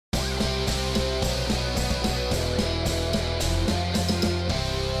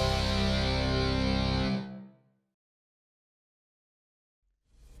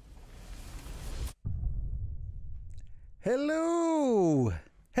Hello.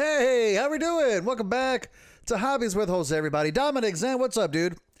 Hey, how we doing? Welcome back to Hobbies with Jose, everybody. Dominic, Zan, what's up,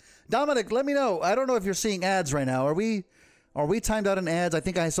 dude? Dominic, let me know. I don't know if you're seeing ads right now. Are we timed out in ads? I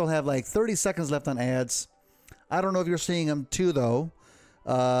think I still have like 30 seconds left on ads. I don't know if you're seeing them too, though.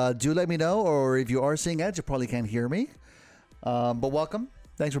 Do let me know, or if you are seeing ads, you probably can't hear me. But welcome.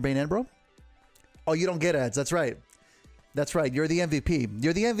 Thanks for being in, bro. Oh, you don't get ads. That's right. That's right. You're the MVP.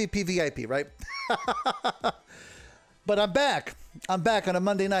 You're the MVP VIP, right? But I'm back. I'm back on a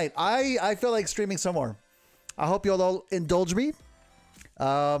Monday night. I feel like streaming some more. I hope you all indulge me.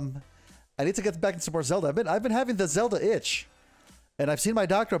 I need to get back into some more Zelda. I've been having the Zelda itch, and I've seen my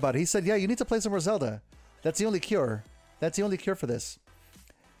doctor about it. He said, "Yeah, you need to play some more Zelda. That's the only cure. That's the only cure for this."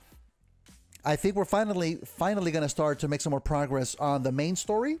 I think we're finally going to start to make some more progress on the main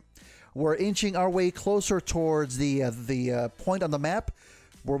story. We're inching our way closer towards the point on the map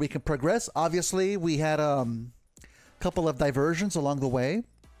where we can progress. Obviously, we had couple of diversions along the way,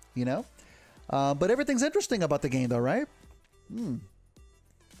 you know, but everything's interesting about the game, though, right?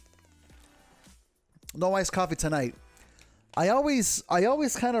 No iced coffee tonight. I always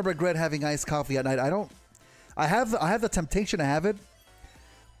kind of regret having iced coffee at night. I have the temptation to have it,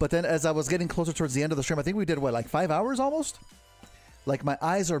 but then as I was getting closer towards the end of the stream, I think we did what, like 5 hours almost. Like my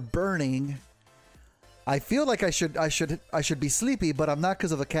eyes are burning. I feel like I should be sleepy, but I'm not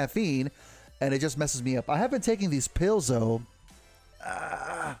because of the caffeine. And it just messes me up. I have been taking these pills, though.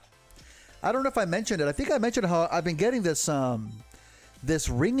 I don't know if I mentioned it. I think I mentioned how I've been getting this this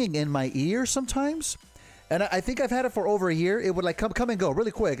ringing in my ear sometimes. And I think I've had it for over a year. It would like come and go really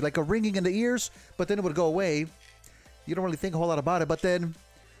quick. Like a ringing in the ears, but then it would go away. You don't really think a whole lot about it. But then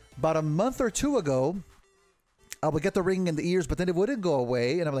about a month or two ago, I would get the ringing in the ears, but then it wouldn't go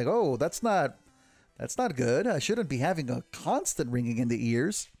away. And I'm like, oh, that's not good. I shouldn't be having a constant ringing in the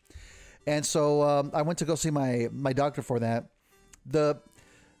ears. And so I went to go see my doctor for that. The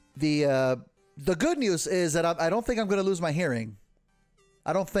good news is that I don't think I'm going to lose my hearing.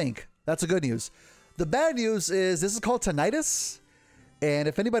 I don't think. That's the good news. The bad news is this is called tinnitus. And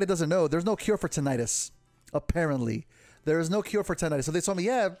if anybody doesn't know, there's no cure for tinnitus. Apparently. There is no cure for tinnitus. So they told me,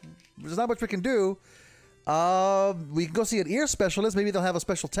 yeah, there's not much we can do. We can go see an ear specialist. Maybe they'll have a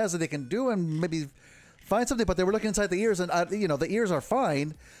special test that they can do and maybe find something. But they were looking inside the ears, and the ears are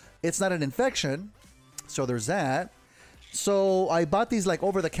fine. It's not an infection, so there's that. So I bought these like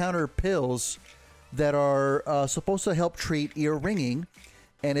over-the-counter pills that are supposed to help treat ear ringing,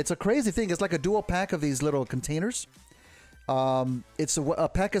 and it's a crazy thing. It's like a dual pack of these little containers. It's a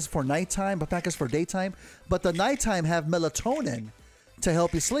pack is for nighttime, a pack is for daytime, but the nighttime have melatonin to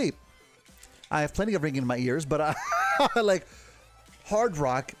help you sleep. I have plenty of ringing in my ears, but I like hard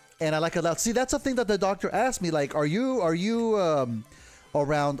rock, and I like it loud. See, that's the thing that the doctor asked me. Like, are you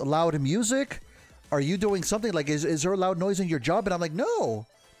around loud music? Are you doing something like, is there a loud noise in your job? And I'm like, no,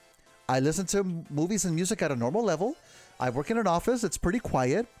 I listen to movies and music at a normal level. I work in an office. It's pretty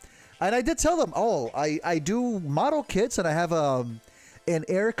quiet. And I did tell them, oh, I do model kits, and I have an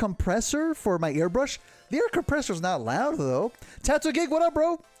air compressor for my airbrush. The air compressor is not loud, though. Tattoo Gig, what up,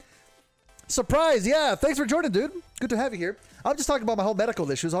 bro? Surprise. Yeah, thanks for joining, dude. Good to have you here. I'm just talking about my whole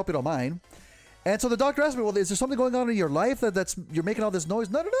medical issues. I hope you don't mind. And so the doctor asked me, well, is there something going on in your life that's you're making all this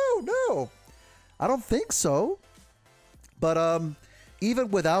noise? No. I don't think so. But even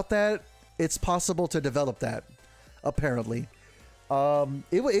without that, it's possible to develop that, apparently.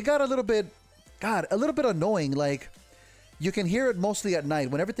 It got a little bit annoying. Like, you can hear it mostly at night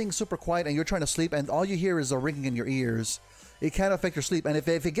when everything's super quiet and you're trying to sleep and all you hear is a ringing in your ears. It can affect your sleep. And if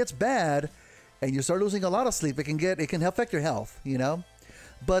it gets bad and you start losing a lot of sleep, it can affect your health, you know?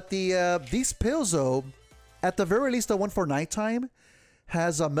 But these pills, though, at the very least, the one for nighttime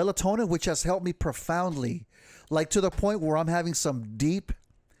has melatonin, which has helped me profoundly, like to the point where I'm having some deep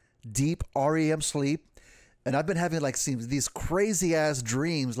REM sleep, and I've been having like these crazy ass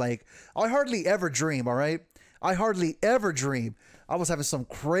dreams. Like, I hardly ever dream. All right, I hardly ever dream. I was having some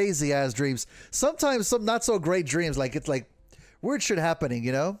crazy ass dreams. Sometimes some not so great dreams. Like, it's like weird shit happening,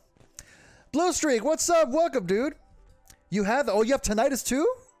 you know. Blue Streak, what's up? Welcome, dude. You have tinnitus too?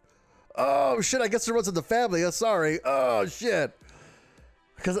 Oh shit! I guess it runs in the family. Sorry. Oh shit.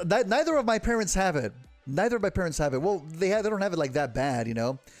 Because neither of my parents have it. Neither of my parents have it. Well, they don't have it like that bad, you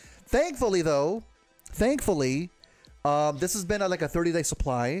know. Thankfully, though, this has been like a 30-day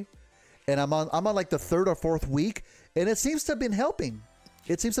supply, and I'm on like the 3rd or 4th week, and it seems to have been helping.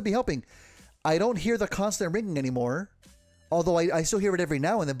 It seems to be helping. I don't hear the constant ringing anymore, although I still hear it every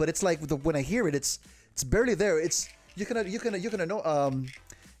now and then. But it's like when I hear it, it's barely there. It's you can not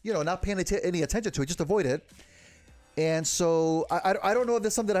paying any attention to it, just avoid it. And so I don't know if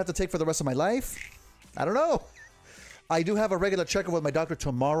this is something I have to take for the rest of my life. I don't know. I do have a regular checkup with my doctor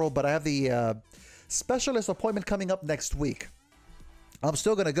tomorrow, but I have the specialist appointment coming up next week. I'm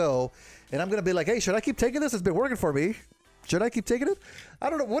still going to go, and I'm going to be like, hey, should I keep taking this? It's been working for me. Should I keep taking it? I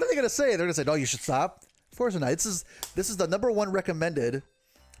don't know. What are they going to say? They're going to say, no, you should stop. Of course not. This is the #1 recommended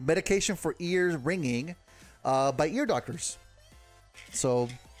medication for ear ringing by ear doctors. So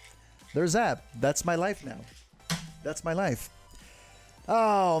there's that. That's my life now. That's my life.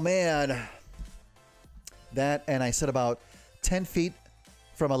 Oh, man. That, and I said about 10 feet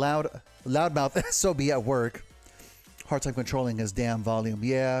from a loudmouth SOB at work. Hard time controlling his damn volume.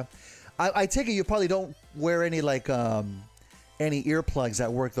 Yeah. I take it you probably don't wear any like any earplugs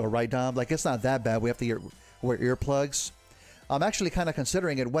at work though, right, Dom? Like it's not that bad. We have to wear earplugs. I'm actually kind of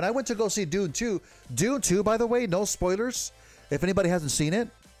considering it. When I went to go see Dune 2, by the way, no spoilers. If anybody hasn't seen it,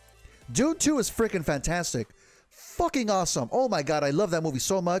 Dune 2 is freaking fantastic. Fucking awesome. Oh my God, I love that movie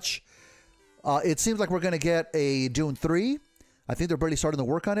so much. It seems like we're going to get a Dune 3. I think they're barely starting to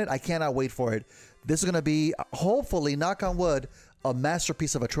work on it. I cannot wait for it. This is going to be, hopefully, knock on wood, a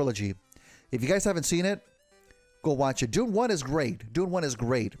masterpiece of a trilogy. If you guys haven't seen it, go watch it. Dune 1 is great. Dune 1 is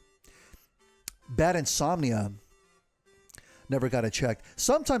great. Bad insomnia. Never got it checked.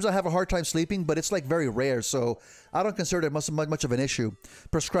 Sometimes I have a hard time sleeping, but it's like very rare, so I don't consider it much of an issue.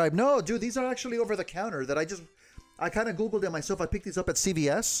 Prescribed. No, dude, these are actually over the counter that I kind of Googled it myself. I picked these up at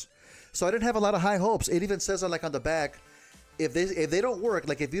CVS, so I didn't have a lot of high hopes. It even says like on the back, if they don't work,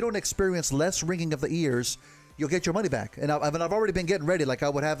 like if you don't experience less ringing of the ears, you'll get your money back. And I've already been getting ready. Like I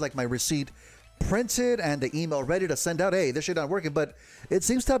would have like my receipt printed and the email ready to send out. Hey, this shit not working, but it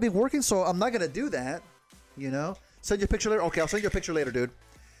seems to have been working, so I'm not gonna do that. You know, send you a picture later. Okay, I'll send you a picture later, dude.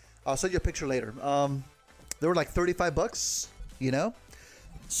 I'll send you a picture later. They were like $35, you know,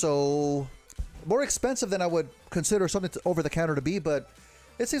 so more expensive than I would consider something over the counter to be, but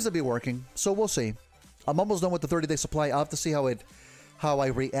it seems to be working. So we'll see. I'm almost done with the 30-day supply. I'll have to see how I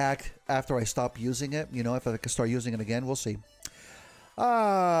react after I stop using it. You know, if I can start using it again, we'll see.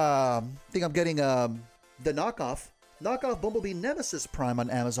 I think I'm getting the knockoff Bumblebee Nemesis Prime on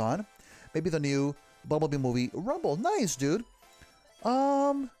Amazon. Maybe the new Bumblebee movie Rumble. Nice, dude.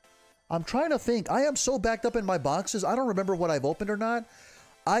 I'm trying to think. I am so backed up in my boxes. I don't remember what I've opened or not.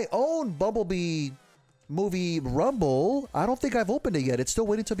 I own Bumblebee movie Rumble. I don't think I've opened it yet. It's still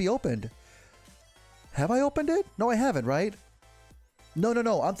waiting to be opened. Have I opened it? No, I haven't, right?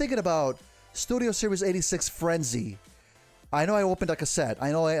 No. I'm thinking about Studio Series 86 Frenzy. I know I opened a cassette.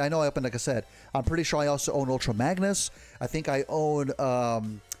 I know I opened a cassette. I'm pretty sure I also own Ultra Magnus. I think I own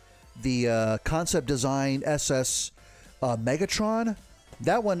the Concept Design SS Megatron.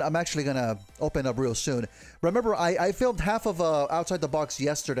 That one I'm actually going to open up real soon. Remember, I filmed half of Outside the Box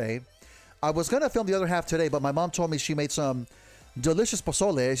yesterday. I was going to film the other half today, but my mom told me she made some delicious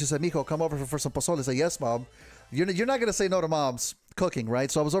pozole. She said, Miko, come over for some pozole. I said, yes, Mom. You're not going to say no to Mom's cooking, right?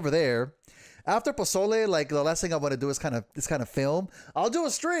 So I was over there. After pozole, like the last thing I want to do is kind of film. I'll do a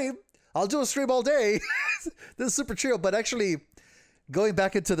stream. I'll do a stream all day. This is super chill. But actually, going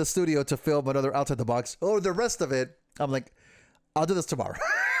back into the studio to film another Outside the Box, or the rest of it, I'm like, I'll do this tomorrow.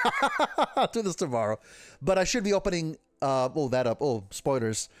 I'll do this tomorrow. But I should be opening that up. Oh,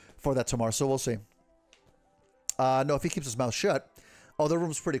 spoilers for that tomorrow. So we'll see. No, if he keeps his mouth shut. Oh, the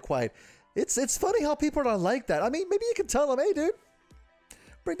room's pretty quiet. It's funny how people are like that. I mean, maybe you can tell them, hey, dude,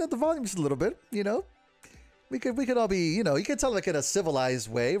 bring down the volume just a little bit, you know? We could all be, you know, you can tell like in a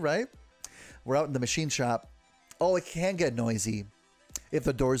civilized way, right? We're out in the machine shop. Oh, it can get noisy if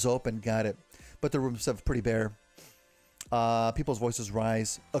the door's open. Got it. But the room's pretty bare. People's voices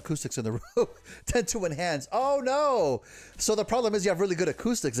rise. Acoustics in the room tend to enhance. Oh, no. So the problem is you have really good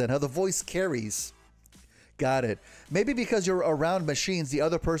acoustics then, huh? The voice carries. Got it. Maybe because you're around machines, the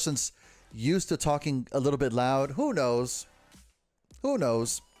other person's used to talking a little bit loud. Who knows? Who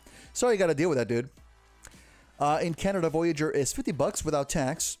knows? So you got to deal with that, dude. In Canada, Voyager is $50 without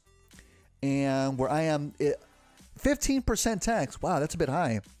tax. And where I am, 15% tax. Wow, that's a bit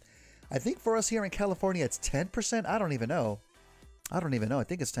high. I think for us here in California, it's 10%. I don't even know. I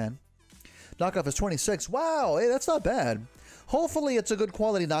think it's 10. Knockoff is 26. Wow, hey, that's not bad. Hopefully, it's a good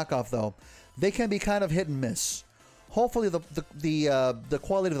quality knockoff, though. They can be kind of hit and miss. Hopefully, the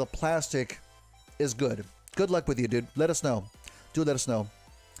quality of the plastic is good. Good luck with you, dude. Let us know. Do let us know.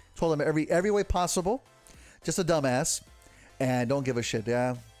 Told him every way possible. Just a dumbass. And don't give a shit.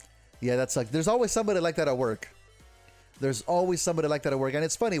 Yeah, that sucks. There's always somebody like that at work. There's always somebody like that at work. And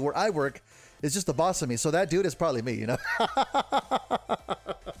it's funny, where I work is just the boss of me. So that dude is probably me, you know?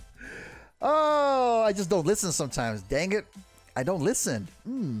 Oh, I just don't listen sometimes. Dang it. I don't listen.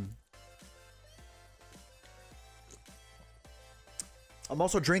 I'm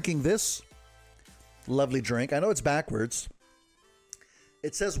also drinking this Lovely drink. I know it's backwards.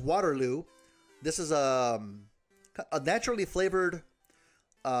 It says Waterloo. This is a naturally flavored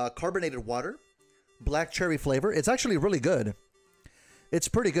carbonated water, black cherry flavor. It's actually really good. It's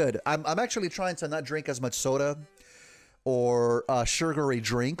pretty good. I'm actually trying to not drink as much soda or sugary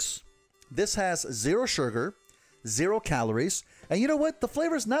drinks. This has 0 sugar, 0 calories, and you know what? The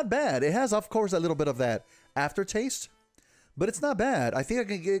flavor is not bad. It has, of course, a little bit of that aftertaste, but it's not bad. I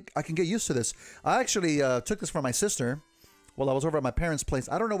think I can get used to this. I actually took this from my sister while I was over at my parents' place.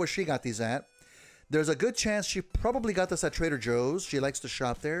 I don't know where she got these at. There's a good chance she probably got this at Trader Joe's. She likes to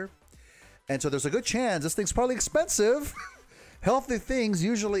shop there, and so there's a good chance this thing's probably expensive. Healthy things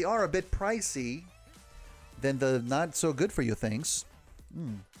usually are a bit pricey than the not so good for you things.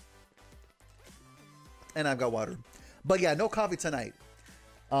 And I've got water. But yeah, no coffee tonight.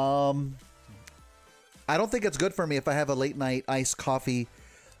 I don't think it's good for me if I have a late night iced coffee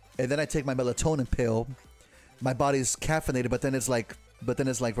and then I take my melatonin pill. My body's caffeinated, but then it's like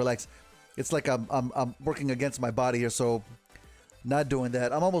relax. It's like I'm working against my body here, so not doing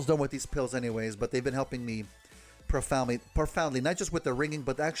that. I'm almost done with these pills anyways, but they've been helping me profoundly, not just with the ringing,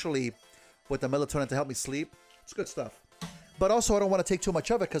 but actually with the melatonin to help me sleep. It's good stuff. But also, I don't want to take too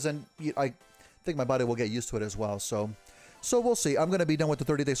much of it because then I think my body will get used to it as well. So we'll see. I'm going to be done with the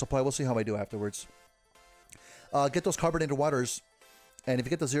 30-day supply. We'll see how I do afterwards. Get those carbonated waters, and if you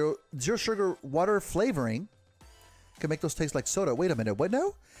get the zero sugar water flavoring, you can make those taste like soda. Wait a minute. What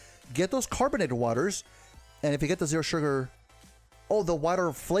now? Get those carbonated waters, and if you get the 0 sugar, the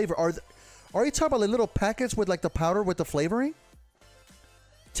water flavor Are you talking about like little packets with like the powder with the flavoring?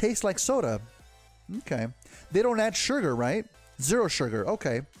 Tastes like soda. Okay. They don't add sugar, right? 0 sugar.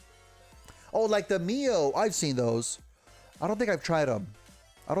 Okay. Oh, like the Mio. I've seen those. I don't think I've tried them.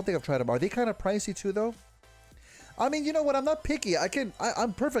 Are they kind of pricey too, though? I mean, you know what? I'm not picky.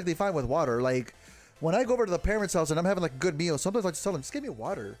 I'm perfectly fine with water. Like, when I go over to the parents' house and I'm having like a good meal, sometimes I just tell them, just give me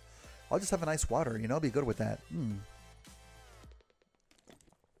water. I'll just have a nice water. You know, I'll be good with that.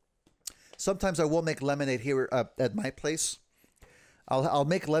 Sometimes I will make lemonade here at my place. I'll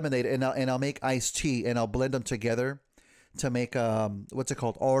make lemonade and I'll make iced tea and I'll blend them together to make what's it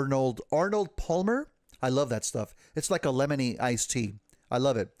called? Arnold Palmer. I love that stuff. It's like a lemony iced tea. I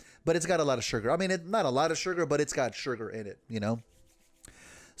love it, but it's got a lot of sugar. I mean, not a lot of sugar, but it's got sugar in it. You know.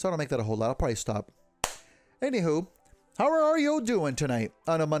 So I don't make that a whole lot. I'll probably stop. Anywho, how are you doing tonight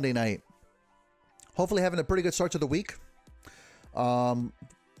on a Monday night? Hopefully having a pretty good start to the week.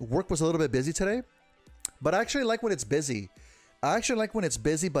 Work was a little bit busy today, but I actually like when it's busy. I actually like when it's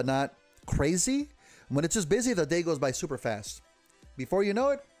busy, but not crazy. When it's just busy, the day goes by super fast. Before you know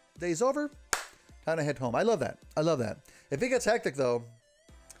it, day's over, time to head home. I love that. I love that. If it gets hectic, though,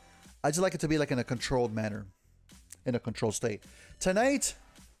 I just like it to be like in a controlled manner, in a controlled state. Tonight,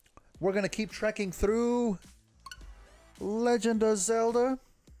 we're going to keep trekking through Legend of Zelda.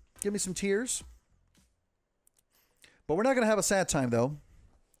 Give me some tears. But we're not going to have a sad time, though.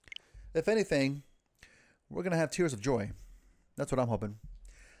 If anything, we're going to have tears of joy. That's what I'm hoping.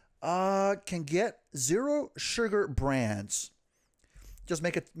 Can get 0 sugar brands. Just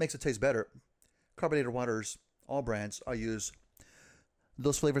makes it taste better. Carbonated waters, all brands I use.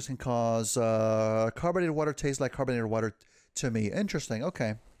 Those flavors can cause carbonated water tastes like carbonated water to me. Interesting.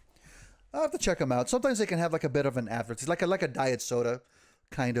 Okay. I'll have to check them out. Sometimes they can have like a bit of an aftertaste. It's like a diet soda,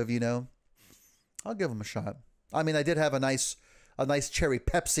 kind of, you know. I'll give them a shot. I mean, I did have a nice cherry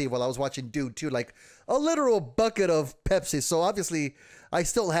Pepsi while I was watching Dude too, like a literal bucket of Pepsi. So obviously I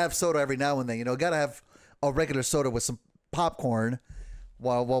still have soda every now and then, you know, gotta have a regular soda with some popcorn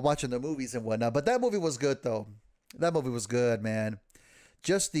while watching the movies and whatnot. But that movie was good though. That movie was good, man.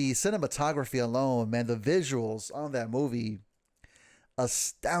 Just the cinematography alone, man, the visuals on that movie,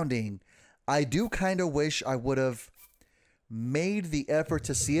 astounding. I do kind of wish I would have made the effort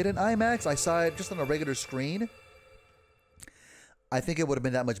to see it in IMAX. I saw it just on a regular screen. I think it would have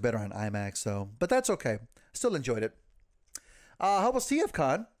been that much better on IMAX, though. But that's okay. Still enjoyed it. How was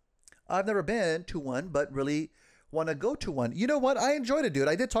TFCon? I've never been to one, but really want to go to one. You know what? I enjoyed it, dude.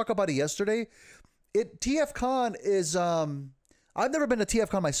 I did talk about it yesterday. TFCon is... I've never been to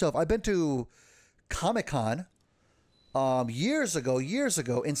TFCon myself. I've been to Comic-Con years ago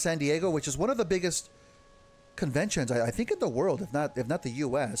in San Diego, which is one of the biggest conventions, I think, in the world, if not the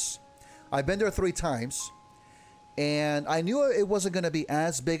U.S. I've been there 3 times. And I knew it wasn't going to be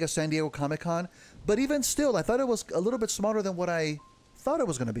as big as San Diego Comic-Con, but even still, I thought it was a little bit smaller than what I thought it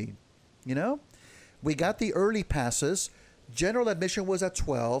was going to be. You know, we got the early passes. General admission was at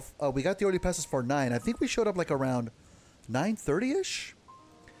 12. We got the early passes for 9. I think we showed up like around 9:30ish.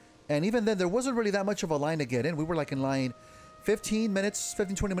 And even then, there wasn't really that much of a line to get in. We were like in line 20 minutes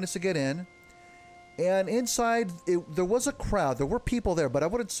to get in. And inside, there was a crowd. There were people there, but I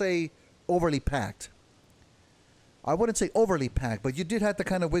wouldn't say overly packed. I wouldn't say overly packed, but you did have to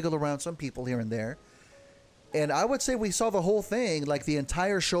kind of wiggle around some people here and there. And I would say we saw the whole thing, like the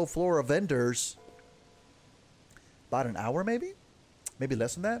entire show floor of vendors, about an hour maybe? Maybe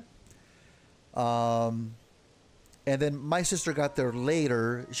less than that. And then my sister got there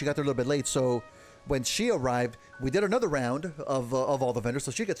later. She got there a little bit late, so when she arrived, we did another round of all the vendors,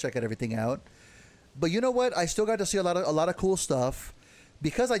 so she could check everything out. But you know what? I still got to see a lot of cool stuff.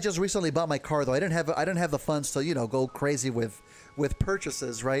 Because I just recently bought my car, though, I didn't have the funds to, you know, go crazy with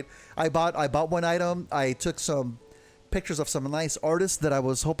purchases, right? I bought one item. I took some pictures of some nice artists that I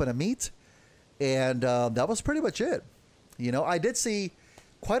was hoping to meet, and that was pretty much it. You know, I did see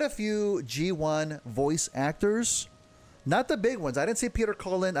quite a few G1 voice actors, not the big ones. I didn't see Peter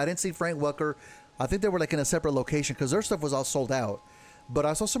Cullen. I didn't see Frank Welker. I think they were like in a separate location because their stuff was all sold out. But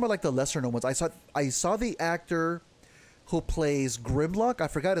I saw some of like the lesser known ones. I saw the actor who plays Grimlock. I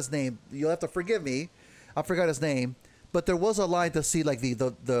forgot his name. You'll have to forgive me. I forgot his name. But there was a line to see like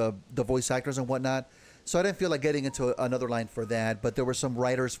the voice actors and whatnot. So I didn't feel like getting into another line for that. But there were some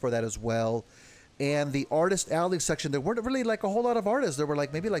writers for that as well. And the artist alley section, there weren't really like a whole lot of artists. There were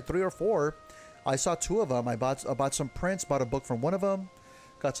like maybe like 3 or 4. I saw 2 of them. I bought some prints, bought a book from one of them,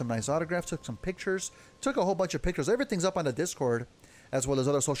 got some nice autographs, took some pictures, took a whole bunch of pictures. Everything's up on the Discord as well as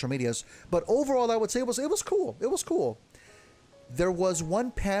other social medias. But overall, I would say it was cool. It was cool. There was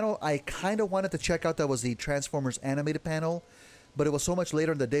one panel I kind of wanted to check out that was the Transformers animated panel, but it was so much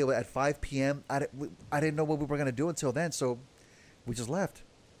later in the day at 5 p.m. I didn't know what we were going to do until then, so we just left.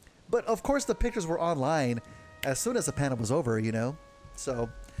 But of course, the pictures were online as soon as the panel was over, you know? So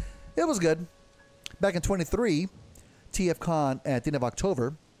it was good. Back in 23, TFCon at the end of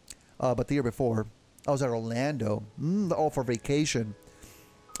October, but the year before, I was at Orlando, all for vacation.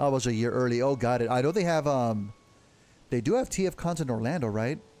 I was a year early. Oh, got it. I know they have... They do have TFCons in Orlando,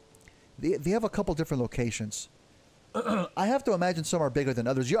 right? They have a couple different locations. I have to imagine some are bigger than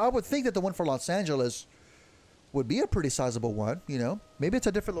others. I would think that the one for Los Angeles would be a pretty sizable one, you know? Maybe it's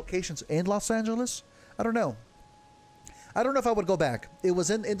at different locations in Los Angeles? I don't know. I don't know if I would go back. It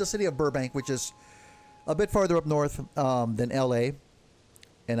was in the city of Burbank, which is a bit farther up north than LA.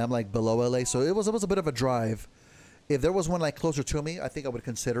 And I'm like below LA, so it was a bit of a drive. If there was one like closer to me, I think I would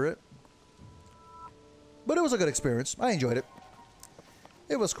consider it. But it was a good experience. I enjoyed it.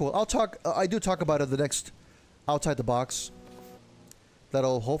 It was cool. I do talk about it the next Outside the Box.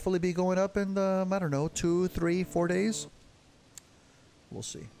 That'll hopefully be going up in the, I don't know, 2, 3, 4 days. We'll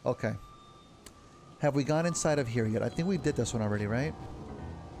see. Okay. Have we gone inside of here yet? I think we did this one already, right?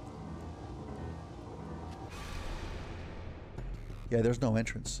 Yeah, there's no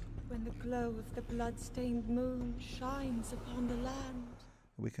entrance. When the glow of the blood-stained moon shines upon the land.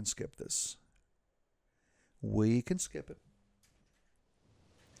 We can skip this. We can skip it.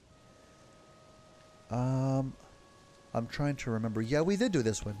 I'm trying to remember. Yeah, we did do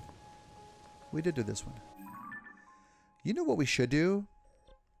this one. We did do this one. You know what we should do?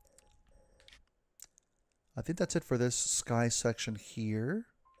 I think that's it for this sky section here.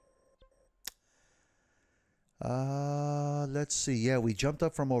 Let's see. Yeah, we jumped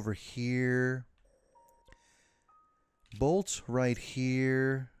up from over here. Bolt's right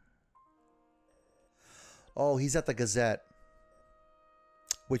here. Oh, he's at the Gazette,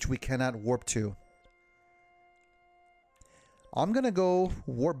 which we cannot warp to. I'm going to go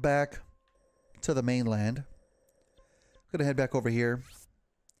warp back to the mainland. I'm going to head back over here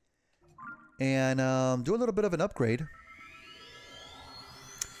and do a little bit of an upgrade.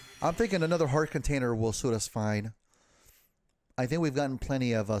 I'm thinking another heart container will suit us fine. I think we've gotten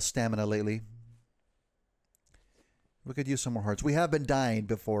plenty of stamina lately. We could use some more hearts. We have been dying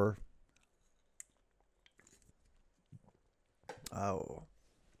before. Oh.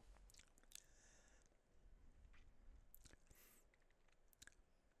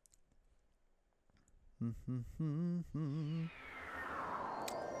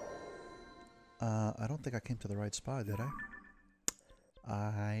 I don't think I came to the right spot, did I?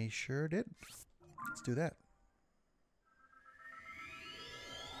 I sure did. Let's do that.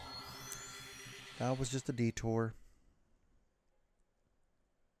 That was just a detour.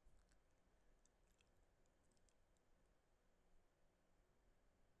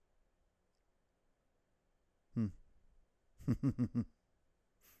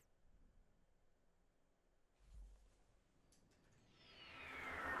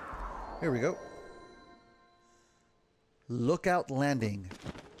 Here we go. Lookout Landing.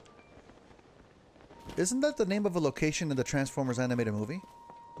 Isn't that the name of a location in the Transformers animated movie?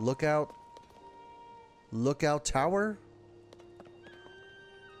 Lookout Tower?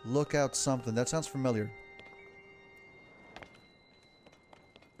 Lookout something. That sounds familiar.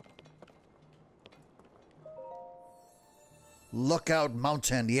 Lookout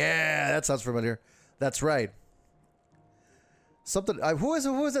Mountain. Yeah, that sounds familiar. That's right. Something. Who is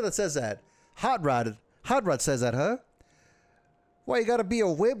it that says that? Hot Rod. Hot Rod says that, huh? Well, you gotta be a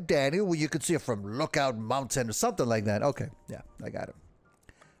whip, Danny. Well, you could see it from Lookout Mountain or something like that. Okay, yeah, I got it.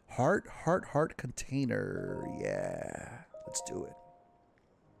 Heart container. Yeah, let's do it.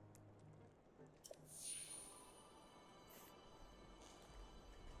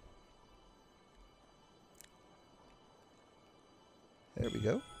 There we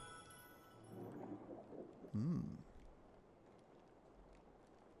go.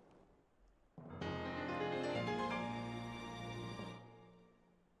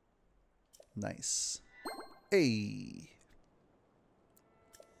 Nice. Hey.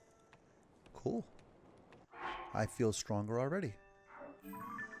 Cool. I feel stronger already.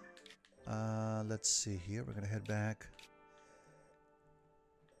 Let's see here. We're going to head back.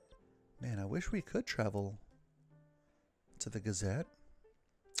 Man, I wish we could travel to the Gazette.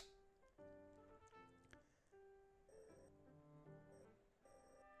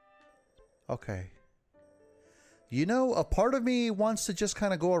 Okay. You know, a part of me wants to just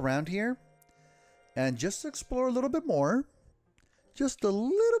kind of go around here and just explore a little bit more. Just a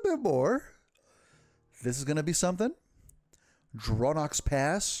little bit more. This is going to be something. Dronox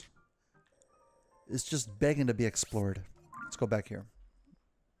Pass is just begging to be explored. Let's go back here.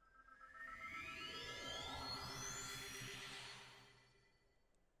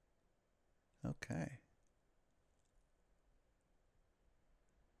 Okay.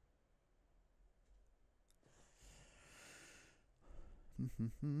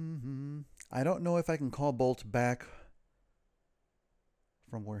 I don't know if I can call Bolt back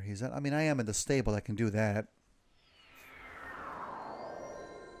from where he's at. I mean, I am in the stable. I can do that.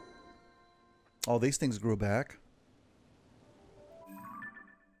 Oh, these things grew back.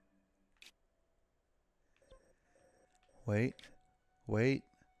 Wait. Wait.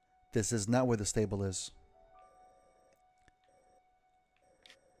 This is not where the stable is.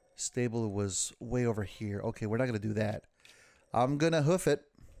 Stable was way over here. Okay, we're not going to do that. I'm going to hoof it.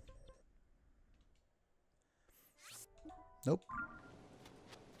 Nope.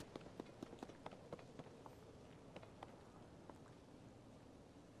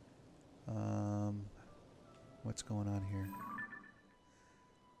 What's going on here?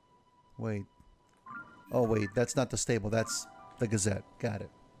 Wait. Oh, wait. That's not the stable. That's the Gazette. Got it.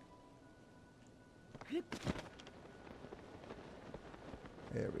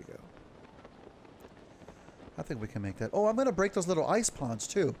 There we go. I think we can make that. Oh, I'm going to break those little ice ponds,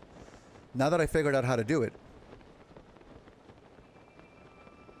 too. Now that I figured out how to do it.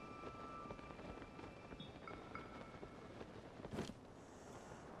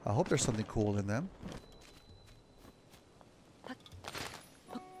 I hope there's something cool in them.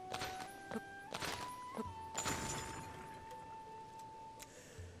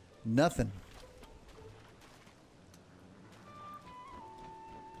 Nothing.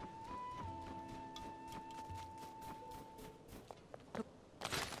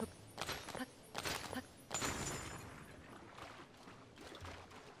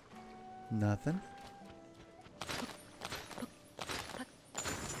 Nothing.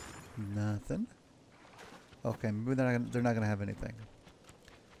 Nothing. Okay, maybe they're not gonna have anything.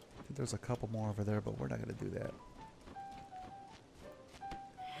 I think there's a couple more over there, but we're not gonna do that.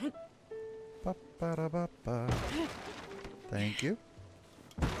 Ba-ba-da-ba-ba. Thank you.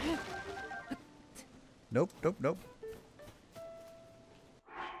 Nope, nope, nope.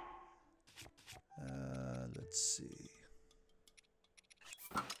 Let's see.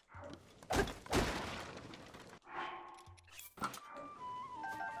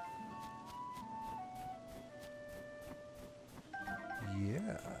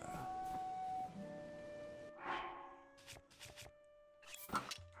 Yeah.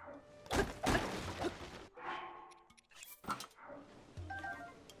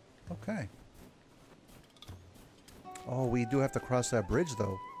 Okay. Oh, we do have to cross that bridge,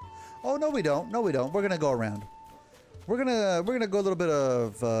 though. Oh, no, we don't. No, we don't. We're gonna go around. We're gonna go a little bit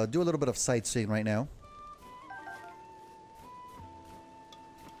of do a little bit of sightseeing right now.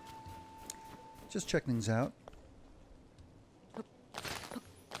 Just check things out.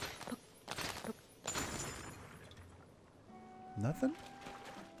 Nothing?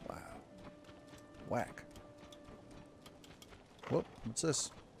 Wow. Whack. Whoop, what's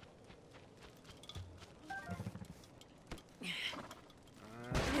this?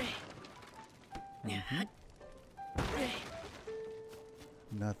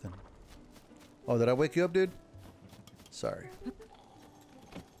 Nothing. Oh, did I wake you up, dude? Sorry.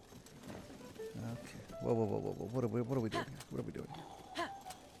 Whoa, whoa, whoa, whoa, whoa. What are we doing here? What are we doing here?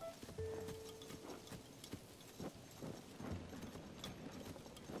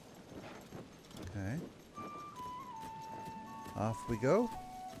 Okay. Off we go.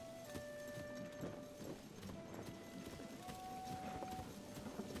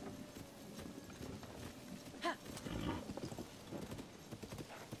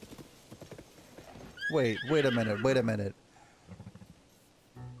 Wait a minute, wait a minute.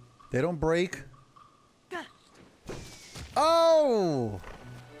 They don't break. Oh!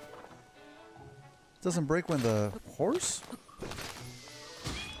 Doesn't break when the horse?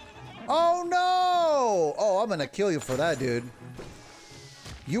 Oh no! Oh, I'm gonna kill you for that, dude.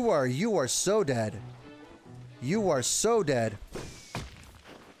 You are so dead. You are so dead.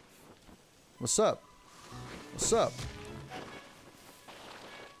 What's up? What's up?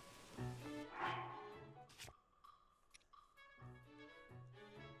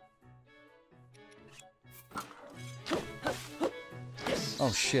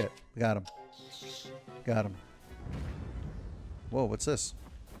 Oh shit. Got him. Got him. Whoa, what's this?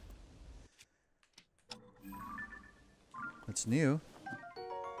 It's new.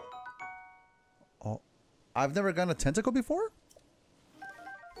 Oh. I've never gotten a tentacle before?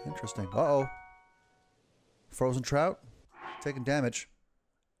 Interesting. Uh-oh. Frozen trout. Taking damage.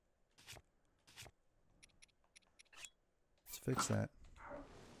 Let's fix that.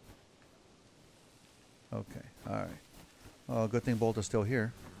 Okay. Alright. Oh, good thing Bolt is still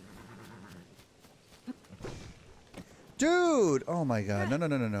here. Dude! Oh my god. No, no,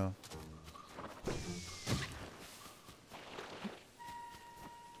 no, no, no.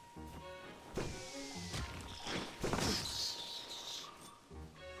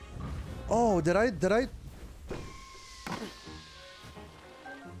 Oh, did I?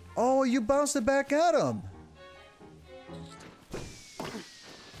 Oh, you bounced it back at him.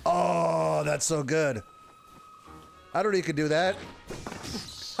 Oh, that's so good. I don't know you could do that.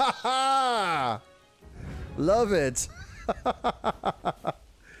 Ha ha! Love it.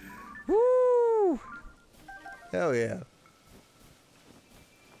 Woo! Hell yeah.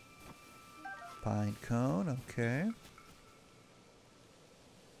 Pine cone, okay.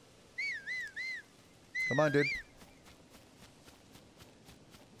 Come on, dude.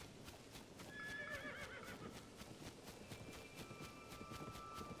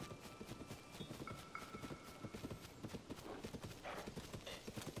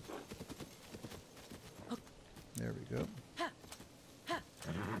 There we go.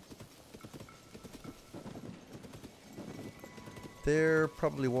 There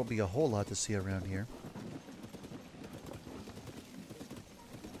probably won't be a whole lot to see around here.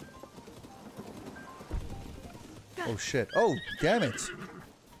 Oh shit. Oh, damn it.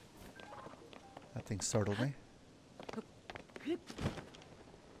 That thing startled me.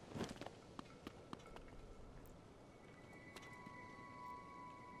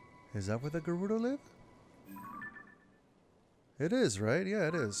 Is that where the Gerudo live? It is, right? Yeah,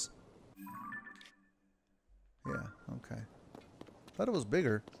 it is. Yeah, okay. Thought it was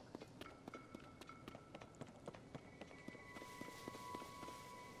bigger.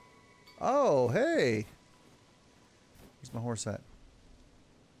 Oh, hey! Where's my horse at?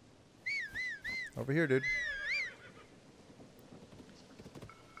 Over here, dude.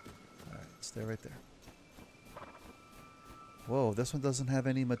 Alright, stay right there. Whoa, this one doesn't have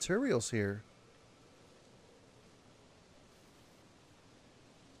any materials here.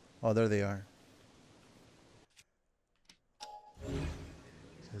 Oh, there they are.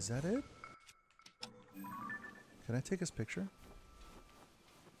 Is that it? Can I take his picture?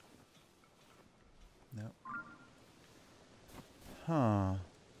 No. Huh.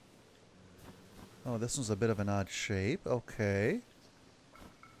 Oh, this one's a bit of an odd shape. Okay.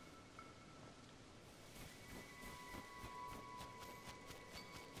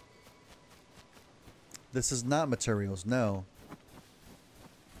 This is not materials, no.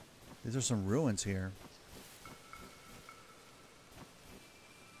 These are some ruins here.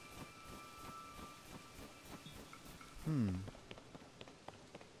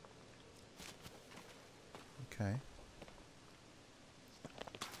 Okay.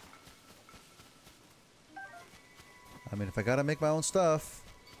 I mean, if I gotta make my own stuff,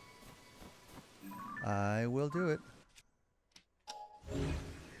 I will do it.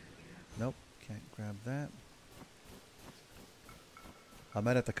 Nope, can't grab that. I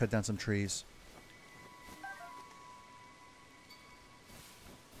might have to cut down some trees.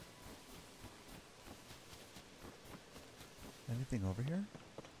 Anything over here?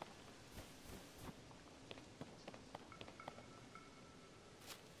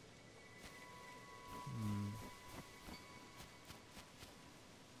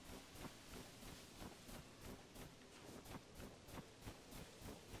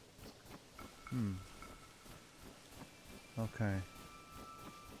 Okay.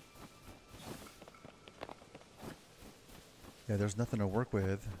 Yeah, there's nothing to work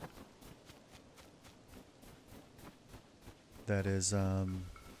with. That is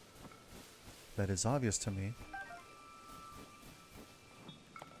obvious to me.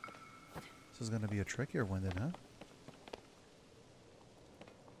 This is gonna be a trickier one then, huh?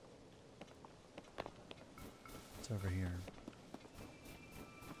 It's over here.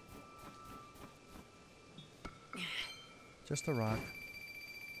 Just a rock.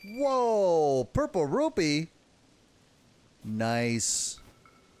 Whoa! Purple rupee? Nice.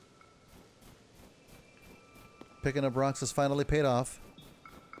 Picking up rocks has finally paid off.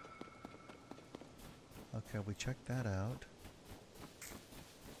 Okay, we checked that out.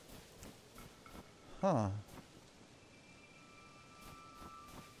 Huh.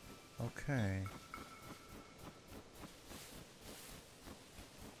 Okay.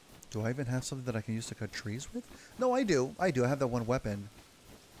 Do I even have something that I can use to cut trees with? No, I do. I do. I have that one weapon.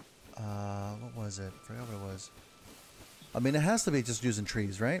 What was it? I forgot what it was. I mean, it has to be just using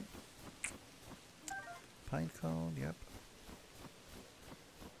trees, right? Pine cone, yep.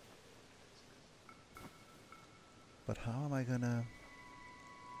 But how am I gonna...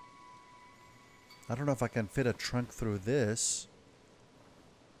 I don't know if I can fit a trunk through this.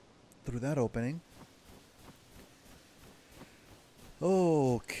 Through that opening.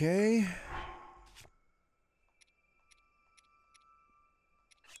 Okay.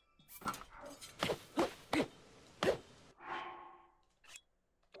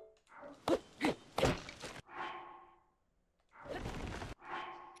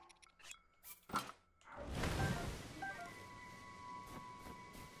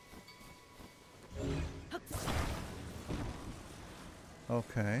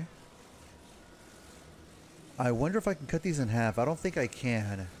 Okay. I wonder if I can cut these in half. I don't think I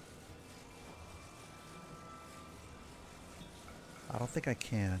can. I don't think I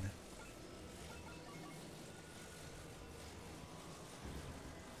can.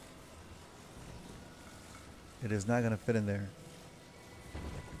 It is not going to fit in there.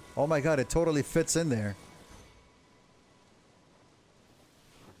 Oh my god, it totally fits in there.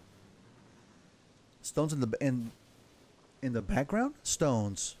 Stones in the background?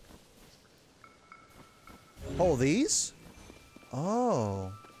 Stones. Oh, these?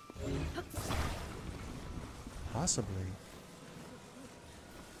 Oh. Possibly.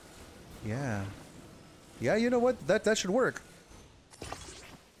 Yeah. Yeah, you know what? That should work.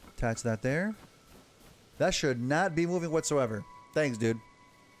 Attach that there. That should not be moving whatsoever. Thanks, dude.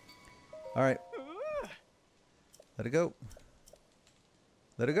 Alright. Let it go.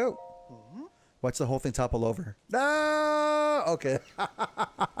 Let it go. Watch the whole thing topple over. No! Okay.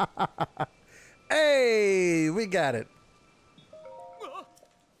 Hey! We got it.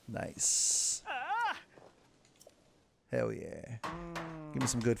 Nice. Hell yeah. Give me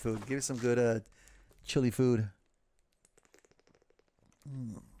some good food. Give me some good chili food.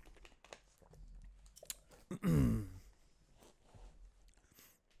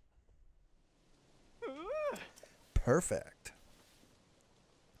 Perfect.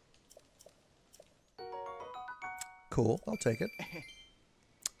 Cool. I'll take it.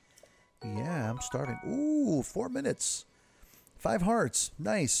 Yeah, I'm starving. Ooh, 4 minutes. 5 hearts.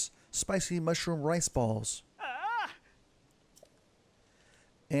 Nice. Spicy mushroom rice balls.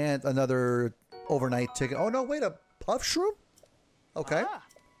 And another overnight ticket. Oh, no, wait. A puff shroom? Okay.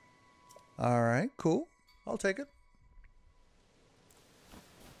 All right, cool. I'll take it.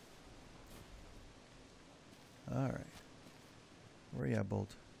 All right. Where you at,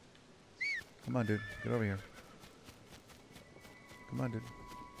 Bolt? Come on, dude. Get over here. Come on, dude.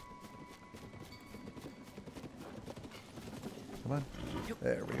 Come on.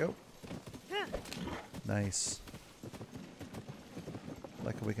 There we go. Nice.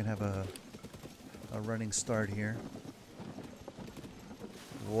 Like we can have a running start here.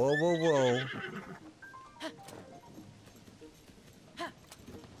 Whoa, whoa, whoa.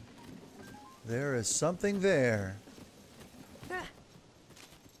 There is something there.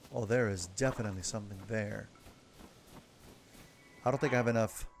 Oh, there is definitely something there. I don't think I have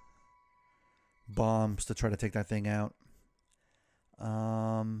enough bombs to try to take that thing out.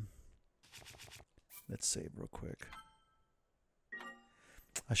 Let's save real quick.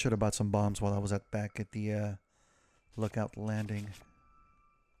 I should have bought some bombs while I was back at the lookout landing.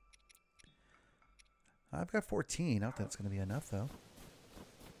 I've got 14. I don't think that's going to be enough, though.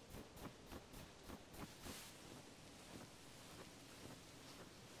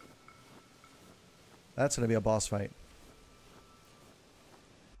 That's going to be a boss fight.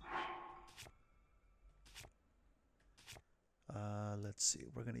 let's see.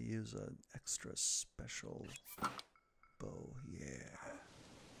 We're gonna use an extra special bow. Yeah.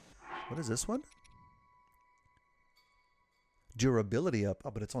 What is this one? Durability up.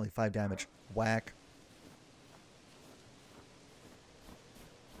 Oh, but it's only 5 damage. Whack.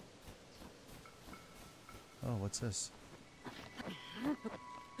 Oh, what's this?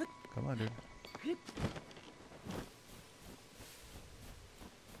 Come on, dude.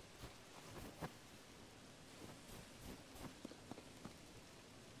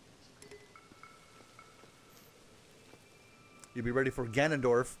 You'll be ready for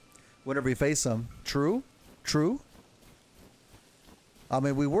Ganondorf whenever you face him. True? True? I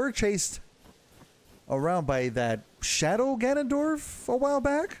mean, we were chased around by that Shadow Ganondorf a while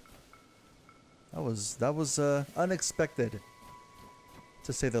back. That was unexpected,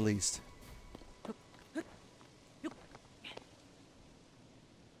 to say the least.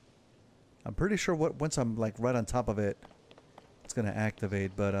 I'm pretty sure once I'm like right on top of it, it's gonna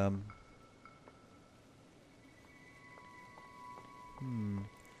activate. But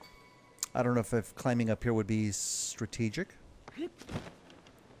I don't know if climbing up here would be strategic.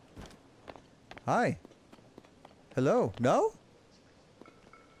 Hi. Hello. No?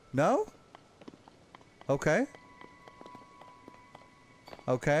 No? Okay.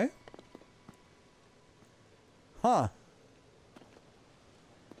 Okay. Huh.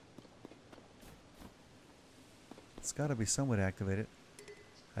 It's gotta be some way to activate it.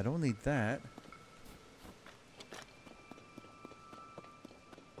 I don't need that.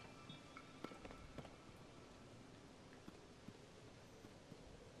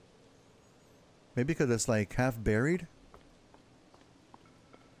 Maybe because it's like half buried?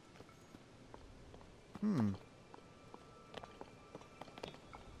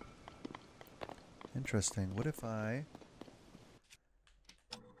 Interesting. What if I...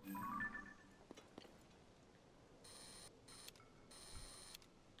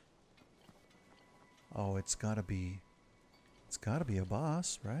 Oh, it's gotta be a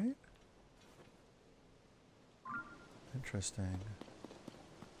boss, right? Interesting.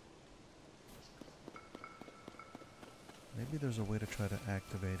 Maybe there's a way to try to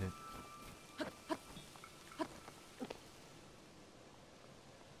activate it.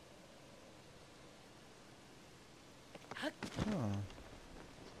 Huh.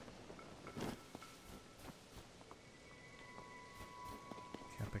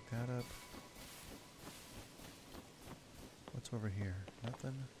 Can't pick that up. What's over here?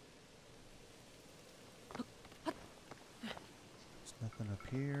 Nothing? There's nothing up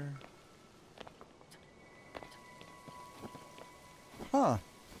here. Huh.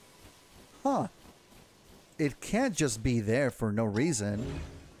 Huh. It can't just be there for no reason.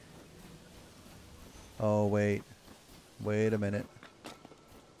 Oh, wait. Wait a minute.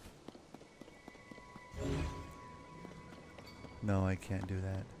 No, I can't do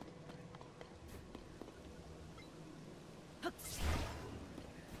that.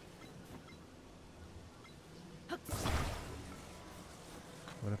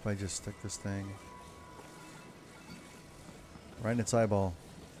 What if I just stick this thing right in its eyeball?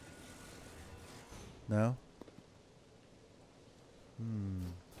 No?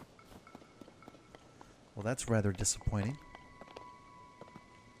 Well, that's rather disappointing.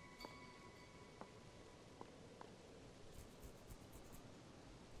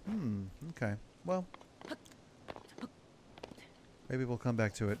 Okay. Well, maybe we'll come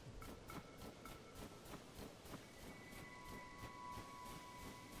back to it.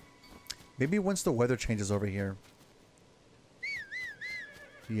 Maybe once the weather changes over here.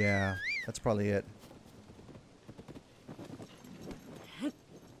 Yeah, that's probably it.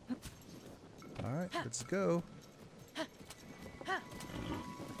 Alright, let's go.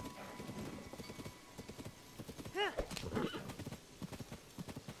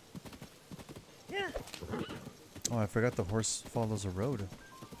 Oh, I forgot the horse follows a road.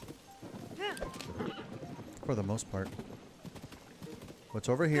 For the most part. What's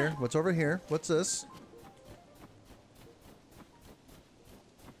over here? What's over here? What's this?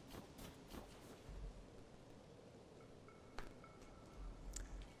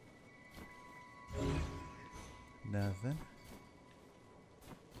 Nothing.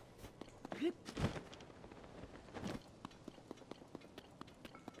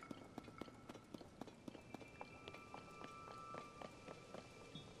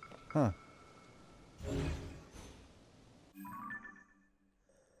 Huh.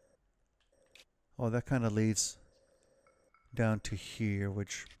 Oh, that kind of leads down to here,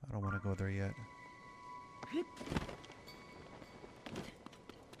 which I don't want to go there yet.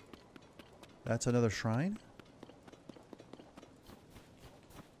 That's another shrine?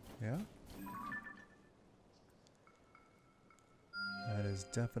 Yeah? is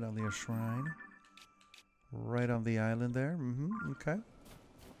definitely a shrine. Right on the island there. Mm-hmm. Okay.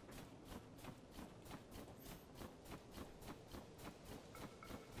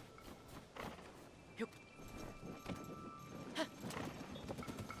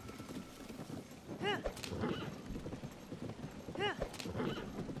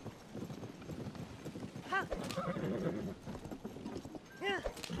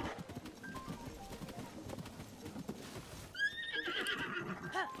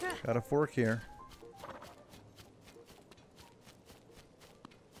 Got a fork here.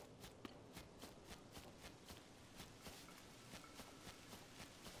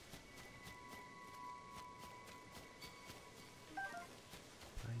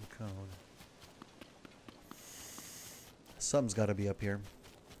 Pine cone. Something's got to be up here.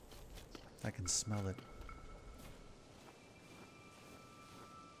 I can smell it.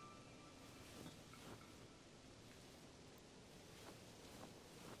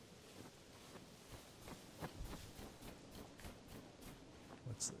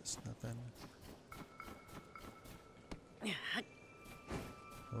 What's this? Nothing.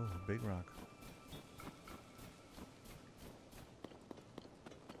 Oh, big rock.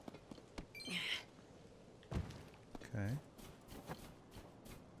 Okay.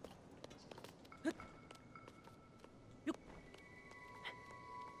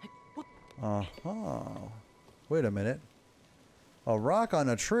 Uh-huh. Wait a minute. A rock on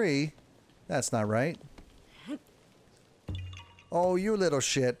a tree? That's not right. Oh, you little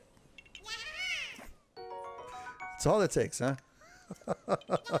shit. That's all it takes, huh?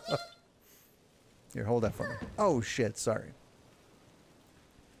 Here, hold that for me. Oh, shit. Sorry.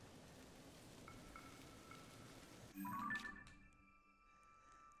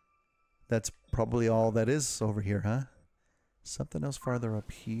 That's probably all that is over here, huh? Something else farther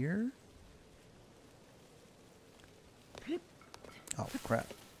up here? Oh,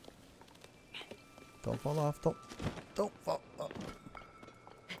 crap. Don't fall off. Don't fall off.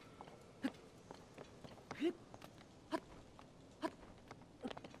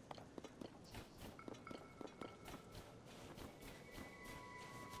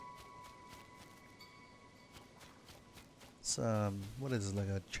 It's, what is it, like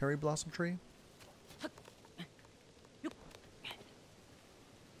a cherry blossom tree?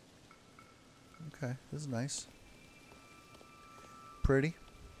 Okay, this is nice. Pretty.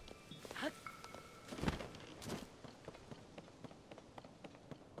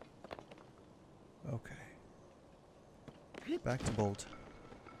 Okay. Back to Bolt.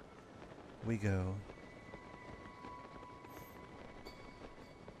 We go.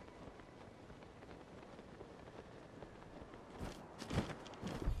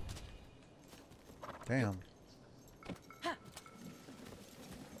 Damn.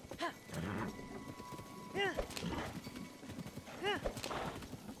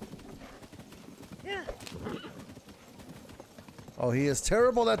 Oh, he is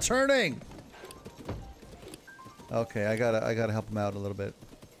terrible at turning. Okay, I gotta help him out a little bit.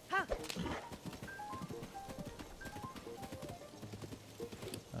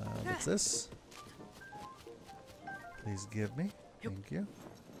 What's this? Please give me. Thank you.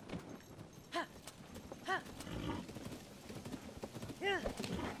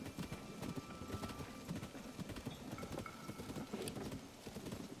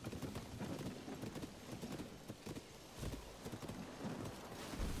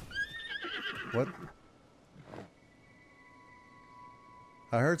 What?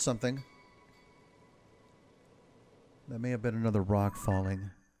 I heard something. That may have been another rock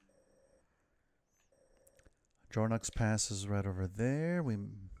falling. Jornox Pass is right over there. We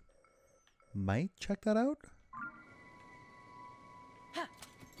might check that out.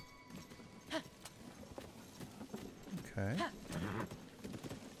 Okay.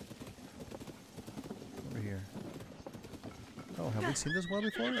 Over here. Oh, have we seen this well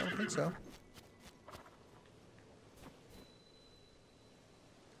before? I don't think so.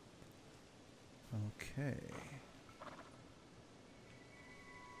 Okay.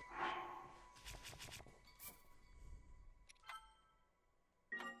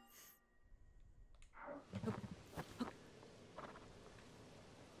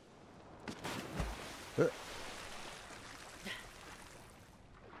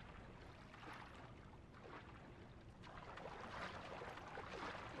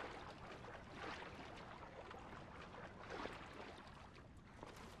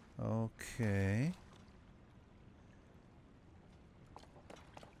 Okay.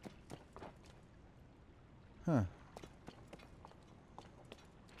 Huh.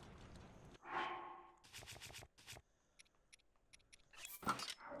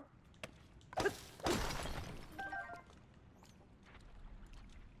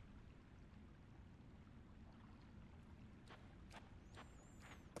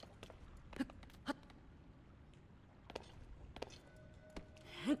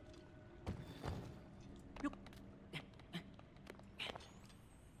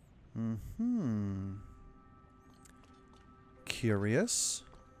 Hmm. Curious.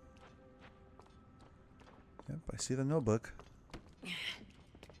 Yep, I see the notebook.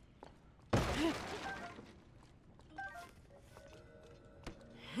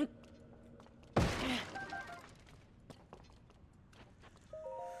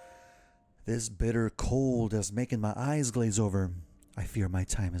 This bitter cold is making my eyes glaze over. I fear my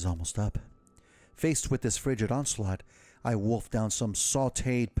time is almost up. Faced with this frigid onslaught, I wolfed down some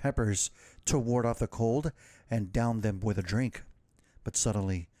sautéed peppers to ward off the cold and downed them with a drink. But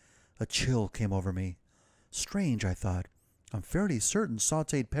suddenly, a chill came over me. Strange, I thought. I'm fairly certain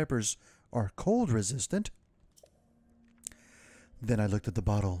sautéed peppers are cold resistant. Then I looked at the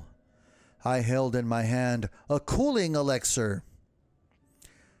bottle. I held in my hand a cooling elixir.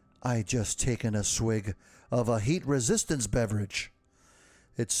 I'd just taken a swig of a heat resistance beverage.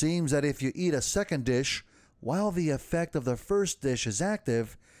 It seems that if you eat a second dish while the effect of the first dish is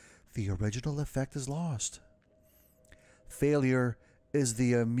active, the original effect is lost. Failure is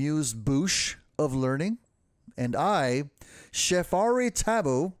the amuse-bouche of learning, and I, Chefari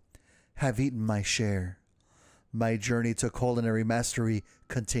Tabu, have eaten my share. My journey to culinary mastery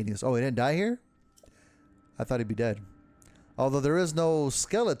continues. Oh, he didn't die here? I thought he'd be dead. Although there is no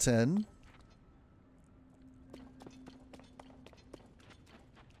skeleton.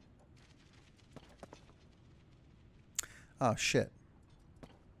 Oh, shit.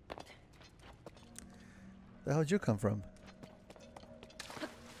 The hell did you come from?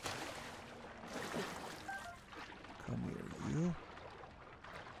 Come here, you.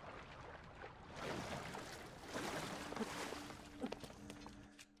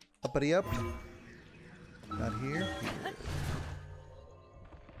 Uppity up. Not here.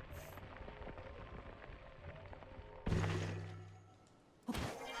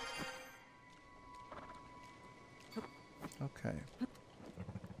 Okay.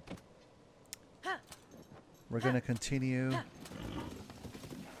 We're going to continue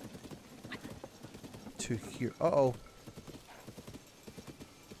to here. Uh-oh.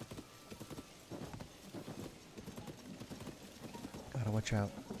 Gotta watch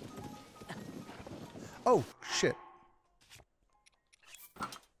out. Oh, shit.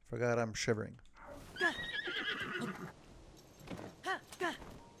 Forgot I'm shivering.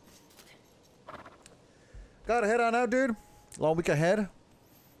 Gotta head on out, dude. Long week ahead.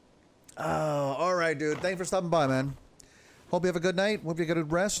 Oh, alright, dude. Thanks for stopping by, man. Hope you have a good night. Hope you get a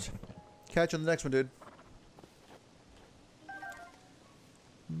good rest. Catch you on the next one, dude.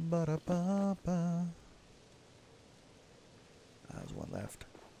 Ba-da-ba-ba. There's one left.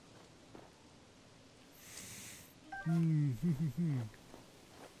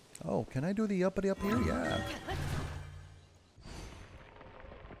 Oh, can I do the uppity up here? Yeah.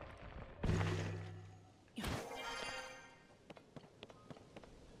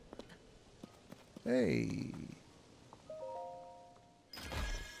 Hey.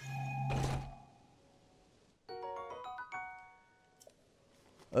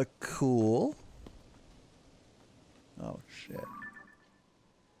 Cool. Oh, shit.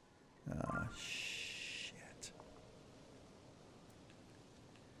 Ah, shit.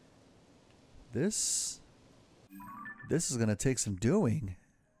 This is gonna take some doing.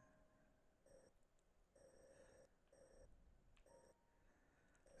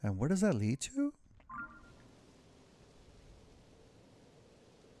 And where does that lead to?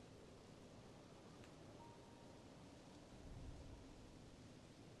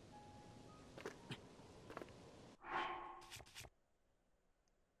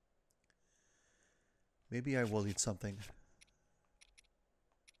 Maybe I will eat something.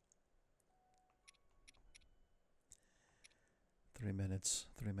 Three minutes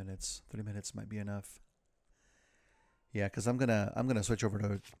might be enough. Yeah, because I'm gonna switch over to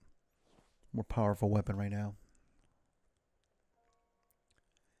a more powerful weapon right now.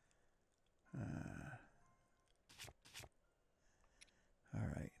 All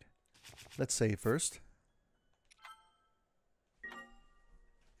right. Let's save first.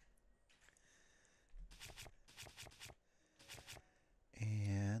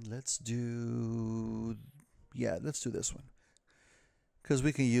 And let's do... Yeah, let's do this one. Because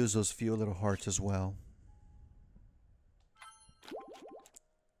we can use those few little hearts as well.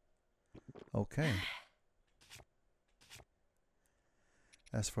 Okay.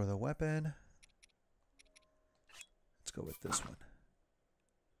 As for the weapon, let's go with this one.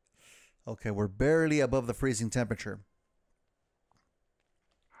 Okay, we're barely above the freezing temperature.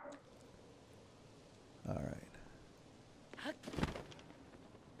 All right.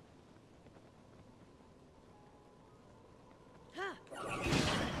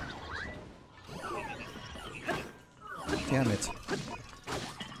 Damn it.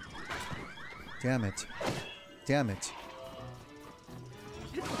 Damn it. Damn it.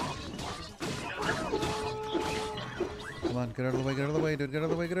 Come on, get out of the way, get out of the way, dude. Get out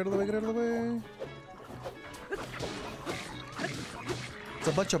of the way, get out of the way, get out of the way. It's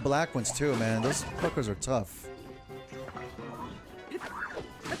a bunch of black ones too, man. Those fuckers are tough.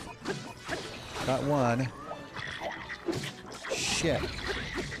 Got one. Shit.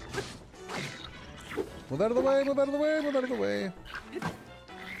 Move out of the way, move out of the way, move out of the way.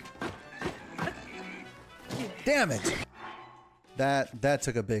 Damn it! That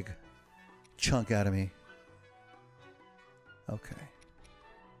took a big chunk out of me. Okay.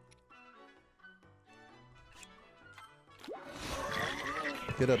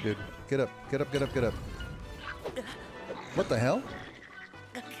 Get up, dude. Get up, get up, get up, get up. What the hell?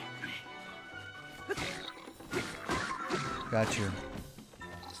 Got you.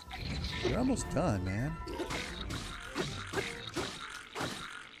 You're almost done, man.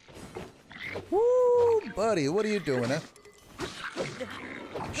 Woo, buddy, what are you doing, huh?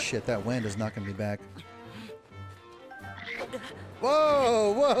 Shit, that wind is knocking me back.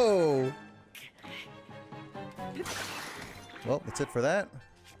 Whoa, whoa! Well, that's it for that.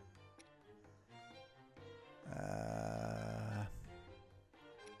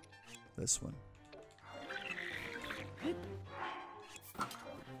 This one.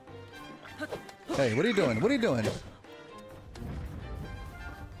 Hey, what are you doing? What are you doing?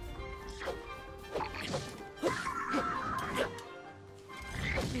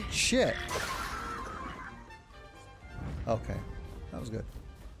 Shit. Okay. That was good.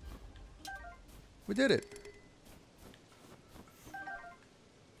 We did it.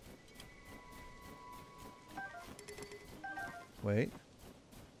 Wait.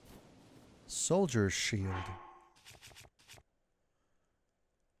 Soldier's shield.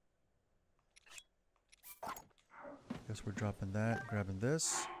 Guess we're dropping that, grabbing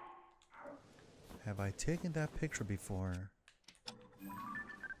this. Have I taken that picture before?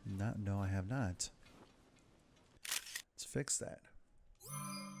 No, I have not. Let's fix that.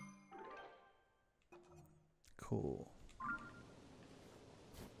 Cool.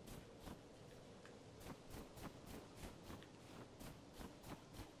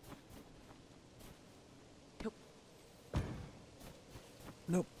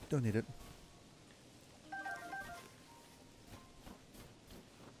 Nope, don't need it.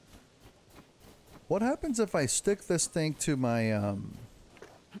 What happens if I stick this thing to my, You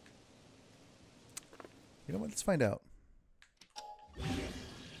know what? Let's find out.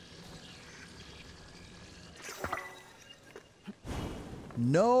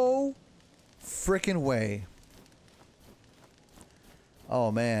 No frickin' way.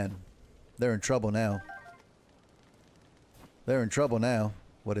 Oh, man. They're in trouble now. They're in trouble now.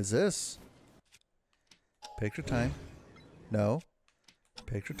 What is this? Picture time. No.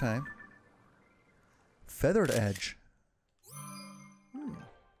 Picture time. Feathered edge.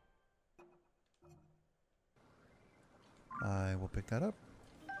 I will pick that up.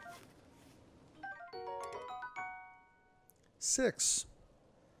 6.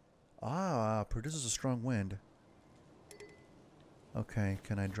 Ah, produces a strong wind. Okay,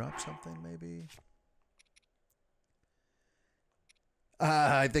 can I drop something maybe?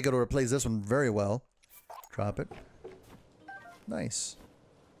 I think it'll replace this one very well. Drop it. Nice.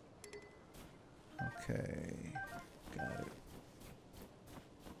 Okay, got it.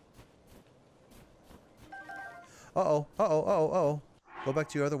 Uh-oh, uh-oh, uh-oh, uh-oh. Go back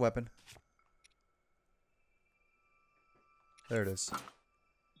to your other weapon. There it is.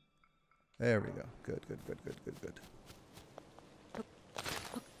 There we go. Good, good, good, good, good, good.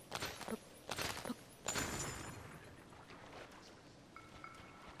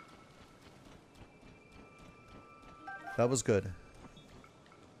 That was good.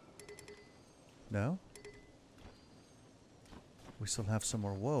 No? We still have some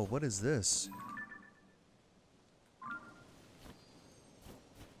more. Whoa, what is this?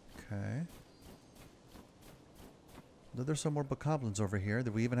 Okay. There's some more bokoblins over here.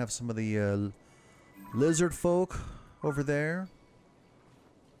 We even have some of the lizard folk over there.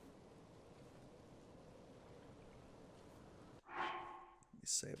 Let me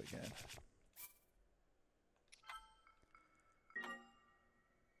save again.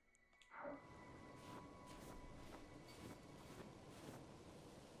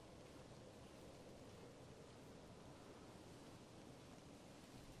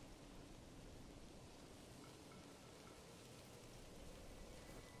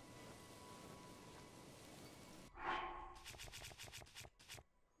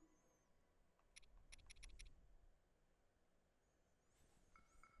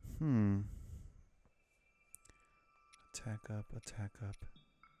 Attack up, attack up.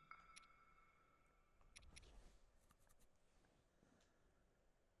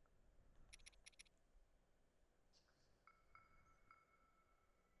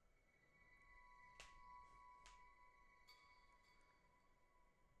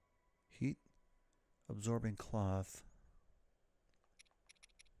 Absorbing cloth.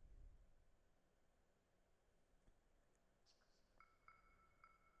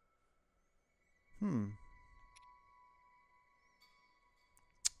 I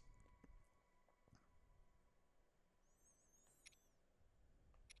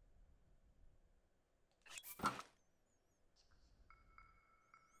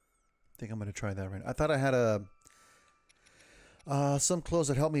think I'm going to try that right now. I thought I had some clothes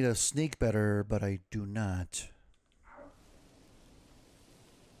that help me to sneak better, but I do not.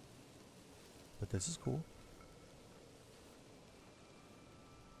 But this is cool.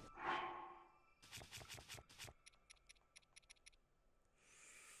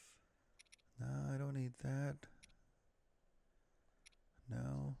 No, I don't need that.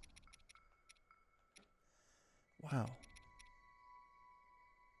 No. Wow.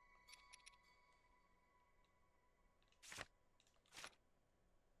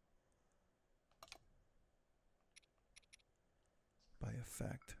 By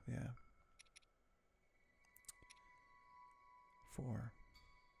effect, yeah. 4.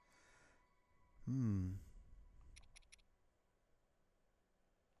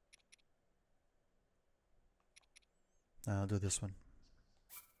 I'll do this one.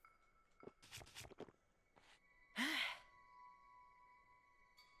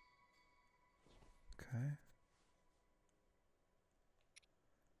 Okay.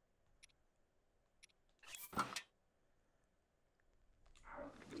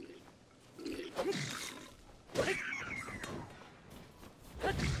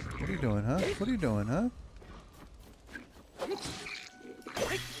 What are you doing, huh? What are you doing, huh?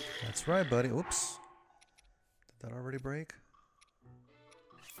 That's right, buddy. Oops. Did that already break?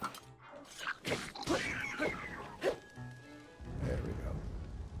 There we go.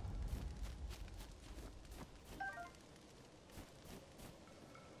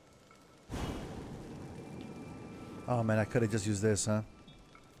 Oh man, I could have just used this, huh?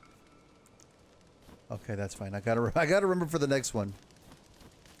 Okay, that's fine. I gotta remember for the next one.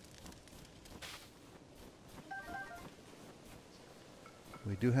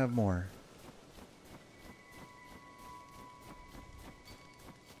 We do have more.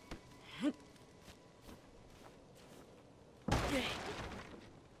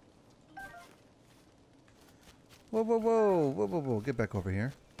 Whoa, whoa, whoa, whoa, whoa, whoa! Get back over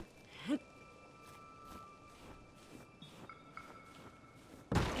here.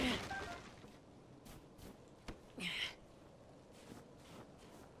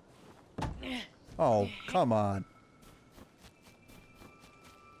 Oh, come on.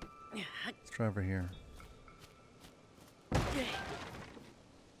 Let's try over here.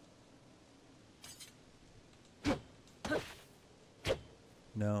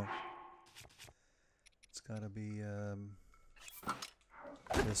 No. It's gotta be,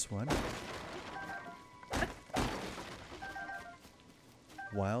 this one.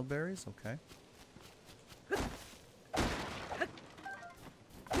 Wild berries? Okay.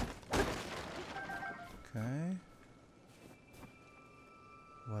 Okay.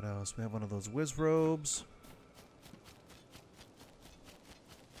 What else? We have one of those whiz robes.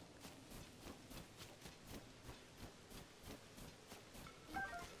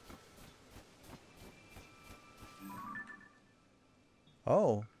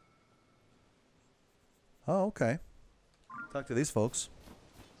 Oh. Oh, okay. Talk to these folks.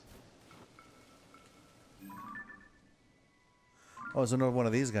 Oh, there's another one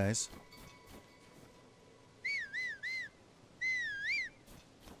of these guys.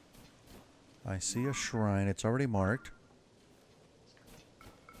 I see a shrine. It's already marked.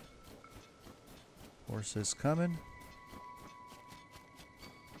 Horses coming.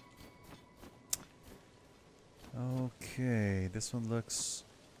 Okay, this one looks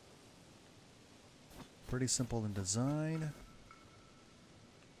pretty simple in design.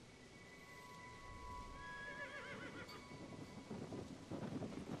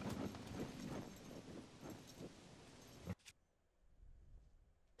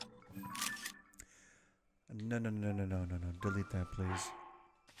 No, no, no, no, no, no, no. Delete that, please.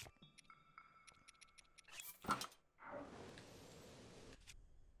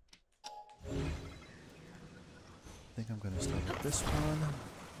 I think I'm going to start with this one.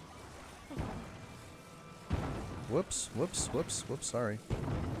 Whoops, whoops, whoops, whoops. Sorry.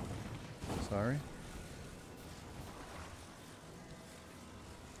 Sorry.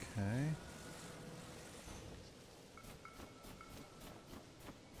 Okay.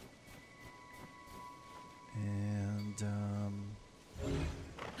 And,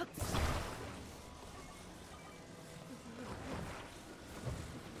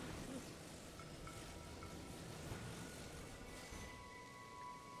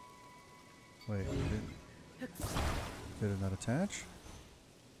 Wait, did it not attach?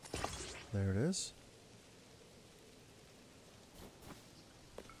 There it is.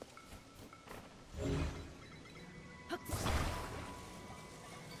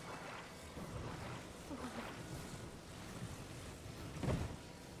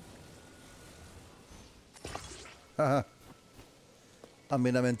 Haha. I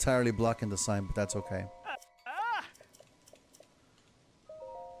mean, I'm entirely blocking the sign, but that's okay.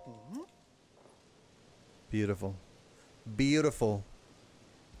 Beautiful. Beautiful.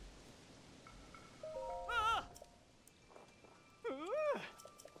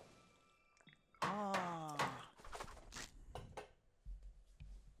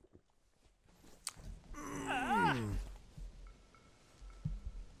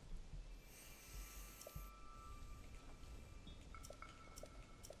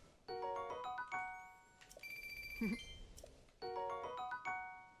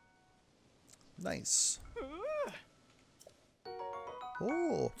 Nice.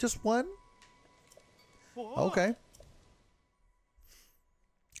 Oh, just one? Okay.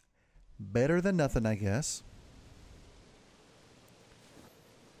 Better than nothing, I guess.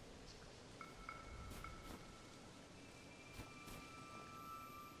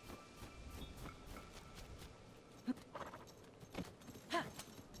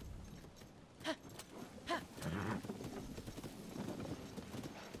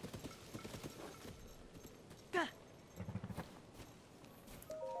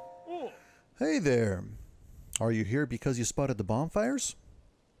 Hey there. Are you here because you spotted the bonfires?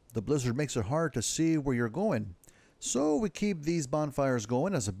 The blizzard makes it hard to see where you're going, so we keep these bonfires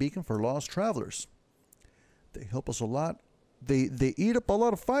going as a beacon for lost travelers. They help us a lot. They eat up a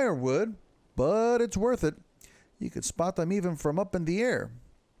lot of firewood, but it's worth it. You could spot them even from up in the air.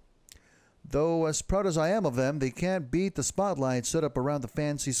 Though as proud as I am of them, they can't beat the spotlight set up around the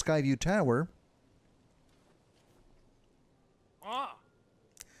fancy Skyview Tower.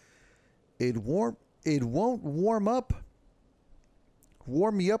 It won't warm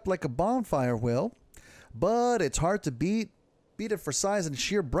me up like a bonfire will, but it's hard to beat it for size and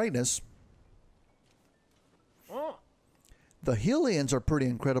sheer brightness. The Hellions are pretty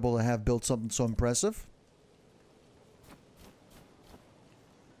incredible to have built something so impressive.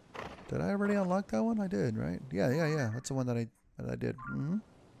 Did I already unlock that one? I did, right? Yeah. That's the one that I did.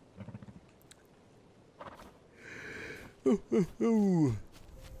 Ooh.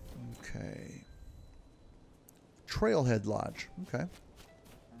 Okay. Trailhead Lodge. Okay.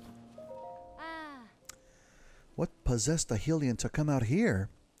 What possessed the Hellion to come out here?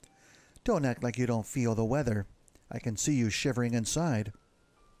 Don't act like you don't feel the weather. I can see you shivering inside.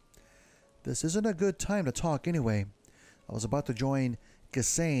 This isn't a good time to talk anyway. I was about to join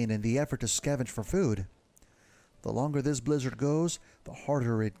Gassane in the effort to scavenge for food. The longer this blizzard goes, the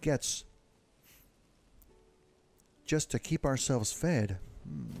harder it gets. Just to keep ourselves fed.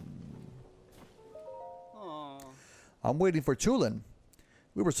 I'm waiting for Tulin.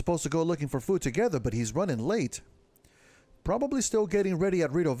 We were supposed to go looking for food together, but he's running late. Probably still getting ready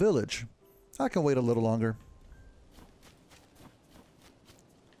at Rito Village. I can wait a little longer.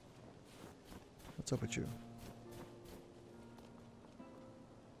 What's up with you?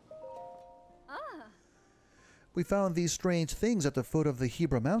 We found these strange things at the foot of the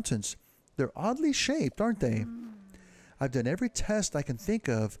Hebra Mountains. They're oddly shaped, aren't they? I've done every test I can think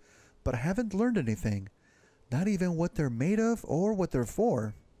of, but I haven't learned anything. Not even what they're made of or what they're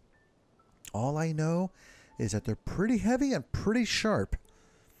for. All I know is that they're pretty heavy and pretty sharp.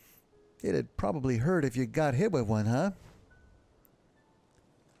 It'd probably hurt if you got hit with one, huh?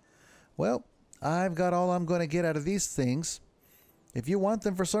 Well, I've got all I'm going to get out of these things. If you want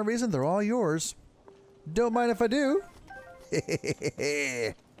them for some reason, they're all yours. Don't mind if I do.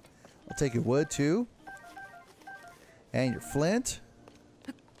 I'll take your wood too. And your flint.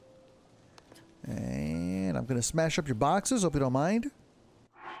 And I'm going to smash up your boxes. Hope you don't mind.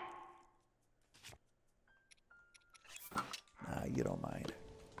 Nah, you don't mind.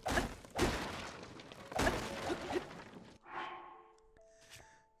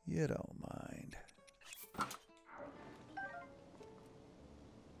 You don't mind.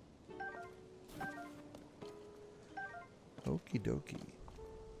 Okie dokie.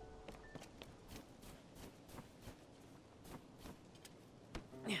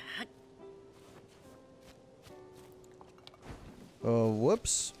 Oh,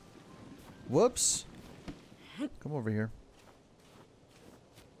 whoops. Whoops. Come over here.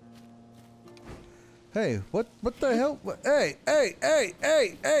 Hey, what the hell? Hey!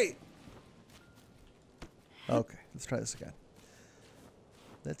 Okay, let's try this again.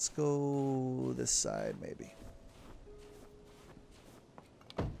 Let's go this side, maybe.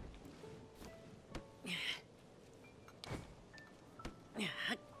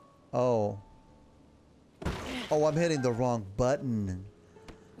 Oh. Oh, I'm hitting the wrong button.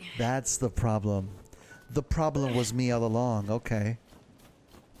 That's the problem. The problem was me all along. Okay.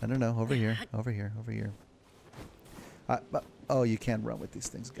 I don't know. Over here. Over here. Over here. Oh, you can't run with these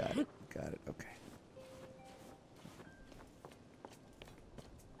things. Got it. Got it. Okay.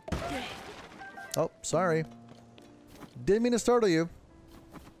 Oh, sorry. Didn't mean to startle you.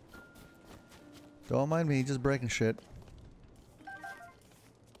 Don't mind me, just breaking shit.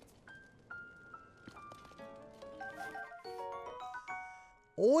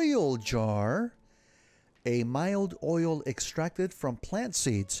 Oil jar. A mild oil extracted from plant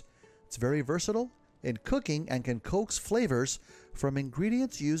seeds. It's very versatile in cooking and can coax flavors from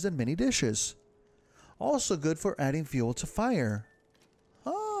ingredients used in many dishes. Also good for adding fuel to fire.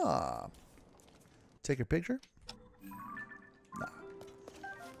 Ah. Take your picture? Nah.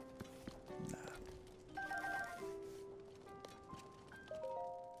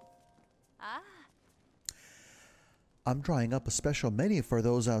 I'm drawing up a special menu for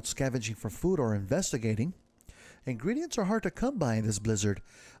those out scavenging for food or investigating. Ingredients are hard to come by in this blizzard,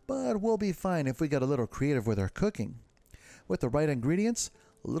 but we'll be fine if we get a little creative with our cooking. With the right ingredients,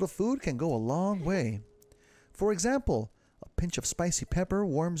 a little food can go a long way. For example, a pinch of spicy pepper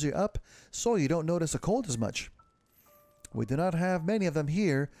warms you up so you don't notice the cold as much. We do not have many of them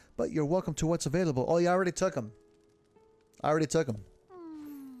here, but you're welcome to what's available. Oh, yeah, I already took them.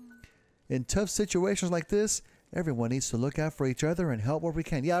 In tough situations like this, everyone needs to look out for each other and help where we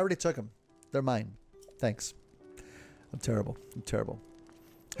can. Yeah, I already took them. They're mine. Thanks. I'm terrible.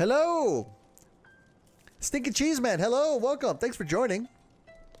 Hello! Stinky Cheese Man, hello! Welcome. Thanks for joining.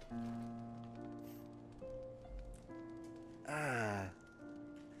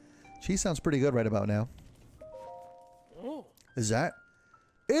 Cheese sounds pretty good right about now. Is that?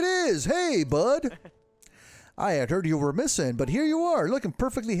 It is! Hey, bud! I had heard you were missing, but here you are, looking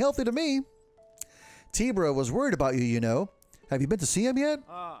perfectly healthy to me. Tibra was worried about you, you know. Have you been to see him yet?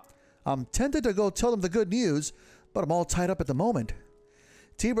 I'm tempted to go tell him the good news, but I'm all tied up at the moment.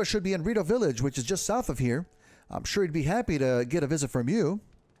 Tibra should be in Rito Village, which is just south of here. I'm sure he'd be happy to get a visit from you.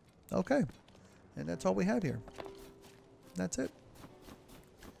 Okay. And that's all we have here. That's it.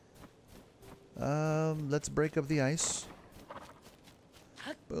 Let's break up the ice.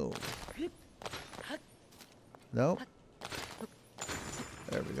 Boom. No.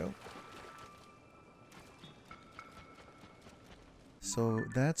 There we go. So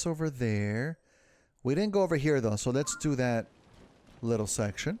that's over there. We didn't go over here though, so let's do that little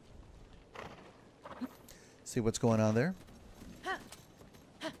section. See what's going on there.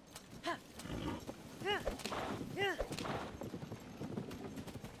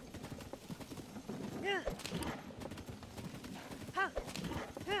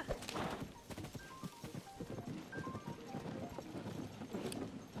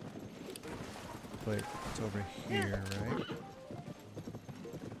 Wait, it's over here, right?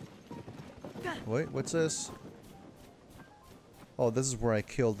 Wait, what's this? Oh, this is where I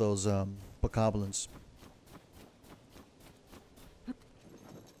killed those bokoblins.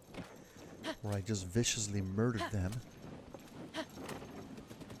 Where I just viciously murdered them.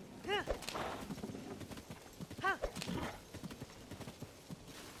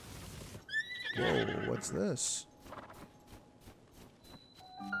 Whoa, what's this?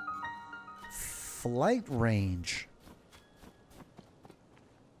 Flight range.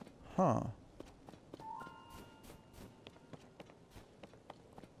 Huh.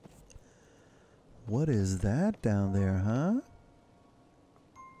 What is that down there, huh?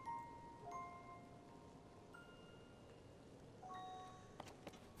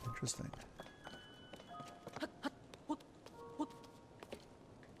 Interesting.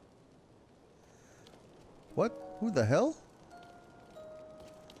 What? Who the hell?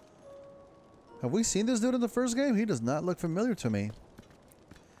 Have we seen this dude in the first game? He does not look familiar to me.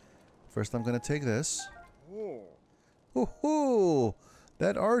 First, I'm gonna take this. Woohoo!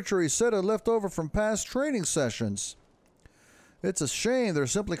 That archery set I left over from past training sessions. It's a shame they're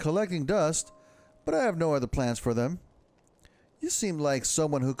simply collecting dust, but I have no other plans for them. You seem like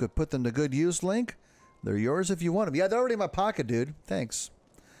someone who could put them to good use, Link. They're yours if you want them. Yeah, they're already in my pocket, dude. Thanks.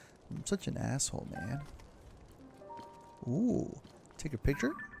 I'm such an asshole, man. Ooh. Take a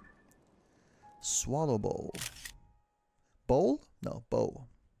picture. Swallow bowl. Bowl? No, bow.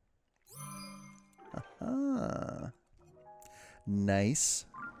 Aha. Nice.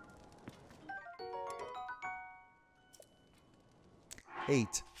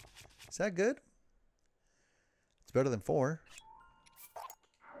 8. Is that good? It's better than 4.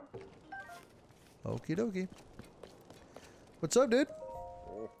 Okie dokie. What's up, dude?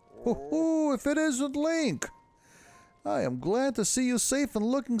 Ooh, if it isn't Link. I am glad to see you safe and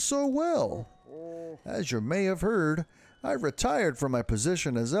looking so well. As you may have heard, I retired from my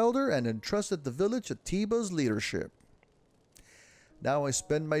position as elder and entrusted the village to Tiba's leadership. Now I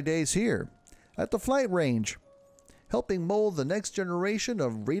spend my days here, at the flight range, helping mold the next generation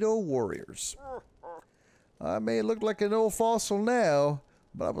of Rito warriors. I may look like an old fossil now,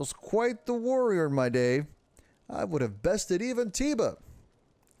 but I was quite the warrior in my day. I would have bested even Tiba.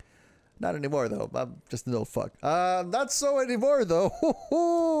 Not anymore, though. I'm just an old fuck. Not so anymore,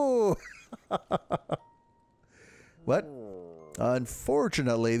 though. What?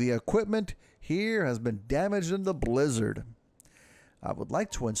 Unfortunately, the equipment here has been damaged in the blizzard. I would like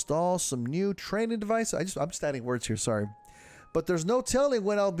to install some new training devices. I'm just adding words here, sorry. But there's no telling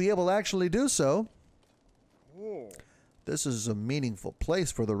when I'll be able to actually do so. This is a meaningful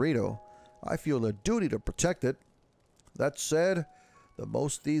place for the Rito. I feel a duty to protect it. That said, the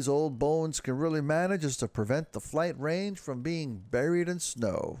most these old bones can really manage is to prevent the flight range from being buried in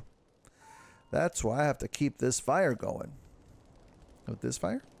snow. That's why I have to keep this fire going. With this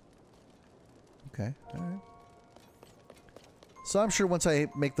fire? Okay, alright. So I'm sure once I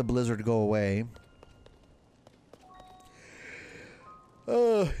make the blizzard go away...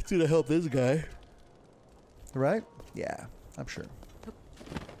 it's gonna help this guy. Right? Yeah, I'm sure.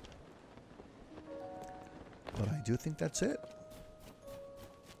 But I do think that's it.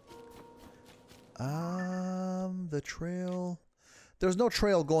 The trail... There's no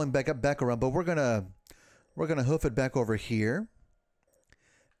trail going back around, but we're gonna hoof it back over here.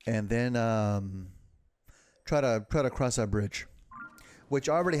 And then try to cross that bridge. Which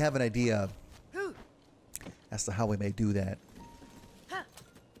I already have an idea as to how we may do that.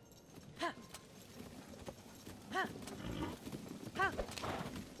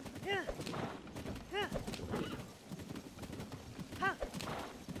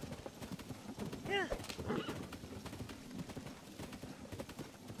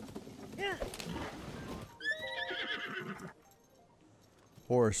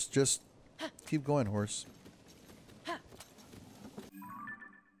 Horse, just keep going, horse. Yeah.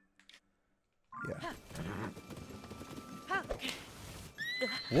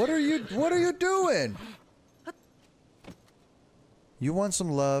 What are you doing? You want some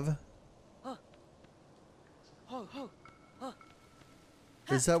love?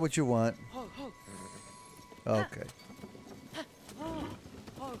 Is that what you want? Okay.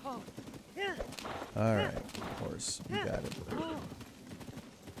 Alright, horse, you got it.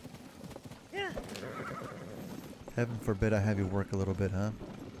 Heaven forbid I have you work a little bit, huh?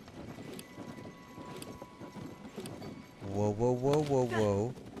 Whoa, whoa, whoa, whoa,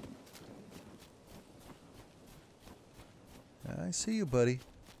 whoa. I see you, buddy.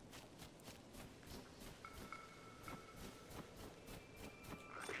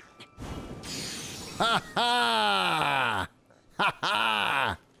 Ha ha! Ha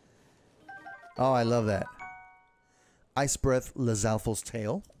ha! Oh, I love that. Ice Breath Lizalfo's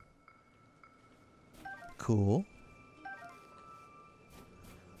tail. Cool.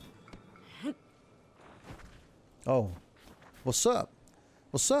 Oh. What's up?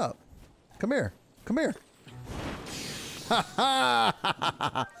 What's up? Come here. Come here. Ha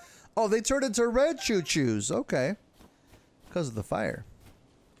ha! Oh, they turned into red choo-choos. Okay. Because of the fire.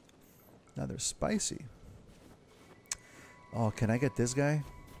 Now they're spicy. Oh, can I get this guy?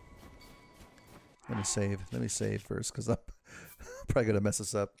 Let me save. Let me save first, because I'm probably going to mess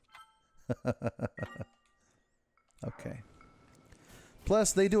this up. Okay.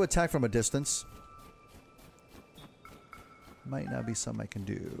 Plus, they do attack from a distance. Might not be something I can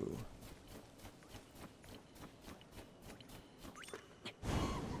do.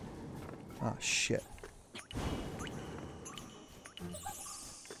 Ah, shit.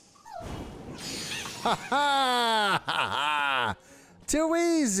 Ha ha! Ha ha! Too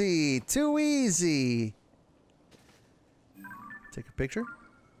easy! Too easy! Take a picture?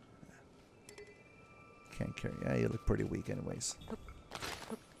 Can't carry. Yeah, you look pretty weak anyways.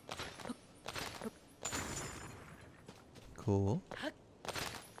 Cool.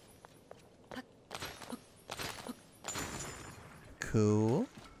 Cool.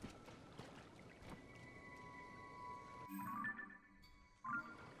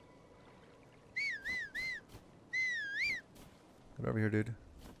 Get over here, dude.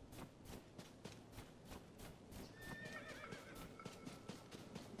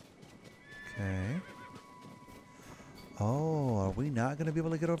 Okay. Oh, are we not going to be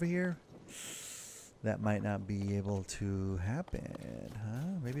able to get over here? That might not be able to happen,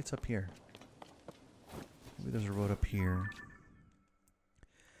 huh? Maybe it's up here. Maybe there's a road up here.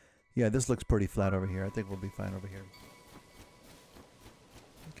 Yeah, this looks pretty flat over here. I think we'll be fine over here.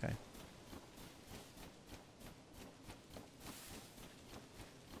 Okay.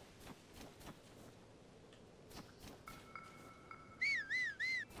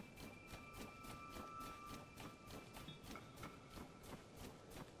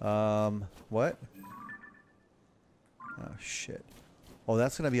 What? Oh, shit. Oh,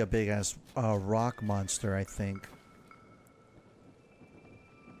 that's gonna be a big-ass rock monster, I think.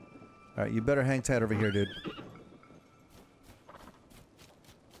 Alright, you better hang tight over here, dude.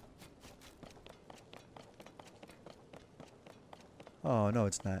 Oh, no,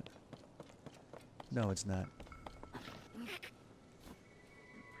 it's not. No, it's not.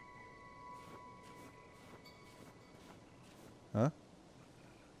 Huh?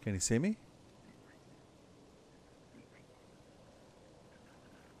 Can he see me?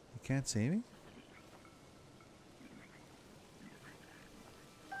 He can't see me?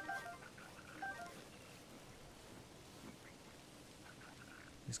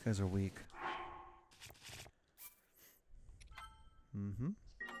 These guys are weak. Mm-hmm.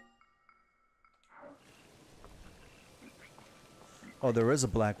 Oh, there is a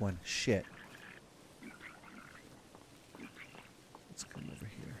black one. Shit. Let's come over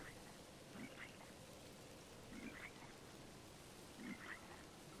here.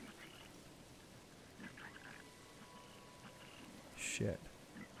 Shit.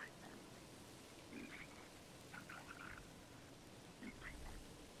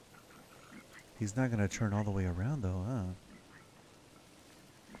 He's not gonna turn all the way around though, huh?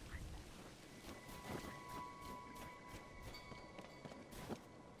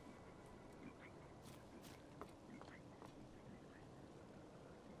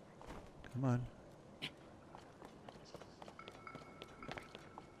 Come on.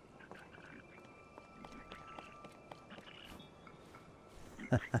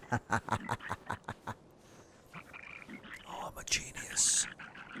 Oh, I'm a genius.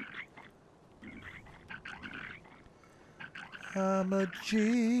 I'm a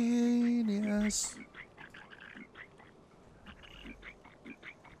genius.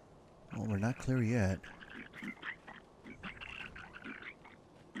 Well, we're not clear yet.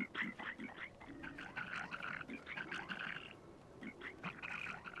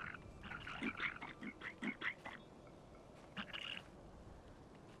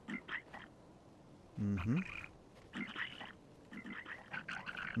 Mm-hmm.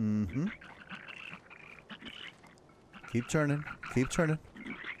 Mm-hmm. Keep turning. Keep turning.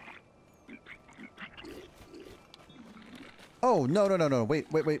 Oh, no, no, no, no. Wait,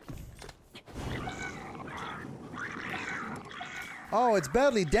 wait, wait. Oh, it's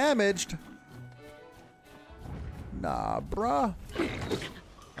badly damaged. Nah, bruh.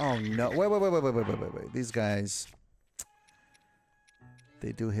 Oh, no. Wait, wait, wait, wait, wait, wait, wait, wait, wait. These guys,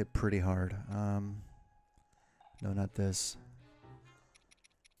 they do hit pretty hard. No, not this.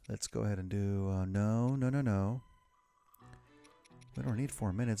 Let's go ahead and do, no, no, no, no. We don't need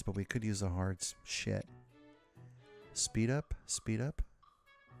 4 minutes, but we could use the hearts. Shit. Speed up, speed up.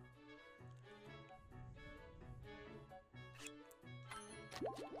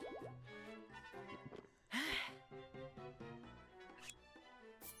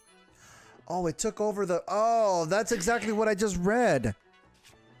 Oh, it took over the... Oh, that's exactly what I just read.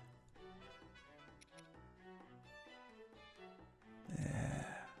 Yeah.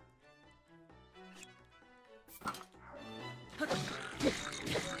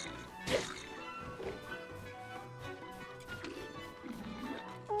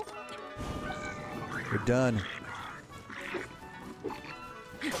 You're done.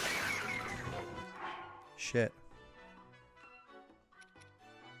 Shit.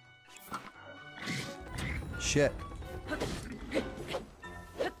 Shit.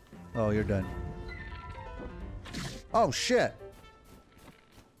 Oh, you're done. Oh, shit.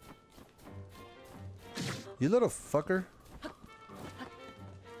 You little fucker.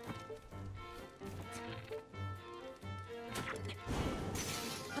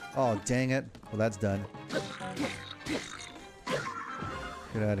 Oh, dang it. Well, that's done.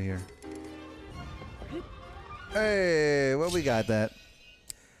 Get out of here. Hey, well, we got that.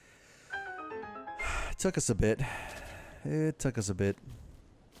 It took us a bit. It took us a bit.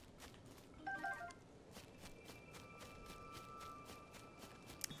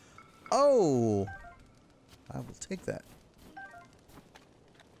 Oh! I will take that.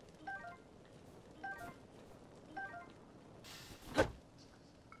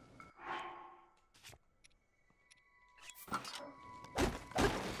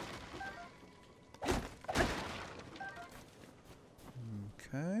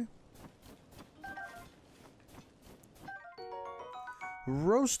 Okay.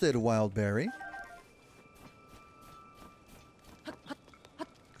 Roasted wild berry.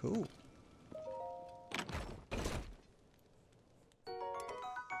 Cool.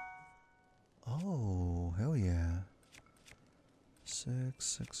 Oh, hell yeah. 6,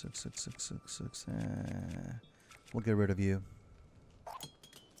 6, 6, 6, 6, 6, 6. We'll get rid of you.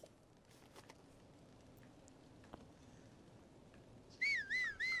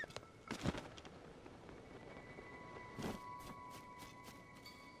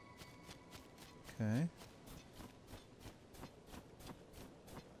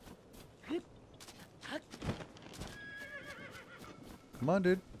 Come on,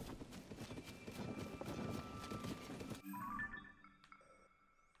 dude.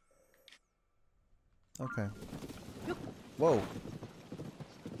 Okay. Whoa.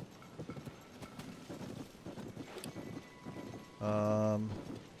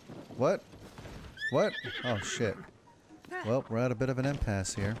 What? What? Oh, shit. Well, we're at a bit of an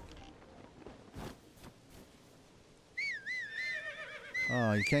impasse here.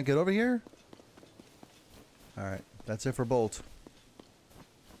 Oh, you can't get over here? Alright, that's it for Bolt.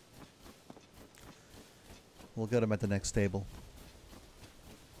 We'll get him at the next stable.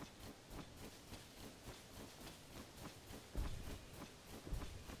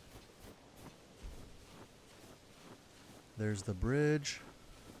 There's the bridge.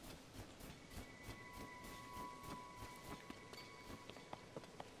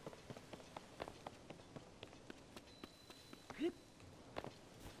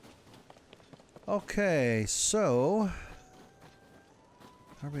 Okay, so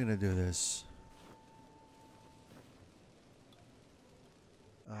how are we gonna do this?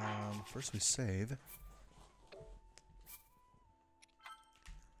 First we save.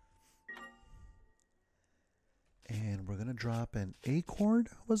 And we're gonna drop an acorn,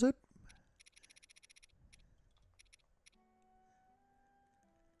 was it?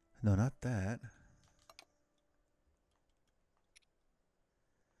 No, not that.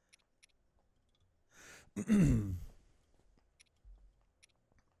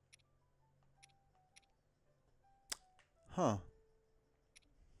 Huh.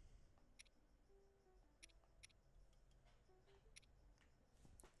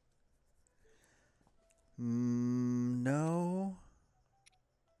 No.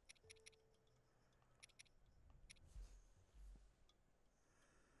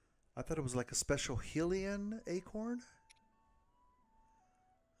 I thought it was like a special Hylian acorn.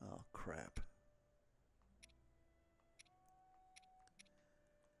 Oh, crap.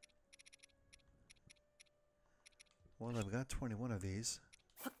 Well, I've got 21 of these.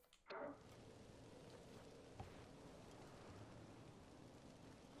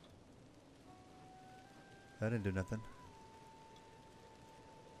 That didn't do nothing.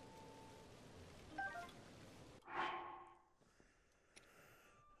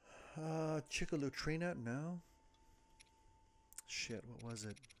 Chickalutrina? No. Shit, what was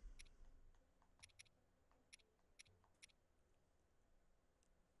it?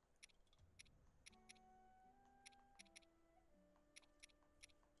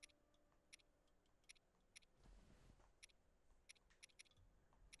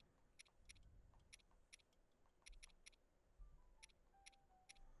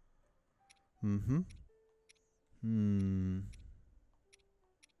 Mm-hmm. Hmm.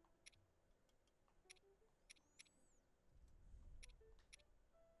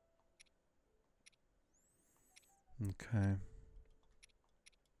 Okay.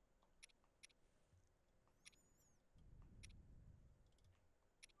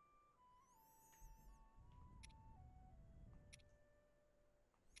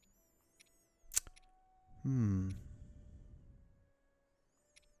 Hmm.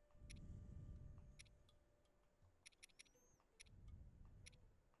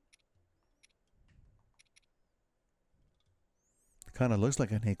 Kind of looks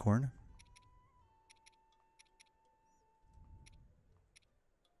like an acorn.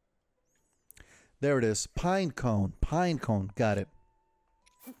 There it is. Pine cone. Pine cone. Got it.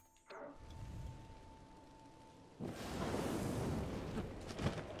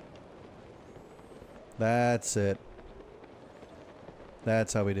 That's it.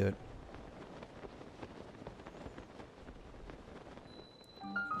 That's how we do it.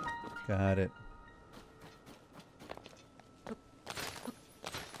 Got it. Okay.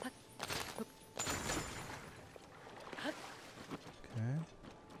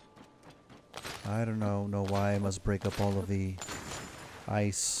 I don't know why I must break up all of the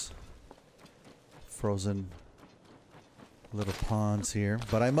ice frozen little ponds here,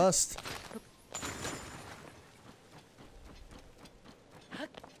 but I must.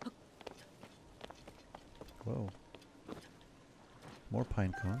 Whoa. More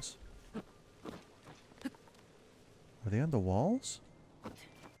pine cones. Are they on the walls?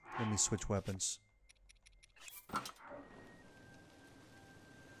 Let me switch weapons.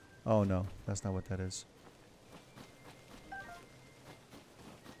 Oh no, that's not what that is.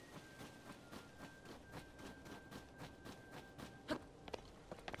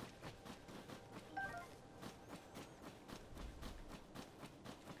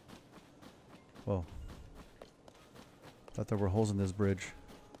 Whoa. Thought there were holes in this bridge.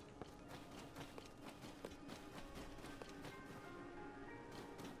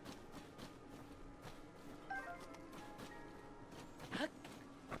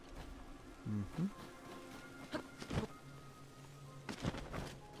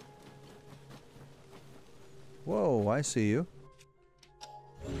 Oh, I see you.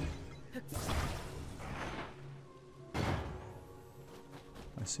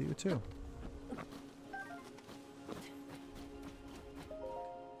 I see you too.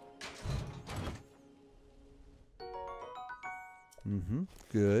 Mm-hmm.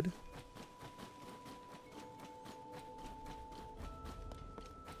 Good.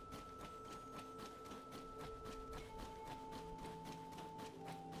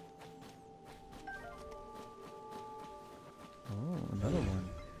 Oh, another one.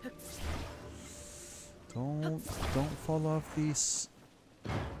 Don't fall off these.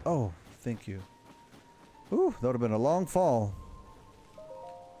 Oh, thank you. Ooh, that would have been a long fall.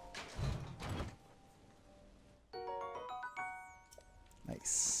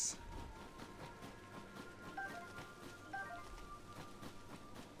 Nice.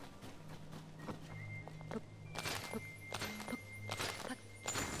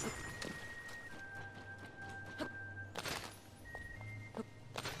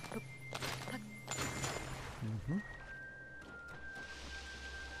 Mm-hmm.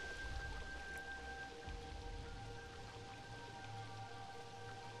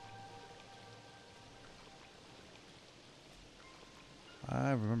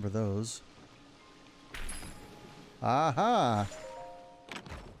 I remember those. Aha!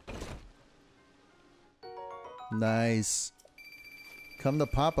 Nice. Come to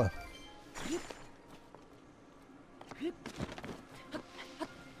Papa. Okay.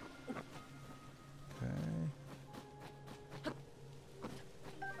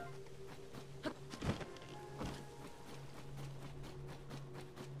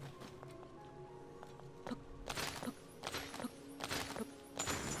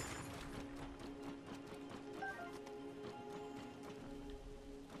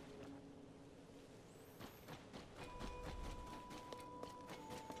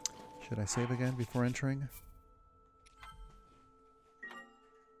 Should I save again before entering?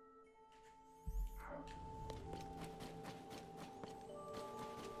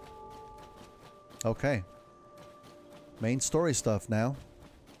 Okay. Main story stuff now.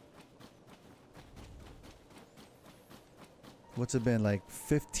 What's it been, like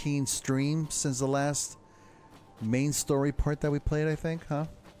 15 streams since the last main story part that we played, I think, huh?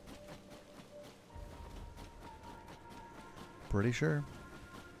 Pretty sure.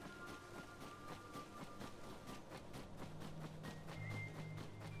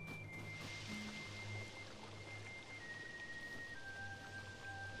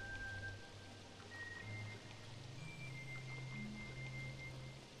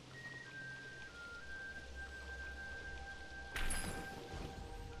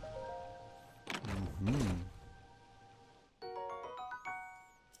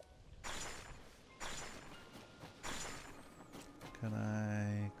 Can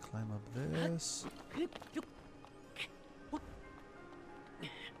I climb up this?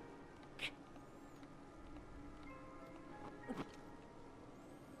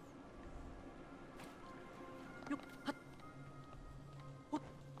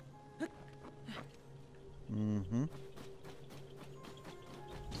 Mm-hmm.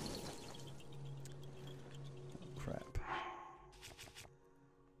 Crap.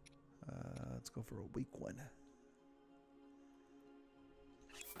 Let's go for a weak one.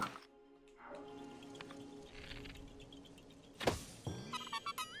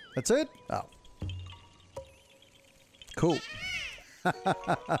 That's it? Oh. Cool. Okay.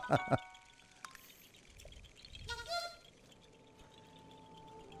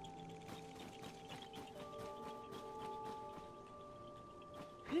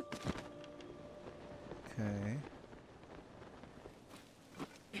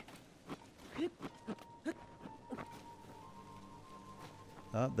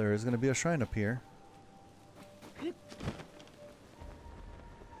 Oh, there is going to be a shrine up here.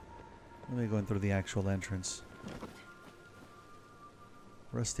 Let me go in through the actual entrance.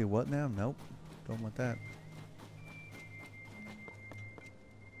 Rusty what now? Nope. Don't want that.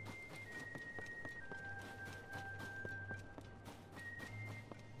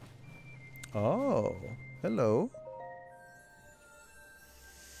 Oh, hello.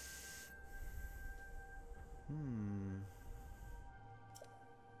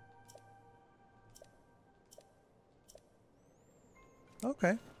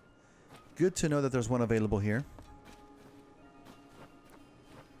 Okay. Good to know that there's one available here.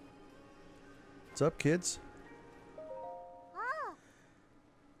 What's up, kids?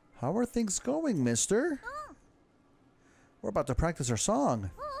 How are things going, mister? We're about to practice our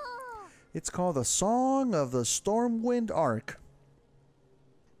song. It's called the Song of the Stormwind Arc.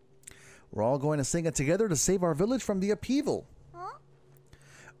 We're all going to sing it together to save our village from the upheaval.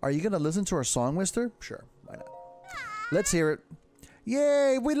 Are you going to listen to our song, mister? Sure, why not? Let's hear it.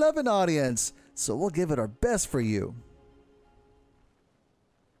 Yay, we love an audience, so we'll give it our best for you.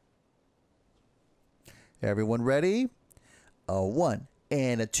 Everyone ready? A 1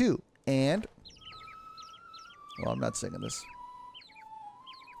 and a 2 and... Well, I'm not singing this.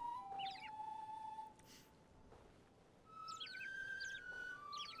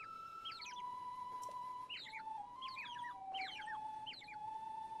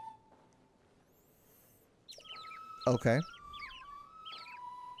 Okay.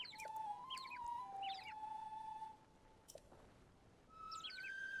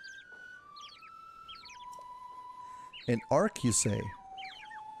 An arc, you say?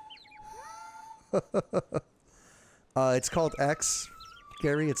 It's called X.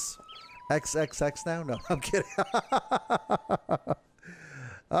 Gary, it's XXX now? No, I'm kidding.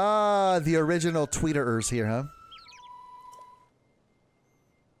 The original tweeterers here, huh?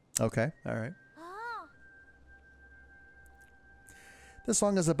 Okay, all right. This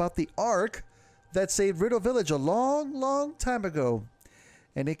song is about the Ark that saved Riddle Village a long, long time ago.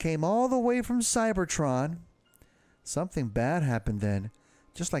 And it came all the way from Cybertron. Something bad happened then,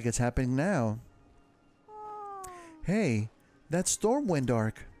 just like it's happening now. Hey, that Stormwind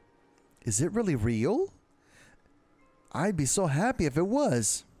Ark. Is it really real? I'd be so happy if it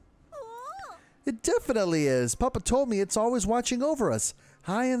was. It definitely is. Papa told me it's always watching over us,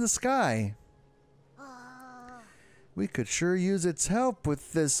 high in the sky. We could sure use its help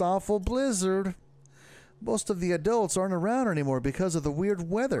with this awful blizzard. Most of the adults aren't around anymore because of the weird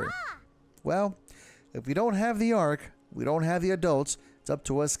weather. Well, if we don't have the Ark, we don't have the adults. It's up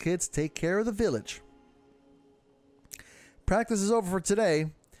to us kids to take care of the village. Practice is over for today.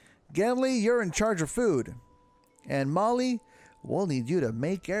 Genly, you're in charge of food. And Molly, we'll need you to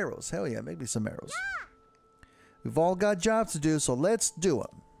make arrows. Hell yeah, make me some arrows. We've all got jobs to do, so let's do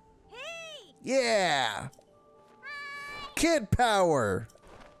them. Yeah! Kid power!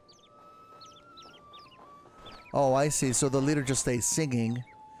 Oh, I see. So the leader just stays singing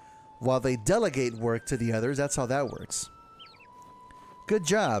while they delegate work to the others. That's how that works. Good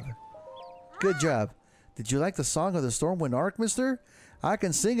job. Good job. Did you like the song of the Stormwind Ark, mister? I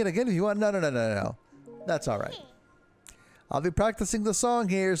can sing it again if you want. No. That's all right. I'll be practicing the song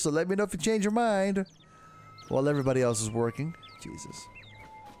here, so let me know if you change your mind. While everybody else is working. Jesus.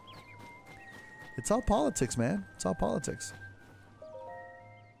 It's all politics, man. It's all politics.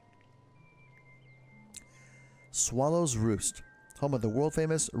 Swallow's Roost, home of the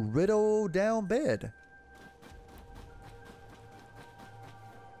world-famous Riddle Down Bed.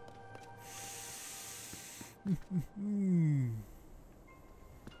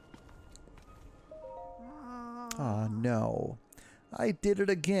 Oh, no. I did it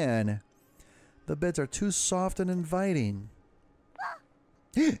again. The beds are too soft and inviting.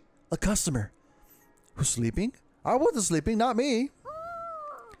 A customer. Who's sleeping? I wasn't sleeping, not me.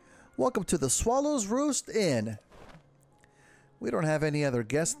 Welcome to the Swallow's Roost Inn. We don't have any other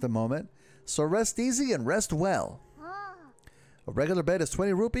guests at the moment, so rest easy and rest well. A regular bed is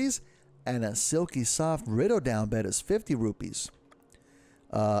 20 rupees, and a silky soft riddle down bed is 50 rupees.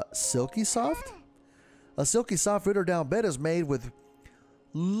 Silky soft? A silky soft riddle down bed is made with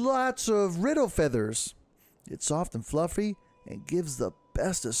lots of riddle feathers. It's soft and fluffy and gives the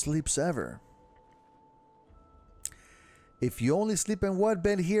best of sleeps ever. If you only sleep in one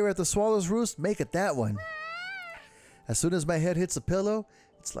bed here at the Swallow's Roost, make it that one. As soon as my head hits a pillow,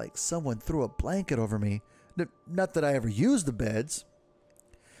 it's like someone threw a blanket over me. Not that I ever use the beds.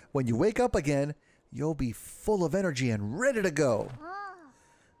 When you wake up again, you'll be full of energy and ready to go.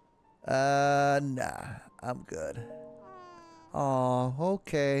 Nah, I'm good. Aw,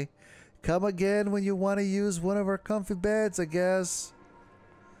 okay. Come again when you want to use one of our comfy beds, I guess.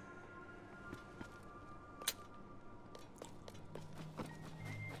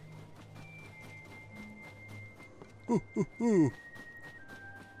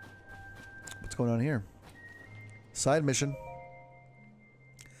 What's going on here? Side mission.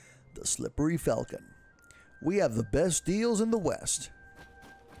 The Slippery Falcon. We have the best deals in the West.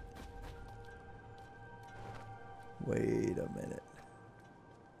 Wait a minute.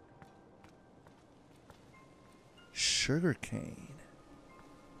 Sugarcane.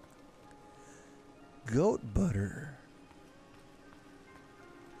 Goat butter.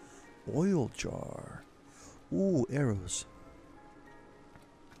 Oil jar. Ooh, arrows.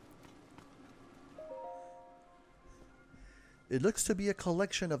 It looks to be a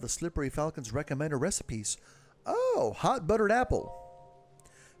collection of the Slippery Falcon's recommended recipes. Oh, hot buttered apple.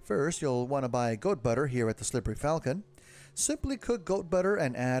 First, you'll want to buy goat butter here at the Slippery Falcon. Simply cook goat butter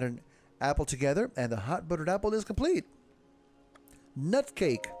and add an apple together, and the hot buttered apple is complete. Nut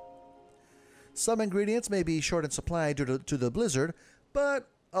cake. Some ingredients may be short in supply due to the blizzard, but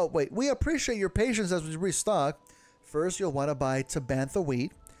oh wait, we appreciate your patience as we restock. First, you'll want to buy Tabantha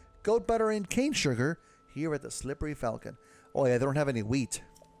wheat, goat butter, and cane sugar here at the Slippery Falcon. Oh yeah, they don't have any wheat.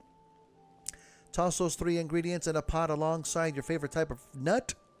 Toss those 3 ingredients in a pot alongside your favorite type of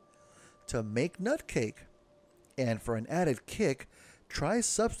nut to make nut cake. And for an added kick, try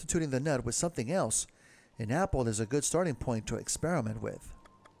substituting the nut with something else. An apple is a good starting point to experiment with.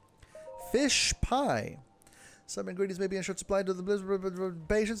 Fish pie. Some ingredients may be in short supply to the blizzard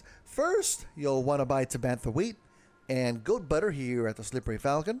patients. First, you'll want to buy Tabantha wheat and goat butter here at the Slippery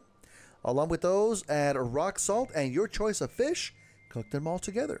Falcon. Along with those, add rock salt and your choice of fish. Cook them all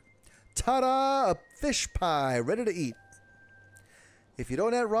together. Ta-da! A fish pie ready to eat. If you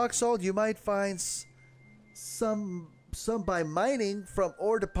don't add rock salt, you might find some by mining from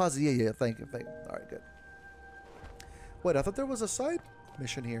ore deposit. Yeah, thank you. All right, good. Wait, I thought there was a side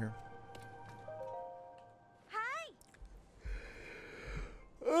mission here. Hi.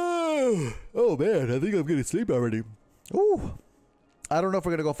 Oh man, I think I'm getting sleep already. Ooh. I don't know if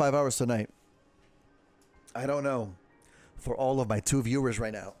we're gonna go 5 hours tonight. I don't know. For all of my 2 viewers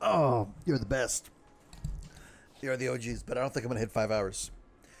right now. Oh, you're the best. You're the OGs, but I don't think I'm gonna hit 5 hours.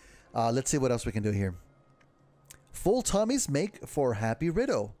 Let's see what else we can do here. Full tummies make for happy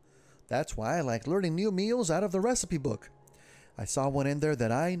Riddle. That's why I like learning new meals out of the recipe book. I saw one in there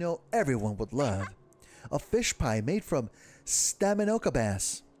that I know everyone would love. A fish pie made from staminoka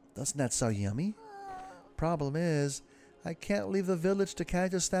bass. Doesn't that sound yummy? Problem is, I can't leave the village to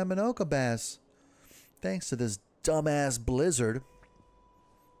catch a staminoka bass. Thanks to this dumbass blizzard.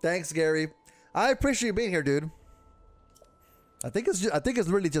 Thanks, Gary. I appreciate you being here, dude. I think it's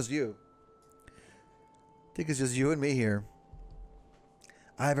really just you. I think it's just you and me here.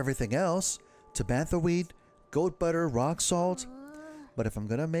 I have everything else. Tabantha wheat, goat butter, rock salt. But if I'm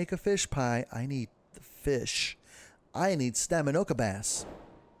gonna make a fish pie, I need the fish. I need staminoka bass.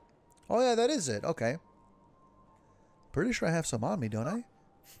 Oh yeah, that is it. Okay. Pretty sure I have some on me, don't I?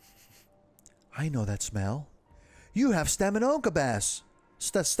 I know that smell. You have staminoka bass.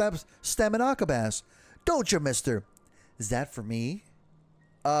 Staminoka bass. Don't you, mister? Is that for me?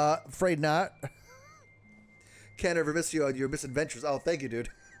 Afraid not. Can't ever miss you on your misadventures. Oh, thank you, dude.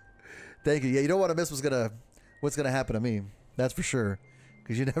 Thank you. Yeah, you don't want to miss what's gonna happen to me. That's for sure.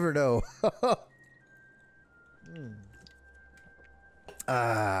 Because you never know.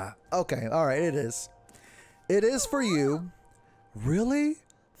 Okay. All right, it is. It is for you. Really?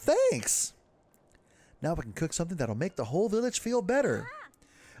 Thanks. Now we can cook something that'll make the whole village feel better.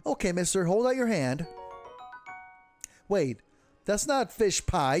 Okay, mister, hold out your hand. Wait, that's not fish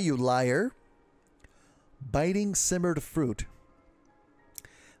pie, you liar. Biting simmered fruit.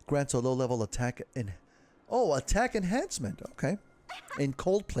 Grants a low-level attack attack enhancement. Okay. In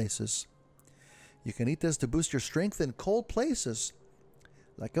cold places. You can eat this to boost your strength in cold places.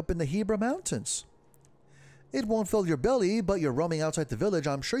 Like up in the Hebra Mountains. It won't fill your belly, but you're roaming outside the village.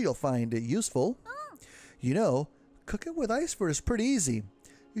 I'm sure you'll find it useful. You know, cooking with ice fruit is pretty easy.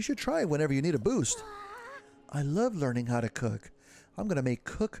 You should try it whenever you need a boost. I love learning how to cook. I'm gonna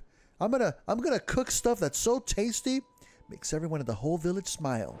cook stuff that's so tasty, makes everyone in the whole village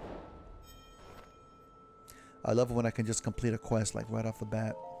smile. I love it when I can just complete a quest like right off the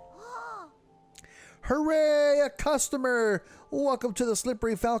bat. Hooray, a customer! Welcome to the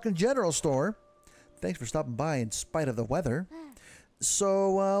Slippery Falcon General Store. Thanks for stopping by in spite of the weather.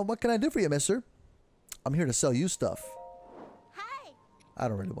 So, what can I do for you, mister? I'm here to sell you stuff. Hi. I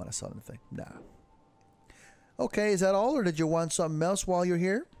don't really want to sell anything. Nah. Okay, is that all, or did you want something else while you're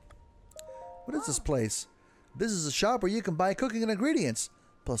here? What is this place? This is a shop where you can buy cooking and ingredients,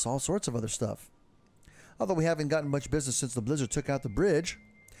 plus all sorts of other stuff. Although we haven't gotten much business since the blizzard took out the bridge.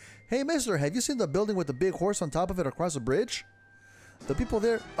 Hey, mister, have you seen the building with the big horse on top of it across the bridge? The people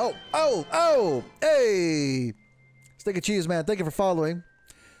there... Oh! Hey! Stick of cheese, man. Thank you for following.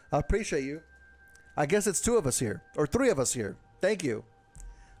 I appreciate you. I guess it's 2 of us here. Or 3 of us here. Thank you.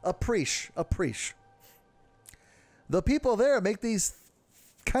 Appreciate. The people there make these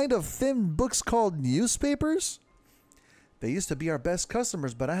kind of thin books called newspapers. They used to be our best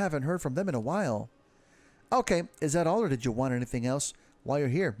customers, but I haven't heard from them in a while. Okay, is that all, or did you want anything else while you're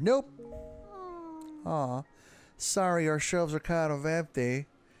here? Nope. Aw. Sorry, our shelves are kind of empty.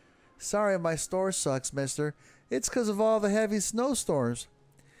 Sorry my store sucks, mister. It's because of all the heavy snowstorms.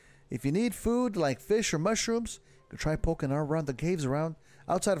 If you need food like fish or mushrooms, you can try poking around the caves around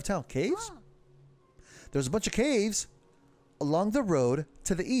outside of town. Caves? There's a bunch of caves along the road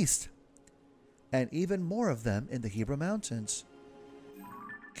to the east. And even more of them in the Hebra Mountains.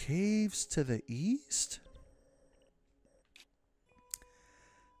 Caves to the east?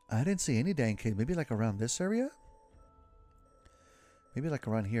 I didn't see any dang cave. Maybe like around this area? Maybe like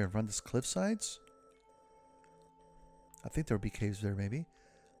around here, around this cliff sides? I think there would be caves there, maybe.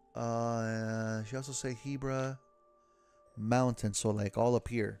 She also say Hebra Mountain, so like all up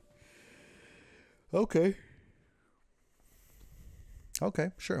here. Okay.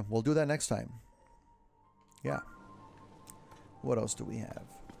 Okay, sure. We'll do that next time. Yeah. What else do we have?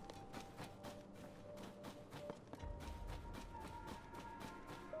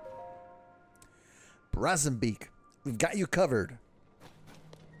 Brazenbeak. We've got you covered.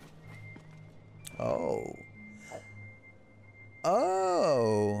 Oh.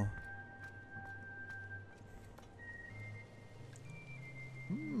 Oh.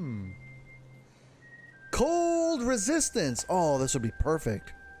 Cold resistance. Oh, this would be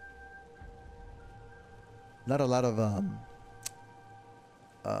perfect. Not a lot of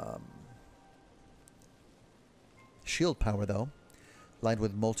shield power though. Lined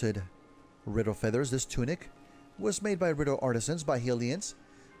with molted riddle feathers, this tunic was made by riddle artisans by Helians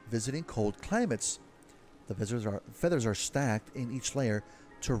visiting cold climates. The feathers are stacked in each layer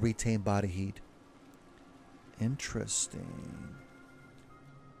to retain body heat. Interesting.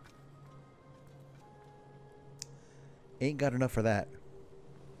 Ain't got enough for that.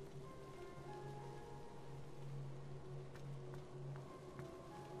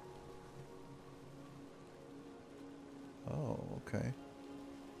 Oh, okay.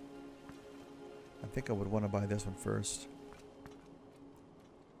 I think I would want to buy this one first.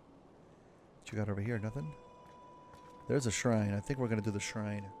 What you got over here? Nothing? There's a shrine. I think we're going to do the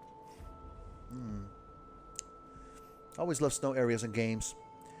shrine. Always love snow areas in games.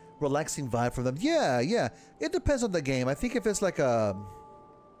 Relaxing vibe from them. Yeah. It depends on the game. I think if it's like a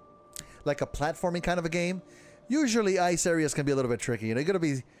platforming kind of a game, usually ice areas can be a little bit tricky. You know, you're going to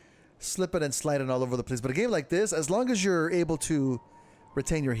be slipping and sliding all over the place. But a game like this, as long as you're able to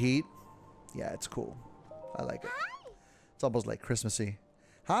retain your heat, yeah, it's cool. I like it. It's almost like Christmassy.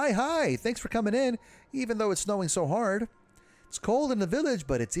 Hi. Thanks for coming in, even though it's snowing so hard. It's cold in the village,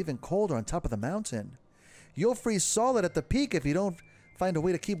 but it's even colder on top of the mountain. You'll freeze solid at the peak if you don't find a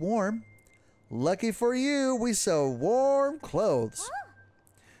way to keep warm. Lucky for you, we sell warm clothes.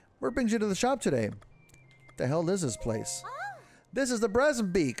 What brings you to the shop today? What the hell is this place? This is the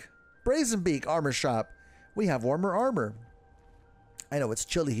Brazenbeak Armor Shop. We have warmer armor. I know it's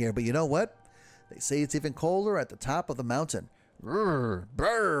chilly here, but you know what? They say it's even colder at the top of the mountain. You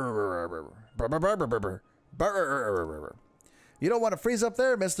don't want to freeze up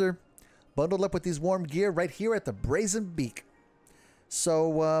there, mister. Bundled up with these warm gear right here at the Brazenbeak.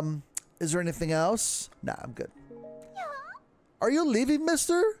 So, is there anything else? Nah, I'm good. Are you leaving,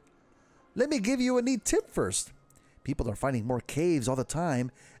 mister? Let me give you a neat tip first. People are finding more caves all the time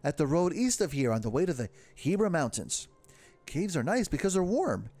at the road east of here on the way to the Hebra Mountains. Caves are nice because they're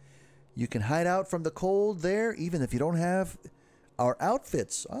warm. You can hide out from the cold there even if you don't have our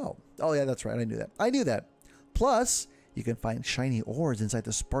outfits. Oh yeah, that's right. I knew that. Plus, you can find shiny ores inside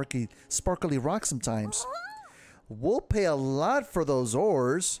the sparkly rocks sometimes. We'll pay a lot for those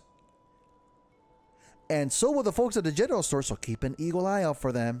ores. And so will the folks at the general store, so keep an eagle eye out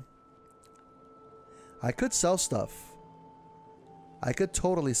for them. I could sell stuff. I could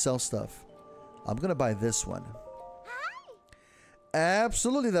totally sell stuff. I'm going to buy this one.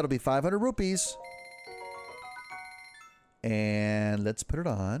 Absolutely, that'll be 500 rupees. And let's put it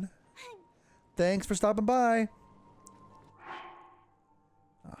on. Thanks for stopping by.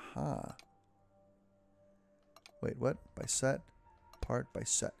 Aha. Wait, what? By set? Part by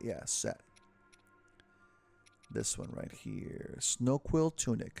set. Yeah, set. This one right here. Snow quill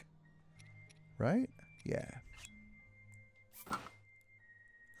tunic. Right? Yeah.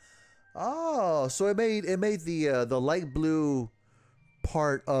 Oh, so it made the light blue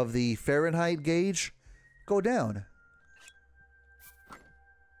part of the Fahrenheit gauge go down.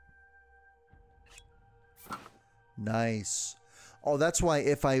 Nice. Oh, that's why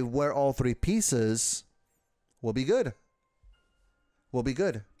if I wear all three pieces, we'll be good. We'll be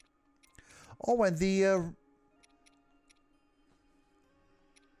good. Oh, and the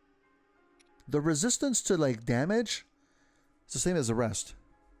resistance to like damage is the same as the rest.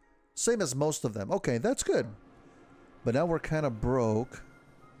 Same as most of them. Okay, that's good. But now we're kind of broke.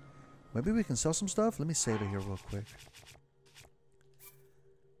 Maybe we can sell some stuff? Let me save it here real quick.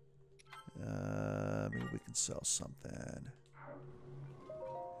 Maybe we can sell something.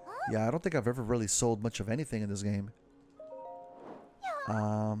 Yeah, I don't think I've ever really sold much of anything in this game.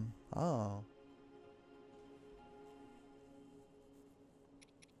 Oh.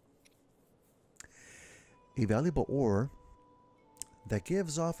 A valuable ore that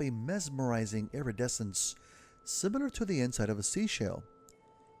gives off a mesmerizing iridescence similar to the inside of a seashell.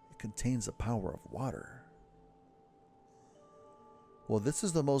 contains the power of water. Well, this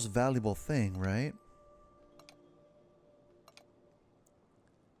is the most valuable thing, right?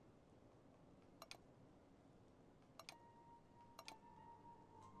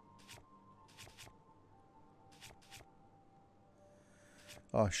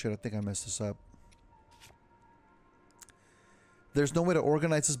 Oh shit, I think I messed this up. There's no way to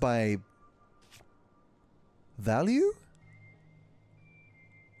organize this by value?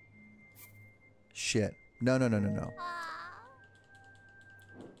 Shit. No. Let's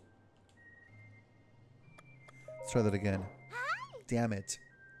try that again. Damn it.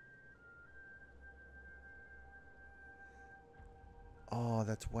 Oh,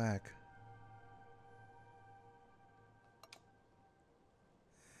 that's whack.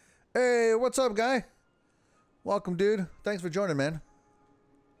 Hey, what's up, guy? Welcome, dude. Thanks for joining, man.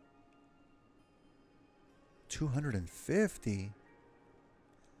 250.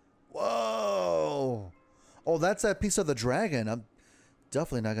 Whoa. Oh, that's that piece of the dragon. I'm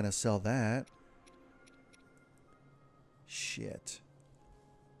definitely not going to sell that. Shit.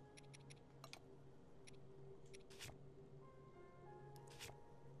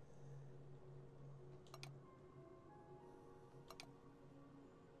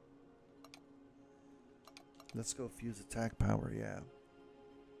 Let's go fuse attack power, yeah.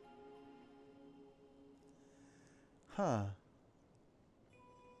 Huh.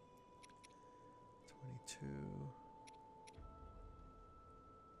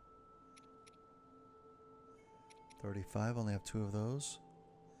 22. $35, only have 2 of those.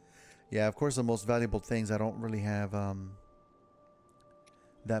 Yeah, of course the most valuable things I don't really have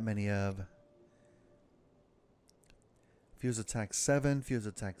that many of. Fuse attack 7, fuse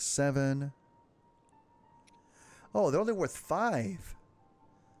attack 7. Oh, they're only worth 5.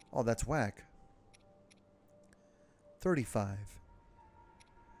 Oh, that's whack. 35.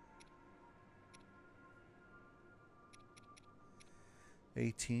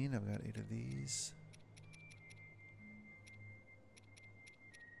 $18. I've got 8 of these.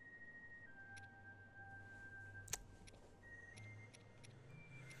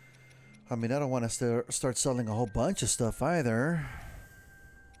 I mean, I don't want to start selling a whole bunch of stuff either.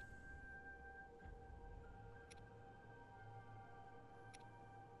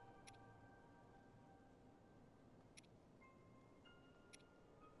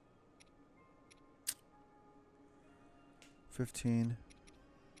 $15.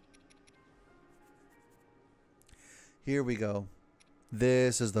 Here we go.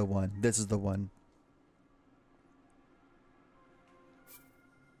 This is the one. This is the one.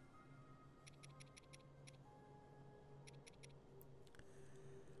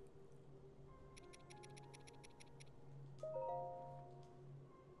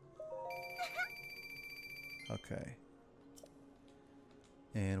 Okay.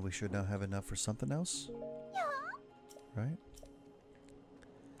 And we should now have enough for something else. Right?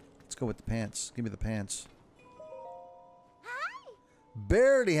 Let's go with the pants. Give me the pants.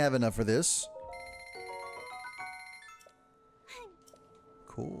 Barely have enough for this.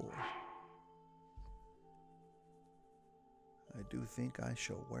 Cool. I do think I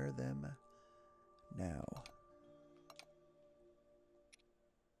shall wear them now.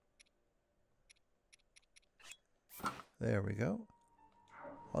 There we go.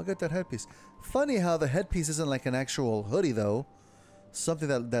 I'll get that headpiece. Funny how the headpiece isn't like an actual hoodie though.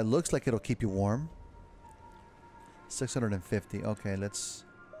 Something that looks like it'll keep you warm. 650. Okay, let's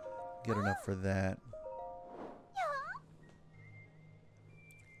get enough for that.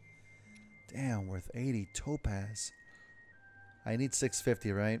 Damn, worth 80 topaz. I need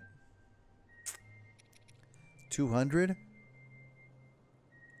 650, right? 200?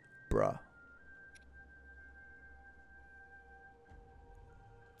 Bruh.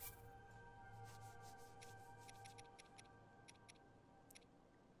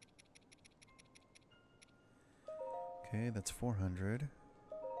 Okay, that's 400.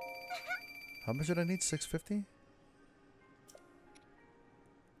 How much did I need? 650?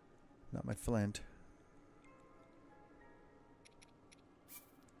 Not my flint.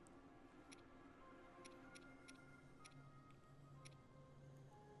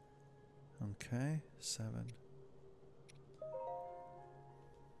 Okay, 7.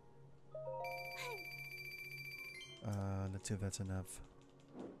 Let's see if that's enough.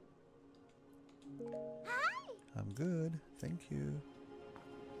 I'm good. Thank you.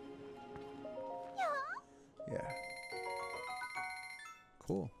 Yeah.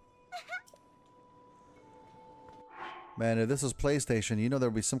 Cool. Man, if this is PlayStation, you know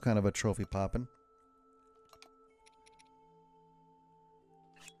there'll be some kind of a trophy popping.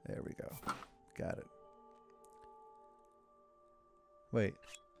 There we go. Got it. Wait.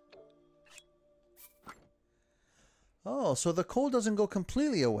 Oh, so the cold doesn't go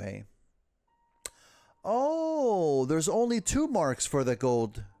completely away. Oh, there's only 2 marks for the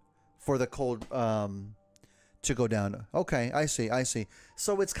cold to go down. Okay, I see, I see.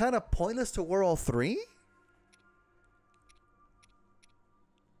 So it's kind of pointless to wear all 3?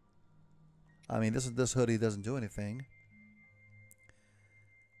 I mean, this hoodie doesn't do anything.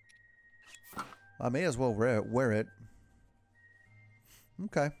 I may as well wear it.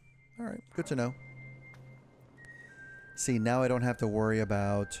 Okay. All right. Good to know. See, now I don't have to worry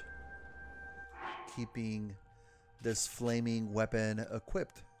about keeping this flaming weapon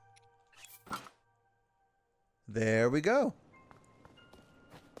equipped. There we go.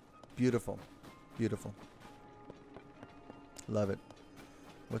 Beautiful. Beautiful. Love it.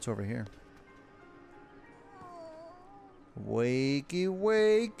 What's over here? Wakey,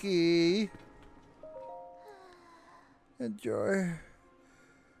 wakey. Enjoy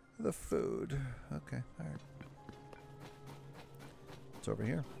the food. Okay, all right. What's over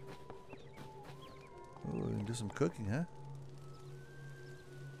here? Ooh, we can do some cooking, huh?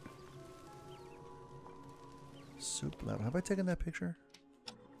 Soup level. Have I taken that picture?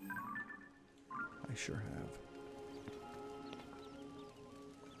 I sure have.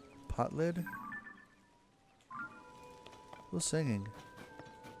 Pot lid? Who's singing?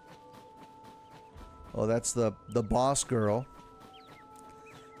 Oh, that's the boss girl.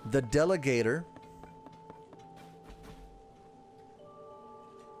 The delegator.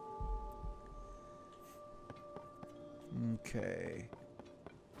 Okay.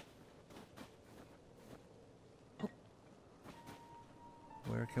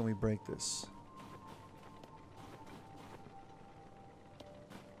 Where can we break this?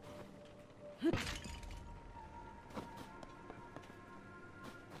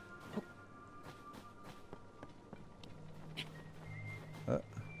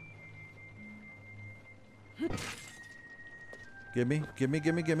 Gimme.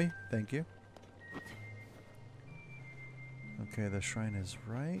 Thank you. Okay, the shrine is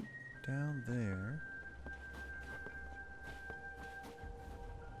right down there.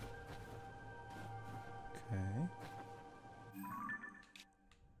 Okay.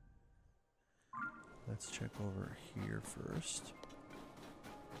 Let's check over here first.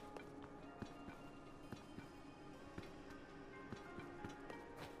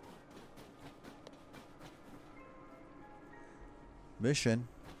 Mission.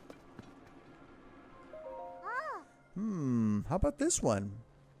 How about this one?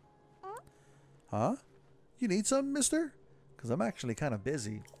 Huh? You need something, mister? Because I'm actually kind of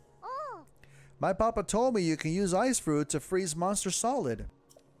busy. My papa told me you can use ice fruit to freeze monsters solid.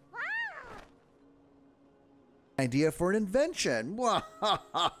 Idea for an invention. My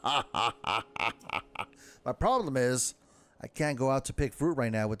problem is, I can't go out to pick fruit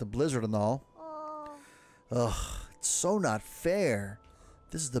right now with the blizzard and all. Ugh, it's so not fair.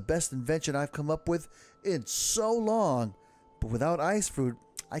 This is the best invention I've come up with in so long. But without ice fruit,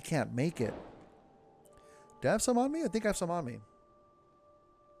 I can't make it. Do I have some on me? I think I have some on me.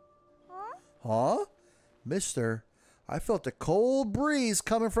 Huh? Mister, I felt a cold breeze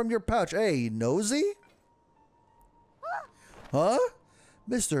coming from your pouch. Hey, nosy? Huh?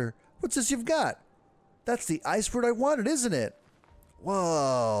 Mister, what's this you've got? That's the ice fruit I wanted, isn't it?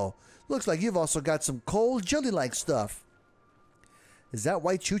 Whoa. Looks like you've also got some cold jelly-like stuff. Is that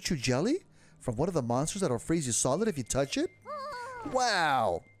white choo-choo jelly? From one of the monsters that'll freeze you solid if you touch it?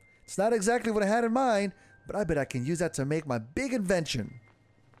 Wow. It's not exactly what I had in mind, but I bet I can use that to make my big invention.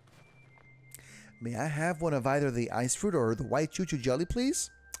 May I have one of either the ice fruit or the white choo-choo jelly, please?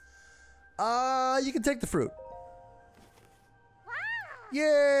 You can take the fruit.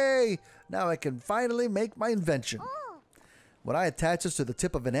 Yay! Now I can finally make my invention. When I attach this to the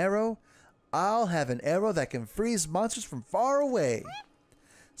tip of an arrow, I'll have an arrow that can freeze monsters from far away.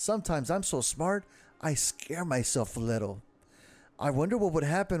 Sometimes I'm so smart, I scare myself a little. I wonder what would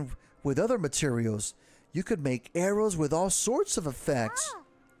happen with other materials. You could make arrows with all sorts of effects.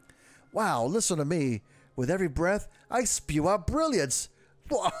 Wow, listen to me. With every breath, I spew out brilliance.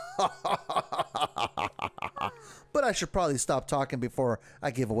 But I should probably stop talking before I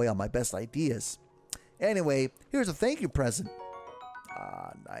give away all my best ideas. Anyway, here's a thank you present.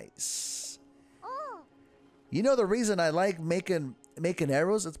 Ah, nice. You know the reason I like making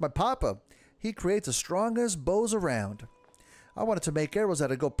arrows? It's my papa. He creates the strongest bows around. I wanted to make arrows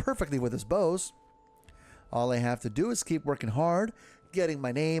that'd go perfectly with his bows. All I have to do is keep working hard, getting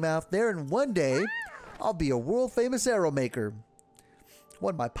my name out there, and one day I'll be a world famous arrow maker.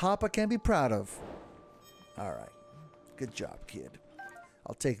 One my papa can be proud of. All right. Good job, kid.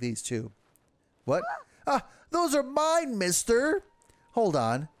 I'll take these too. What? Ah, those are mine, mister. Hold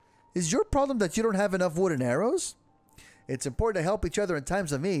on. Is your problem that you don't have enough wooden arrows? It's important to help each other in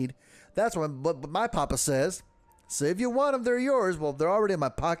times of need. That's what my papa says. So if you want them, they're yours. Well, they're already in my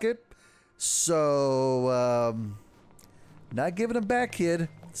pocket. So, not giving them back, kid.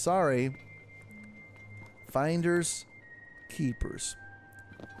 Sorry. Finders, keepers.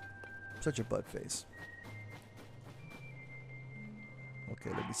 Such a butt face.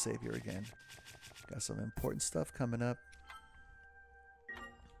 Okay, let me save here again. Got some important stuff coming up.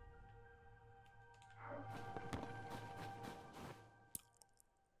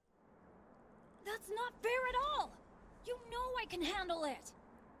 That's not fair at all! You know I can handle it!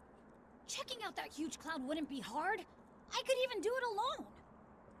 Checking out that huge cloud wouldn't be hard. I could even do it alone.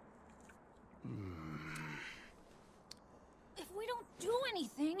 If we don't do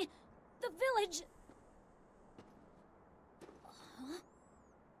anything, the village... Huh?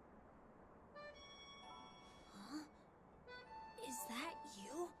 Huh? Is that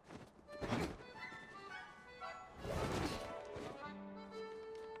you?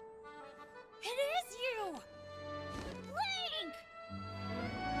 It is you! Link!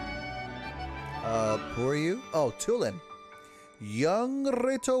 Who are you? Oh, Tulin. Young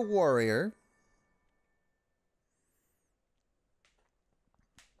Rito warrior.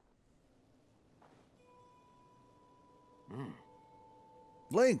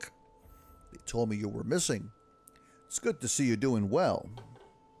 Link, they told me you were missing. It's good to see you doing well.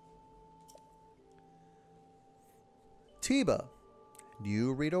 Tiba,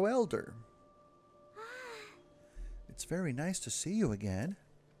 new Rito elder. It's very nice to see you again.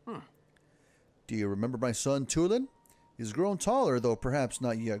 Do you remember my son Tulin? He's grown taller, though perhaps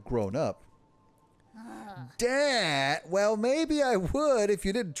not yet grown up. Dad, well, maybe I would if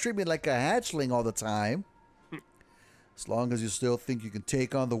you didn't treat me like a hatchling all the time. As long as you still think you can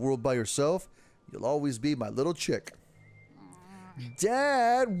take on the world by yourself, you'll always be my little chick.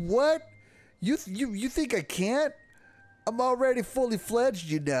 Dad, what? You think I can't? I'm already fully fledged,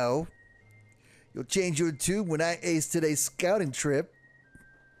 you know. You'll change your tune when I ace today's scouting trip.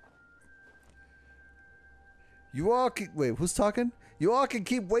 You all can... Wait, who's talking? You all can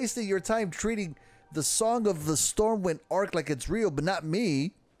keep wasting your time treating the Song of the Stormwind arc like it's real, but not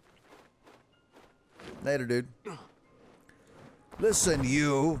me. Later, dude. Listen,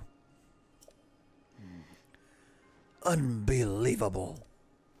 you. Unbelievable.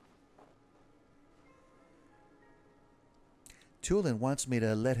 Tulin wants me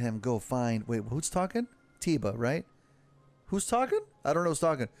to let him go find... Wait, who's talking? Tiba, right? Who's talking? I don't know who's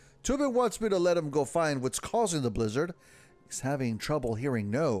talking. Tulin wants me to let him go find what's causing the blizzard. He's having trouble hearing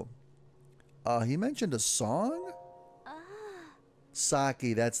no. He mentioned a song?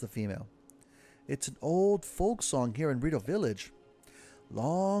 Saki, that's the female. It's an old folk song here in Rito Village.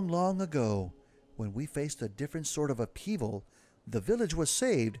 Long, long ago, when we faced a different sort of upheaval, the village was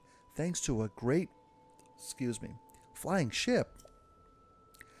saved thanks to a great, flying ship.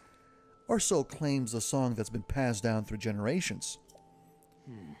 Or so claims the song that's been passed down through generations.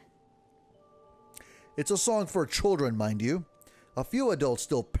 It's a song for children, mind you. A few adults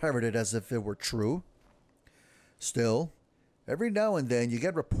still parrot it as if it were true. Still, every now and then you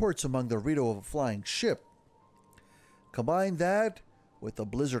get reports among the Rito of a flying ship. Combine that with the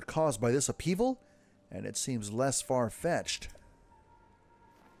blizzard caused by this upheaval, and it seems less far-fetched.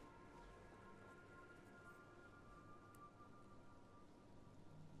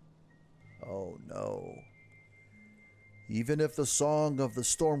 Oh no. Even if the Song of the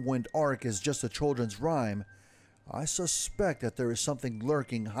Stormwind arc is just a children's rhyme, I suspect that there is something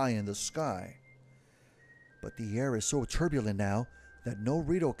lurking high in the sky. But the air is so turbulent now that no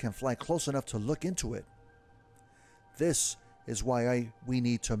Rito can fly close enough to look into it. This is why we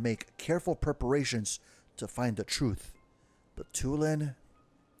need to make careful preparations to find the truth. But Tulin,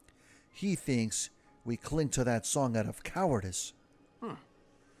 he thinks we cling to that song out of cowardice.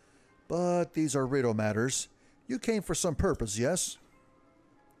 But these are Rito matters. You came for some purpose, yes?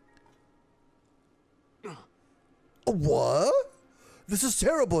 What? This is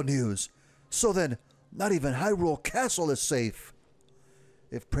terrible news. So then, not even Hyrule Castle is safe.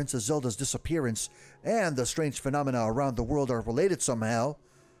 If Princess Zelda's disappearance and the strange phenomena around the world are related somehow,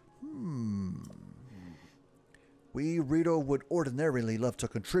 we Rito would ordinarily love to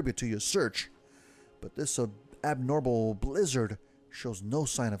contribute to your search, but this abnormal blizzard shows no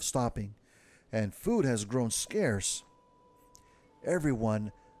sign of stopping, and food has grown scarce.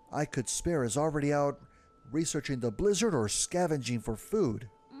 Everyone I could spare is already out researching the blizzard or scavenging for food.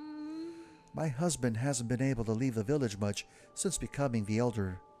 My husband hasn't been able to leave the village much since becoming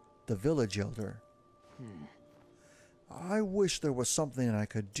the village elder. I wish there was something I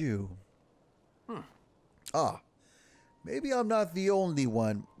could do. Maybe I'm not the only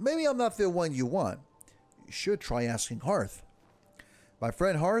one. Maybe I'm not the one you want. You should try asking Hearth. My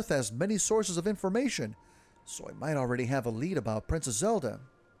friend Hearth has many sources of information, so I might already have a lead about Princess Zelda.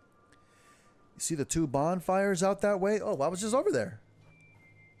 You see the 2 bonfires out that way? Oh, I was just over there.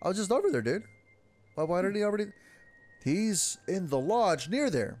 I was just over there, dude. Why did he already... He's in the lodge near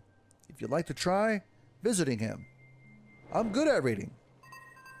there. If you'd like to try visiting him. I'm good at reading.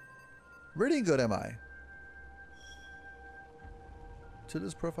 Reading good, am I? To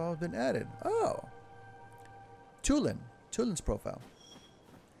this profile has been added. Oh. Tulin. Tulin's profile.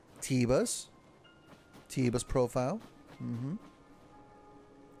 Tiba's profile.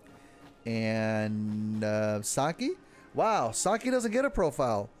 And Saki? Wow, Saki doesn't get a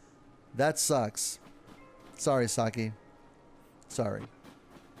profile. That sucks. Sorry, Saki. Sorry.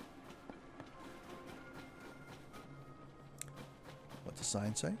 What's the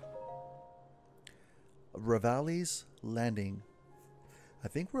sign say? Rivali's Landing. I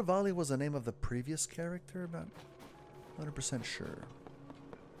think Rivali was the name of the previous character, but 100% sure.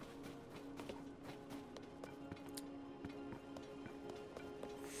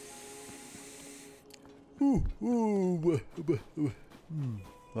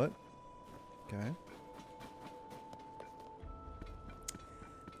 What? Okay.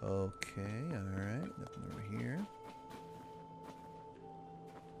 Okay, alright. Nothing over here.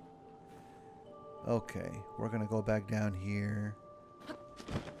 Okay, we're gonna go back down here.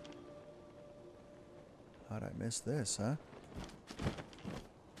 How'd I miss this, huh?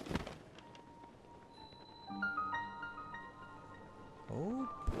 Oh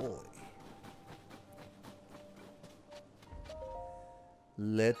boy.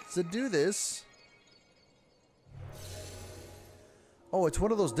 Let's do this. Oh, it's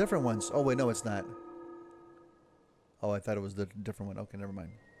one of those different ones. Oh, wait, no, it's not. Oh, I thought it was the different one. Okay, never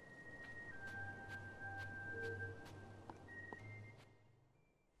mind.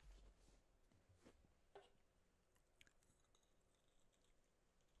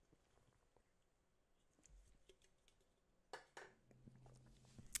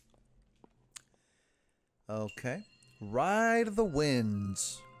 Okay. Ride the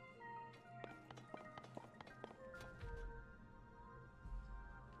winds.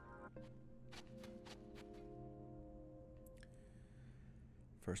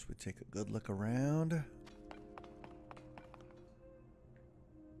 First, we take a good look around.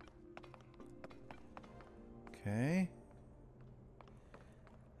 Okay.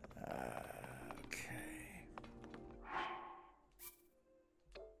 Okay.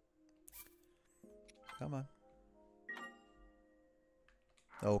 Come on.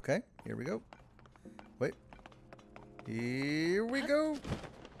 Okay, here we go. Wait. Here we go.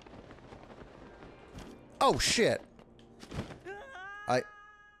 Oh, shit.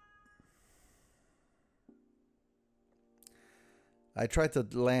 I tried to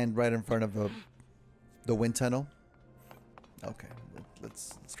land right in front of the wind tunnel. Okay,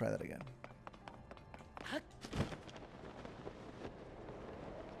 let's try that again.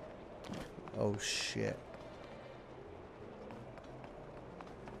 Oh shit.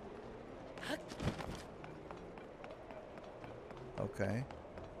 Okay.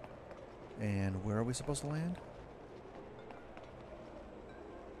 And where are we supposed to land?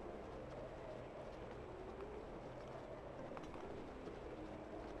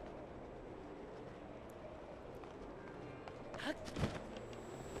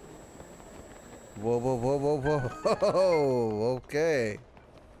 Whoa, whoa, whoa, whoa, whoa. Okay.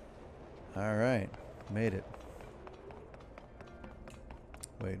 All right. Made it.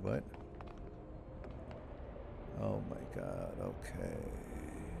 Wait, what? Oh my god. Okay.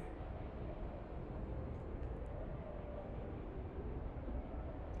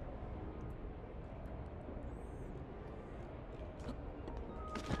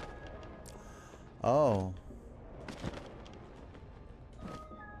 Oh.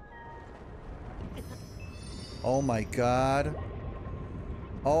 Oh my god.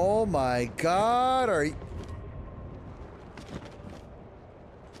 Oh my god. Are you...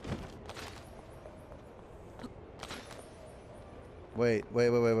 Wait.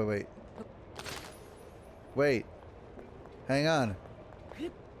 Wait. Hang on.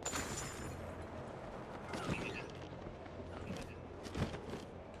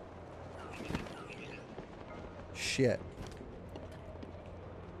 Shit.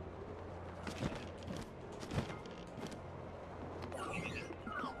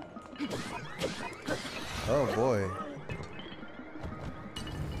 Oh boy.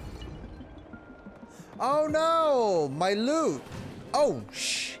 Oh no! My loot! Oh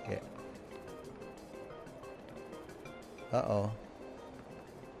shit. Uh-oh.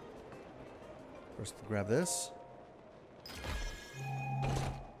 First grab this.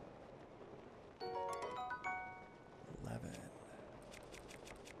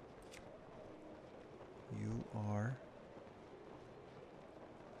 R.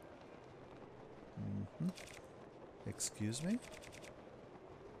 Excuse me?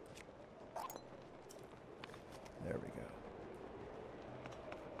 There we go.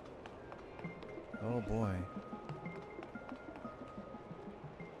 Oh boy.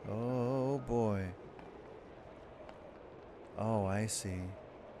 Oh boy. Oh, I see.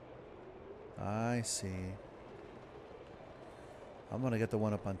 I see. I'm gonna get the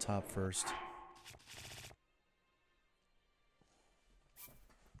one up on top first.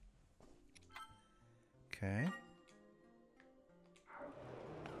 Okay.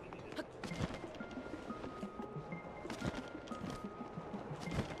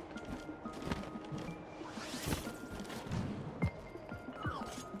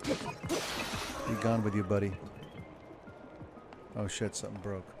 Be gone with you, buddy. Oh shit, something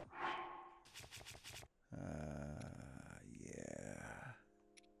broke. Yeah.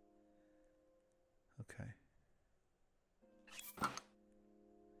 Okay.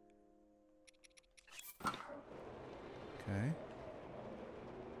 Okay.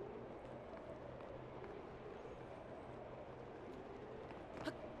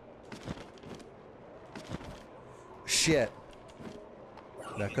 Shit.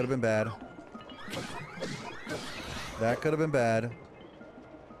 That could have been bad. That could have been bad.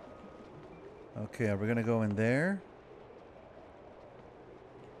 Okay, are we gonna go in there?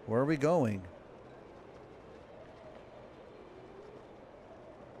 Where are we going?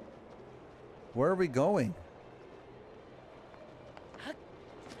 Where are we going?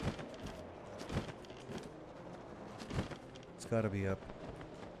 It's gotta be up.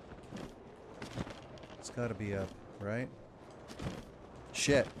 It's gotta be up, right?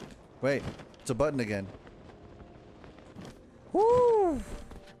 Shit. Wait, it's a button again. Woo!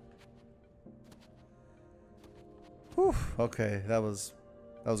 Whew. Okay, that was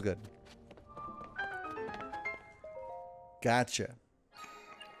good. Gotcha.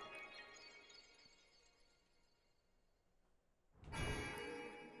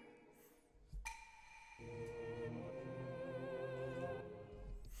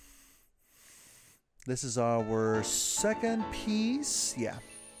 This is our second piece. Yeah.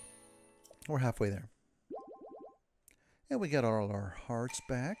 We're halfway there. And we got all our hearts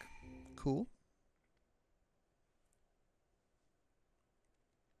back. Cool.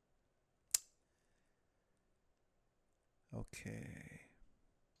 Okay.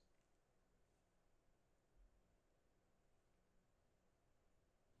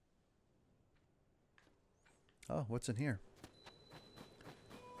 Oh, what's in here?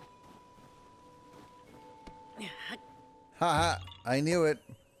 Haha, I knew it.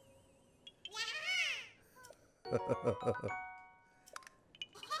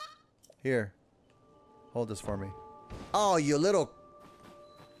 Here. Hold this for me. Oh, you little...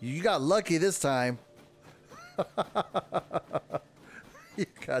 You got lucky this time. You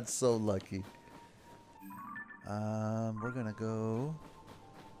got so lucky. We're gonna go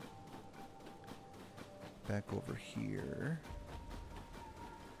back over here.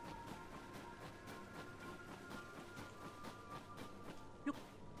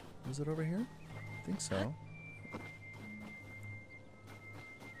 Was it over here? I think so.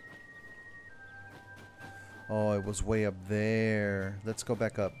 Oh, it was way up there. Let's go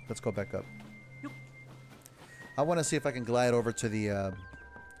back up. Let's go back up. I want to see if I can glide over to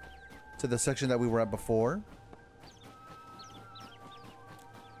the section that we were at before.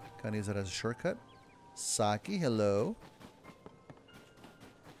 Can I use that as a shortcut? Sake, hello.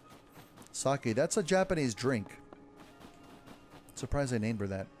 Sake, that's a Japanese drink. Surprised they named her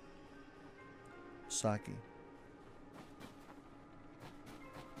that. Sake.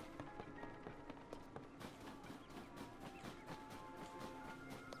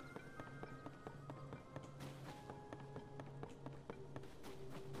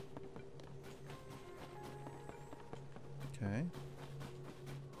 Okay.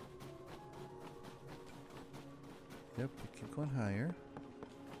 Yep, we keep going higher.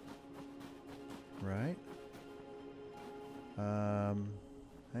 Right.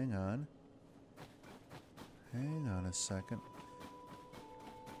 Hang on. Hang on a second.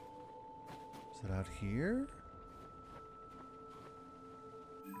 Is it out here?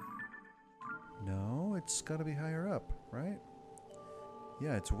 No, it's got to be higher up, right?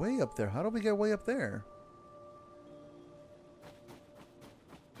 Yeah, it's way up there. How do we get way up there?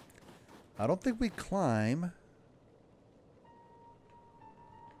 I don't think we climb.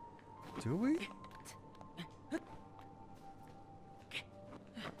 Do we?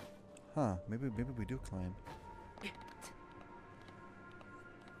 Huh, maybe we do climb.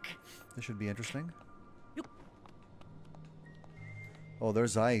 This should be interesting. Oh,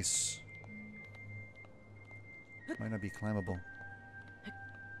 there's ice. Might not be climbable.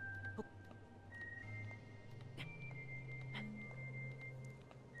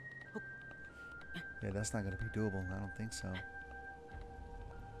 Yeah, that's not going to be doable. I don't think so.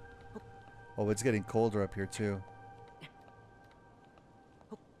 Oh, it's getting colder up here, too.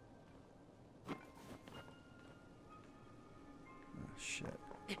 Oh, shit.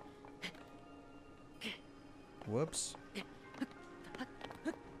 Whoops.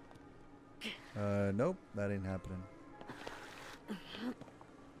 Nope. That ain't happening.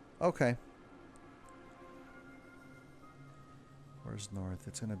 Okay. Where's north?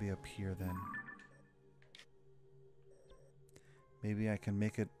 It's going to be up here, then. Maybe I can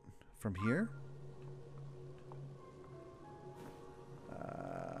make it from here?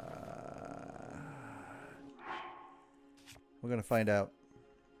 We're gonna find out.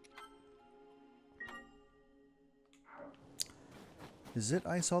 Is it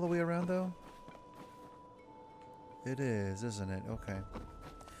ice all the way around, though? It is, isn't it? Okay.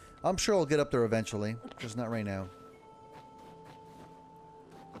 I'm sure we'll get up there eventually, just not right now.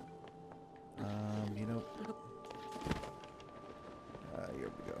 You know...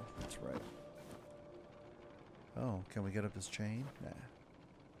 here we go. That's right. Oh, can we get up this chain? Nah.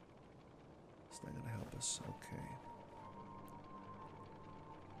 It's not gonna help us. Okay.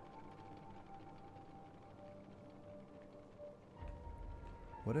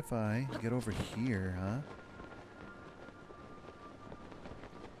 What if I get over here, huh?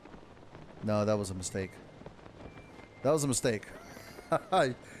 No, that was a mistake. That was a mistake.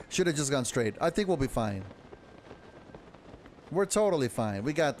 I should have just gone straight. I think we'll be fine. We're totally fine.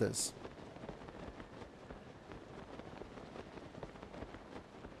 We got this.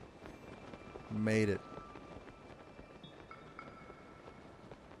 Made it.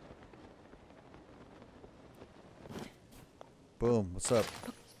 Boom. What's up?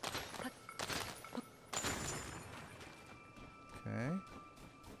 Okay.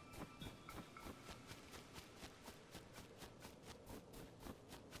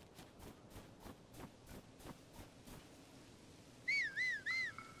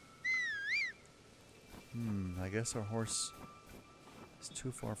 I guess our horse is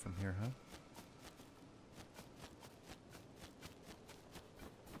too far from here, huh?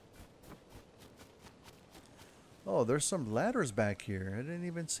 Oh, there's some ladders back here. I didn't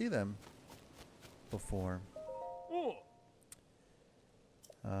even see them before.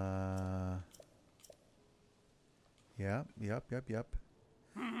 Yep.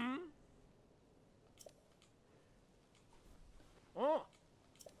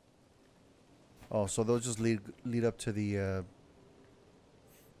 Oh, so those just lead up to the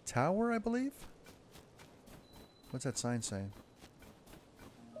tower, I believe? What's that sign say?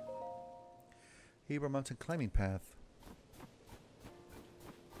 Hebrew Mountain Climbing Path.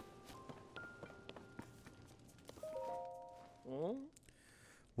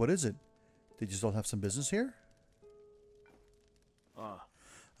 What is it? Did you still have some business here?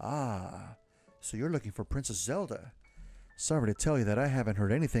 Ah, so you're looking for Princess Zelda. Sorry to tell you that I haven't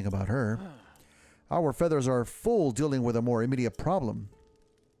heard anything about her. Our feathers are full dealing with a more immediate problem.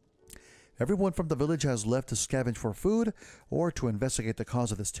 Everyone from the village has left to scavenge for food or to investigate the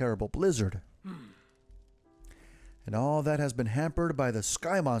cause of this terrible blizzard. And all that has been hampered by the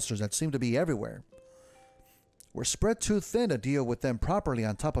sky monsters that seem to be everywhere. We're spread too thin to deal with them properly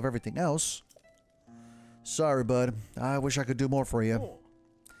on top of everything else. Sorry, bud. I wish I could do more for you.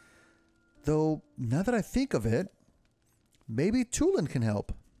 Though, now that I think of it, maybe Tulin can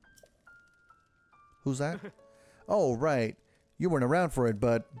help. Who's that? Oh, right. You weren't around for it,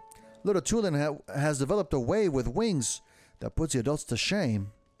 but little Tulin has developed a way with wings that puts the adults to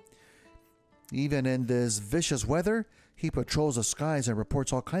shame. Even in this vicious weather, he patrols the skies and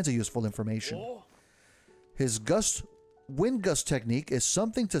reports all kinds of useful information. His wind gust technique is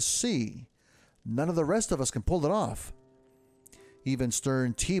something to see. None of the rest of us can pull it off. Even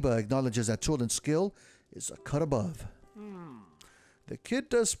stern Tiba acknowledges that Tulin's skill is a cut above. The kid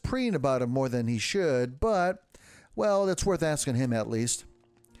does preen about him more than he should, but, well, it's worth asking him at least.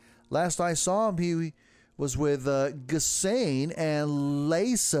 Last I saw him, he was with Gassane and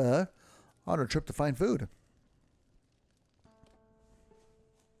Lisa on a trip to find food.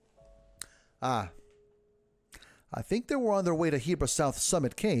 Ah. I think they were on their way to Hebra South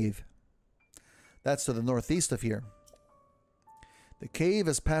Summit Cave. That's to the northeast of here. The cave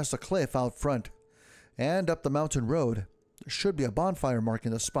is past a cliff out front, and up the mountain road. There should be a bonfire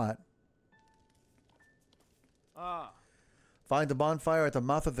marking the spot. Find the bonfire at the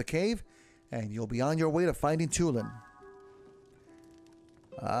mouth of the cave, and you'll be on your way to finding Tulin.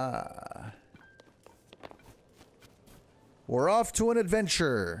 We're off to an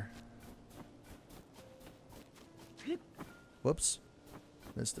adventure. Whoops.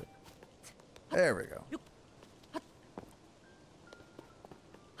 Missed it. There we go.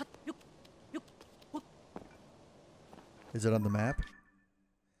 Is it on the map?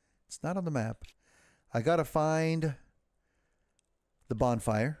 It's not on the map. I gotta find the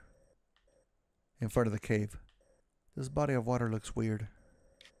bonfire in front of the cave. This body of water looks weird.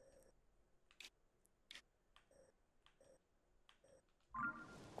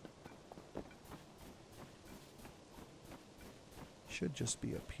 Should just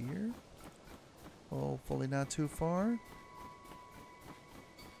be up here. Hopefully not too far.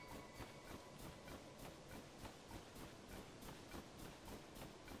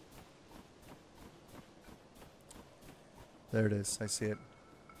 There it is. I see it.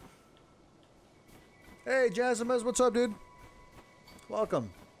 Hey, Jazzimus, what's up, dude?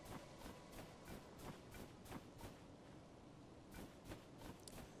 Welcome.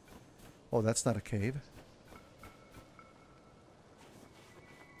 Oh, that's not a cave.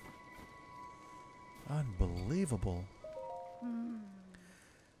 Unbelievable.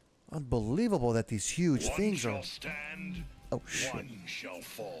 Unbelievable that these huge things are... Stand, oh, shit. one shall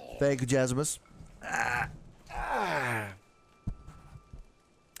fall. Thank you, Jazzimus.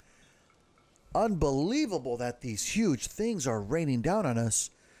 Unbelievable that these huge things are raining down on us.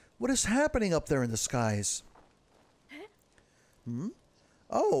 What is happening up there in the skies?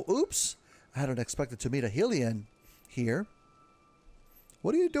 Oh, oops. I hadn't expected to meet a Hylian here.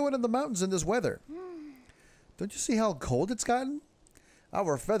 What are you doing in the mountains in this weather? Don't you see how cold it's gotten?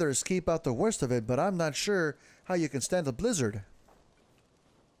 Our feathers keep out the worst of it, but I'm not sure how you can stand the blizzard.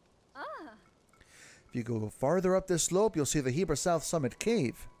 If you go farther up this slope, you'll see the Heber South Summit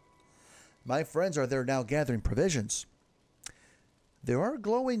Cave. My friends are there now gathering provisions. There are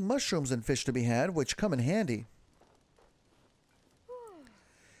glowing mushrooms and fish to be had, which come in handy.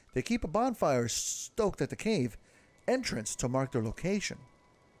 They keep a bonfire stoked at the cave entrance to mark their location.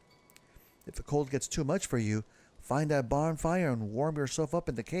 If the cold gets too much for you, find that bonfire and warm yourself up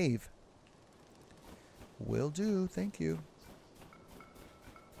in the cave. Will do, thank you.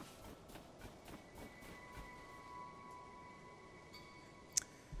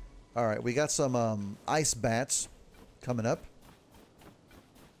 Alright, we got some ice bats coming up.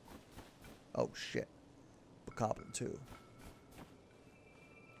 Oh shit. Bokoblin too.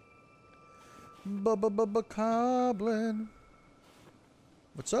 Bokoblin.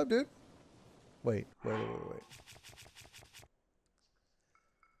 What's up, dude? Wait.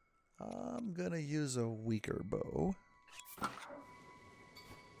 I'm gonna use a weaker bow.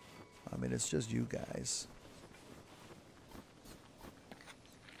 I mean, it's just you guys.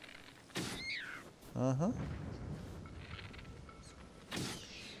 Uh-huh.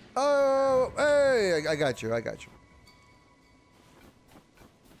 Oh, hey, I got you.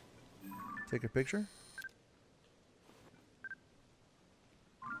 Take a picture.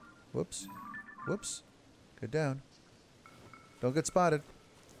 Whoops. Get down. Don't get spotted.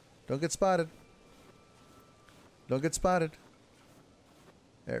 There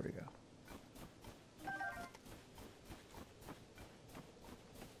we go.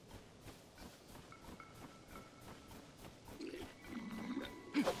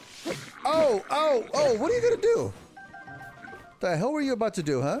 Oh, what are you gonna do? The hell were you about to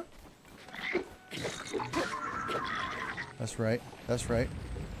do, huh? That's right.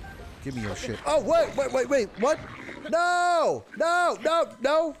 Give me your shit. Oh, wait, what? No!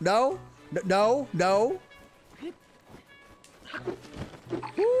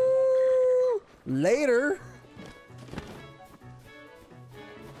 Woo! Later.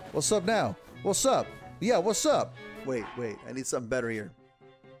 What's up now? What's up? Yeah, what's up? Wait, I need something better here.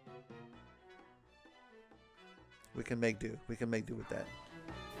 We can make do with that.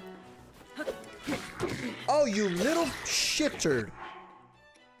 Oh, you little shit turd.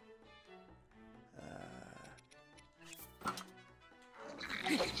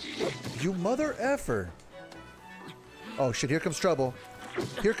 You mother effer. Oh shit, here comes trouble.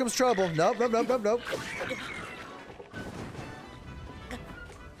 Nope.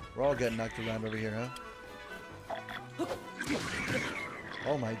 We're all getting knocked around over here, huh?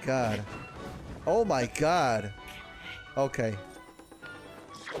 Oh my god. Okay.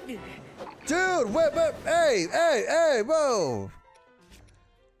 Dude, wait, hey, whoa.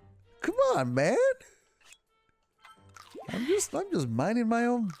 Come on, man. I'm just minding my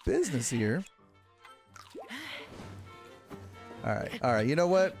own business here. All right, you know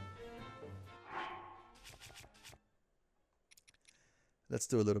what? Let's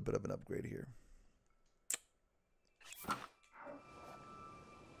do a little bit of an upgrade here.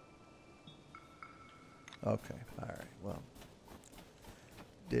 Okay, all right, well.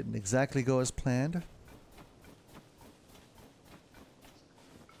 Didn't exactly go as planned.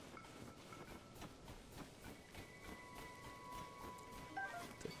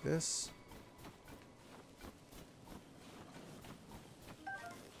 this.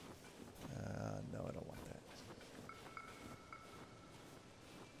 No, I don't want that.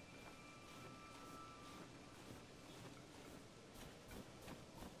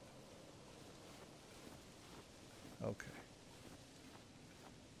 Okay.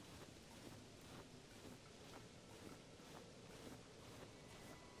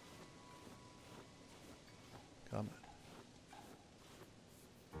 Come on.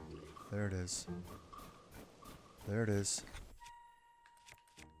 There it is. There it is.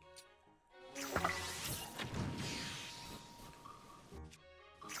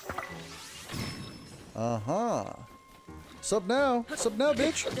 Uh-huh. Sup now? Sup now,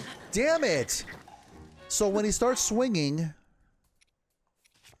 bitch? Damn it! So when he starts swinging,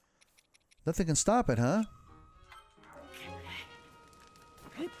 nothing can stop it, huh?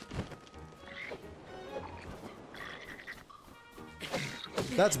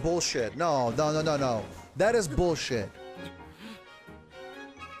 That's bullshit. No, no, no, no, no. That is bullshit.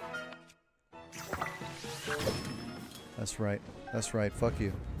 That's right. That's right. Fuck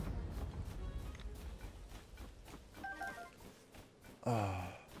you. Oh.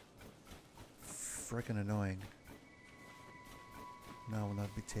 Frickin' annoying. No, I will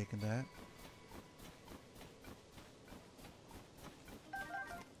not be taking that.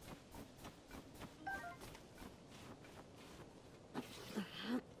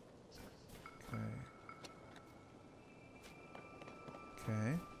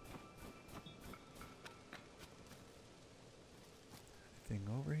 Okay. Anything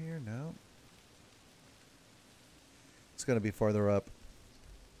over here? No. It's gonna be farther up.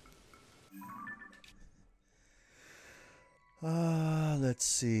 Let's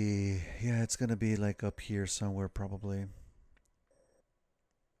see. Yeah, it's gonna be like up here somewhere probably.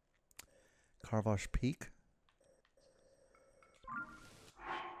 Carvash Peak.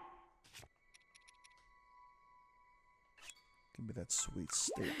 Give me that sweet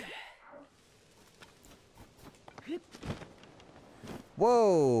steak.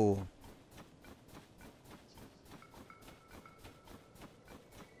 Whoa!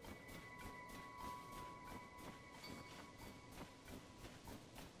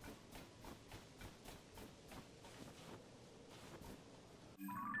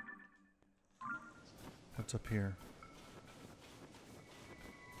 What's up here?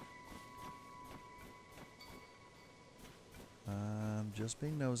 I'm just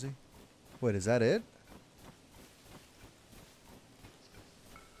being nosy. Wait, is that it?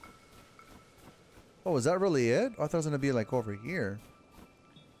 Oh, is that really it? I thought it was gonna be like over here.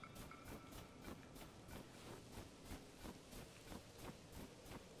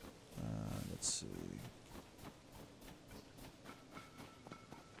 Let's see.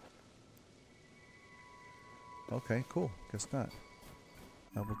 Okay, cool. Guess not.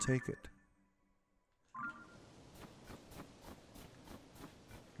 I will take it.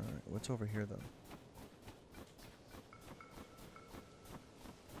 Alright, what's over here though?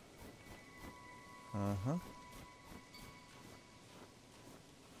 Uh-huh.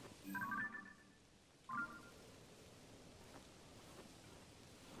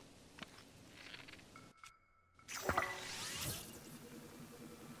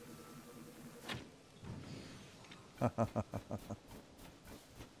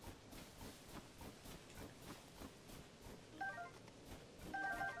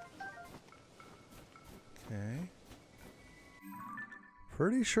 Okay.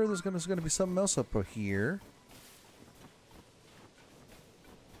 Pretty sure there's gonna be something else up here.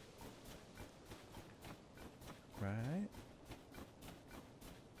 Right.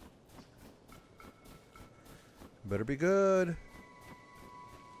 Better be good.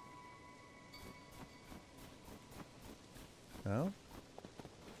 No?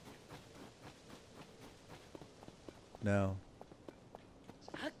 No.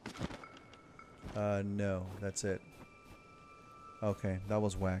 No. That's it. Okay, that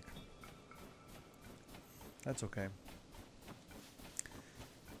was whack. That's okay.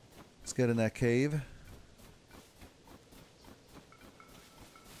 Let's get in that cave.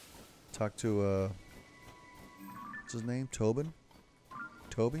 Talk to, what's his name? Tobin?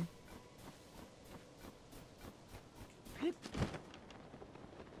 Toby?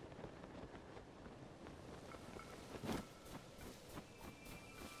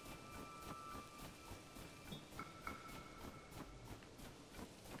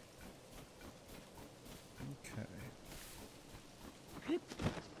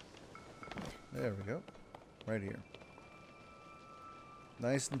 There we go. Right here.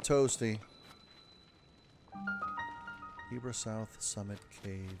 Nice and toasty. Hebrew South Summit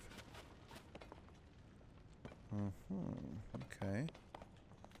Cave. Okay.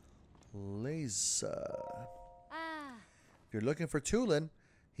 Laser. Ah, If you're looking for Tulin,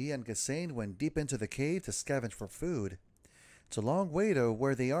 he and Gassane went deep into the cave to scavenge for food. It's a long way to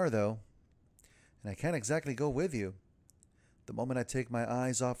where they are, though, and I can't exactly go with you. The moment I take my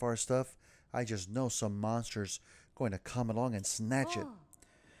eyes off our stuff, I just know some monster's going to come along and snatch it. oh.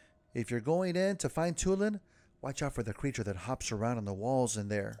 If you're going in to find Tulin, watch out for the creature that hops around on the walls in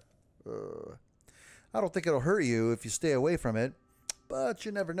there. I don't think it'll hurt you if you stay away from it, but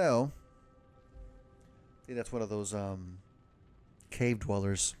you never know. I think that's one of those cave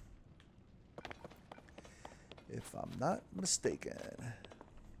dwellers, if I'm not mistaken.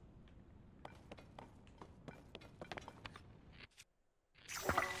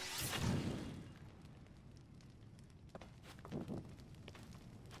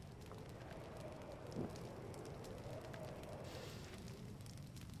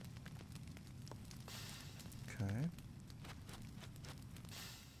 Okay.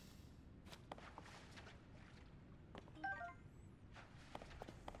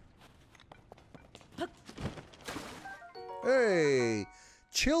 Hey,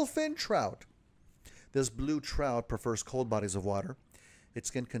 chillfin trout. This blue trout prefers cold bodies of water. Its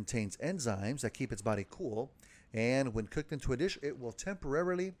skin contains enzymes that keep its body cool, and when cooked into a dish, it will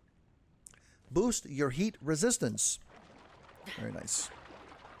temporarily boost your heat resistance. Very nice.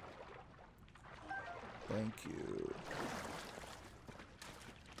 Thank you.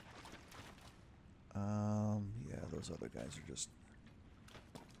 Yeah, those other guys are just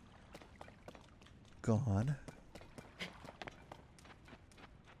gone.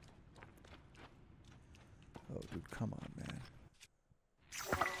 Oh, dude, come on, man.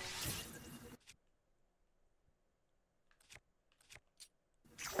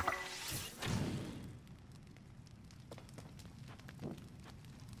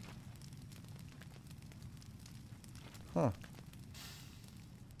 Huh.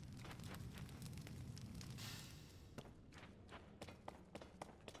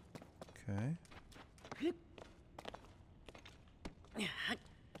 Okay.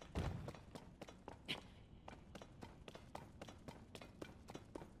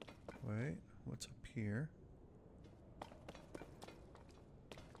 Wait, what's up here?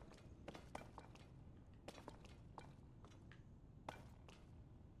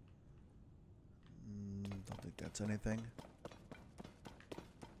 Don't think that's anything.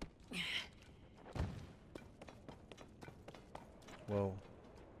 Whoa.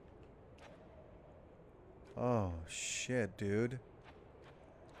 Oh, shit, dude.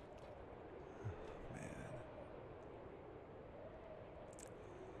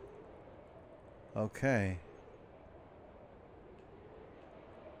 Okay.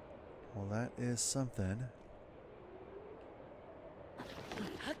 Well, that is something.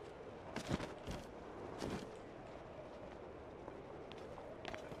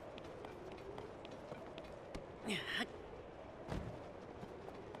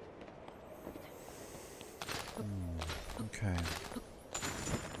 Okay.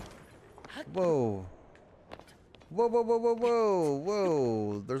 Whoa. Whoa, whoa, whoa, whoa, whoa,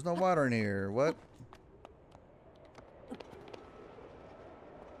 whoa. There's no water in here. What?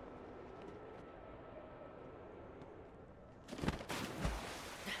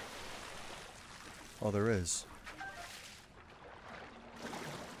 Oh, there is.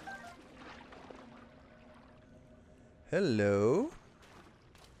 Hello.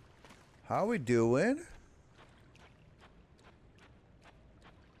 How we doing?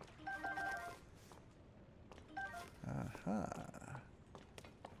 Aha.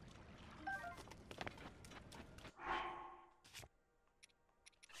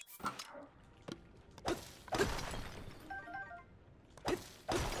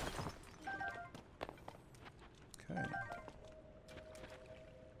 Okay.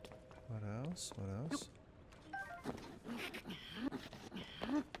 What else? What else?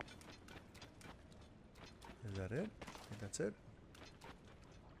 Is that it? I think that's it.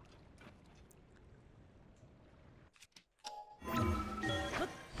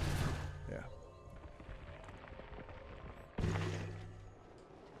 Yeah.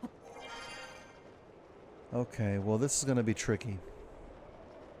 Okay, well this is gonna be tricky.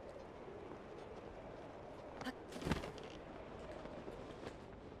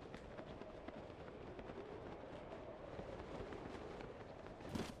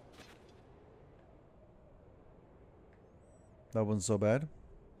 That wasn't so bad.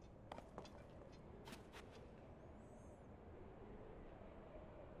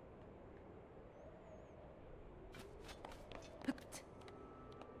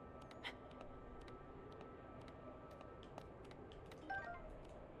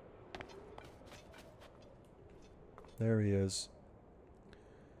 There he is.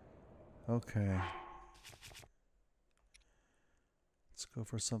 Okay. Let's go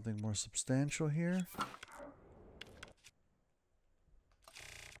for something more substantial here.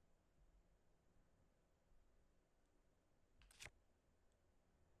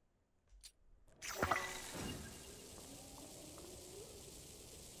 I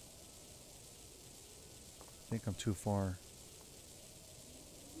think I'm too far.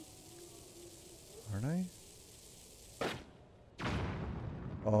 Aren't I?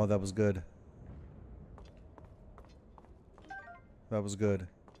 Oh, that was good. That was good.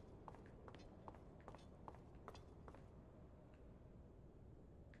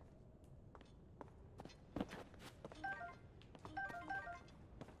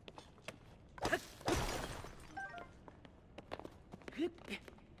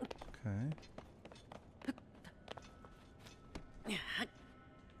 Okay.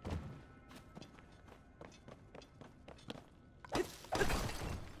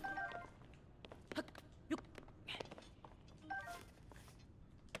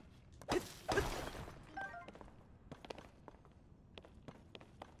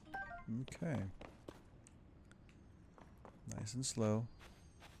 Okay. Nice and slow.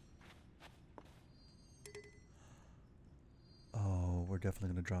 Oh, we're definitely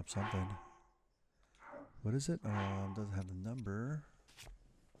gonna drop something. What is it? Doesn't have the number.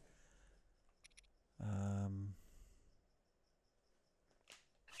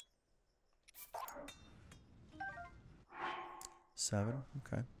 7.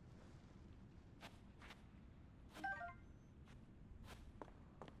 Okay.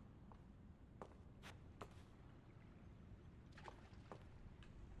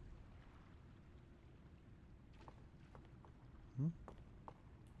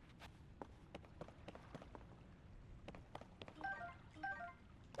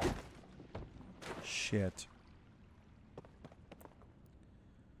 Shit.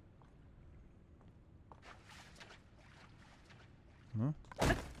 Huh?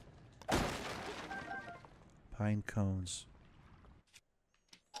 Pine cones.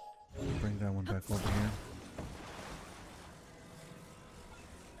 Bring that one back over here.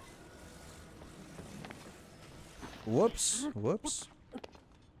 Whoops. Whoops.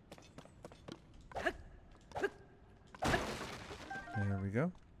 There we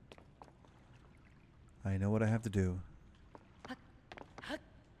go. I know what I have to do.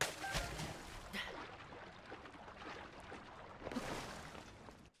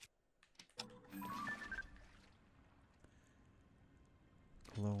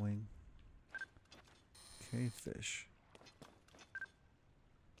 Glowing cavefish.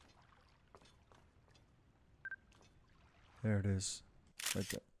 There it is. Right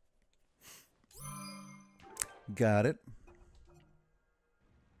there. Got it.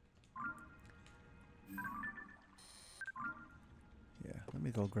 Yeah, let me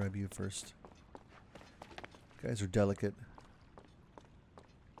go grab you first. You guys are delicate.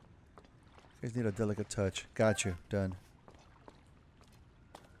 You guys need a delicate touch. Got you. Done.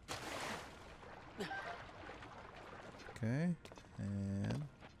 Okay. And...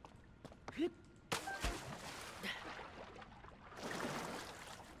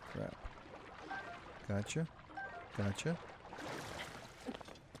 crap. Gotcha. Gotcha.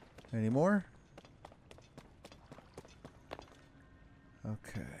 Any more?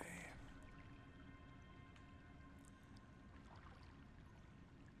 Okay.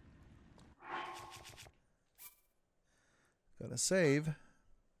 Gotta save.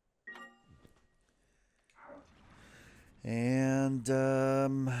 And,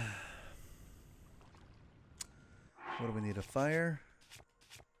 what do we need? A fire?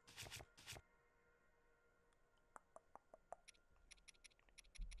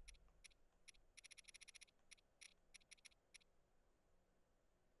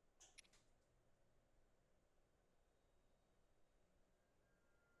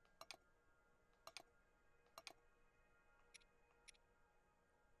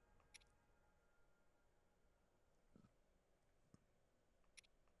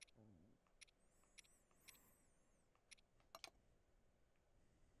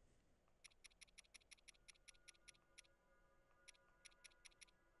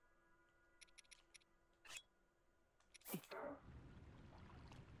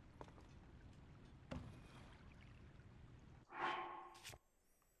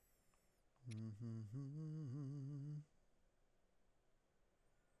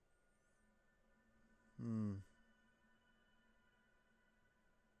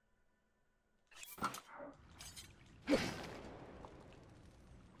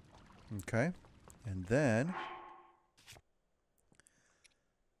 Okay. And then...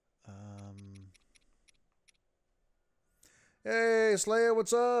 hey, Slayer,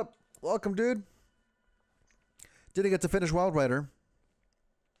 what's up? Welcome, dude. Didn't get to finish Wild Rider.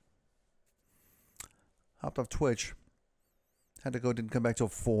 Hopped off Twitch. Had to go, didn't come back till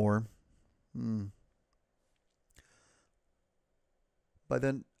 4. But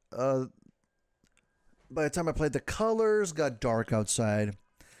then, by the time I played, the colors got dark outside.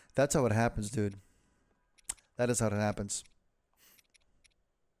 That's how it happens, dude. That is how it happens.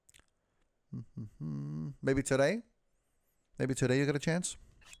 Maybe today? Maybe today you get a chance?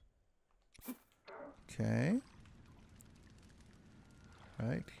 Okay.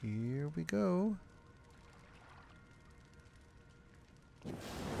 Right, here we go.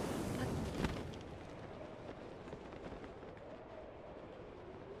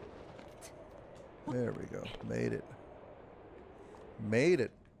 There we go. Made it. Made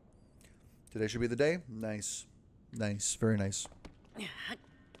it. Today should be the day. Nice. Nice. Very nice.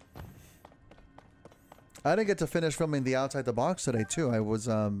 I didn't get to finish filming the outside the box today too. I was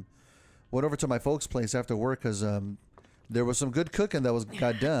went over to my folks' place after work because there was some good cooking that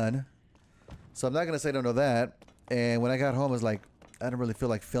got done. So I'm not gonna say I don't know that. And when I got home, I was like, I didn't really feel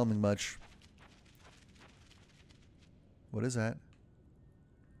like filming much. What is that?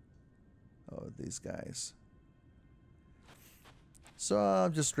 Oh, these guys. So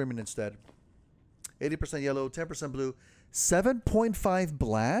I'm just streaming instead. 80% yellow, 10% blue, 7.5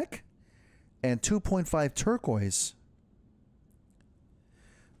 black, and 2.5 turquoise.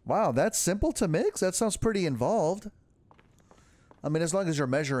 Wow, that's simple to mix? That sounds pretty involved. I mean, as long as you're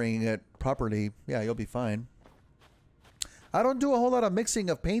measuring it properly, yeah, you'll be fine. I don't do a whole lot of mixing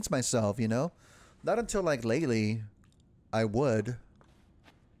of paints myself, you know? Not until, like, lately, I would.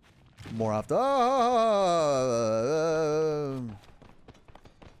 More often. Oh!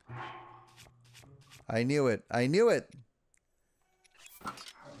 I knew it. I knew it.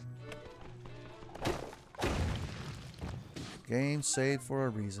 Game saved for a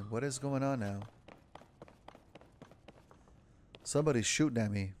reason. What is going on now? Somebody's shooting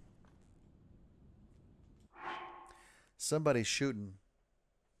at me. Somebody's shooting.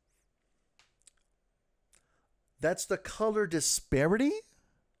 That's the color disparity?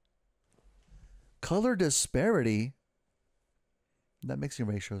 Color disparity? Not mixing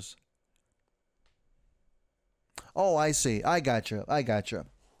ratios. Oh, I see. I gotcha. I gotcha.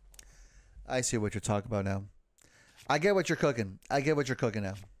 I see what you're talking about now. I get what you're cooking. I get what you're cooking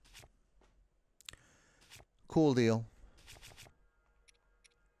now. Cool deal.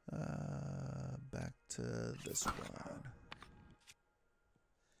 Back to this one.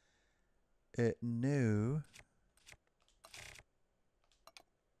 It knew.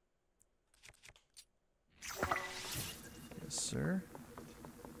 Yes, sir.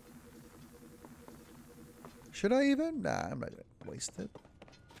 Should I even? Nah, I'm not gonna waste it.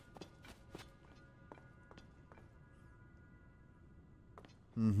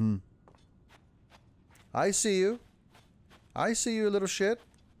 I see you. I see you, little shit.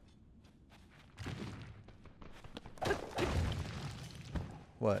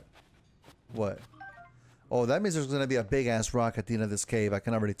 What? What? Oh, that means there's going to be a big-ass rock at the end of this cave. I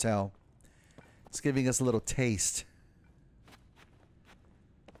can already tell. It's giving us a little taste.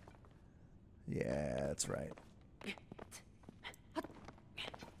 Yeah, that's right.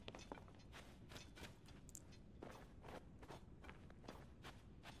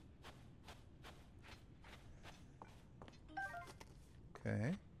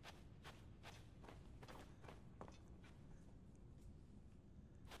 Okay.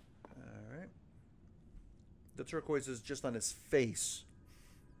 Alright. The turquoise is just on his face.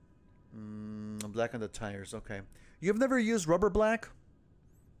 Black on the tires. Okay. You've never used rubber black?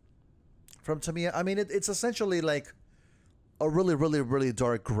 From Tamiya? I mean, it's essentially like a really, really, really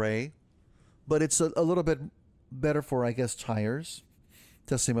dark gray. But it's a little bit better for, I guess, tires.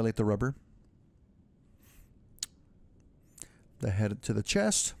 To simulate the rubber. The head to the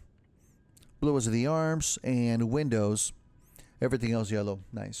chest. Blue is the arms and windows. Everything else yellow.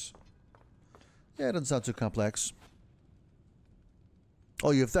 Nice. Yeah, it doesn't sound too complex. Oh,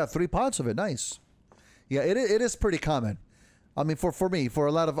 you've got 3 pots of it. Nice. Yeah, it is pretty common. I mean, for me, for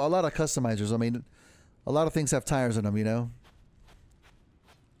a lot of customizers. I mean, a lot of things have tires in them, you know.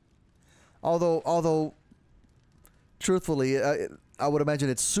 Although, truthfully, I would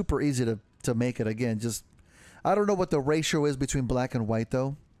imagine it's super easy to make it again. Just I don't know what the ratio is between black and white,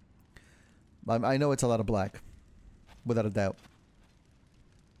 though. I know it's a lot of black, without a doubt.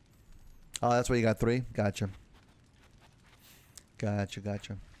 Oh, that's why you got 3? Gotcha.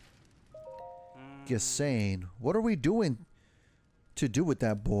 Gotcha. Just saying, what are we doing to do with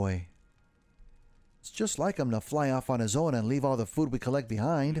that boy? It's just like him to fly off on his own and leave all the food we collect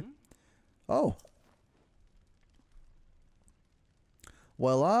behind. Oh.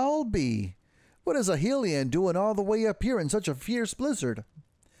 Well, I'll be. What is a Hellion doing all the way up here in such a fierce blizzard?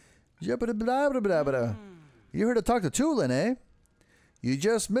 You heard to talk to Tulin, eh? You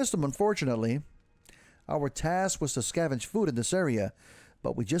just missed him, unfortunately. Our task was to scavenge food in this area,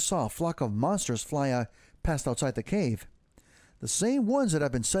 but we just saw a flock of monsters fly past outside the cave. The same ones that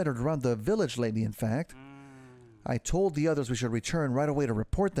have been sighted around the village lately, in fact. I told the others we should return right away to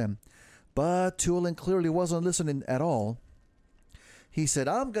report them, but Tulin clearly wasn't listening at all. He said,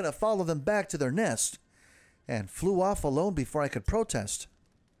 I'm going to follow them back to their nest, and flew off alone before I could protest.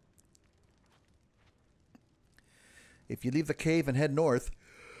 If you leave the cave and head north,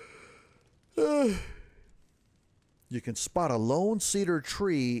 you can spot a lone cedar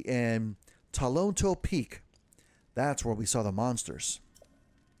tree in Talonto Peak. That's where we saw the monsters.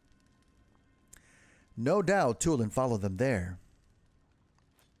 No doubt Tulin followed them there.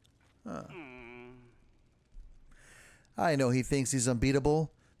 Huh. I know he thinks he's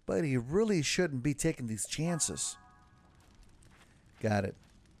unbeatable, but he really shouldn't be taking these chances. Got it.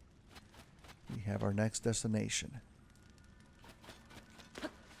 We have our next destination.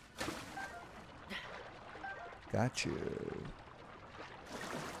 Got you.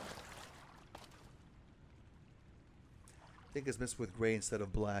 I think it's mixed with gray instead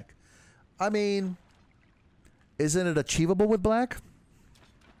of black. I mean, isn't it achievable with black?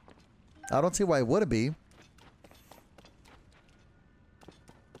 I don't see why it wouldn't be.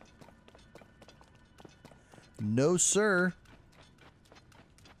 No, sir.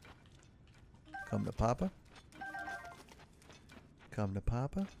 Come to Papa. Come to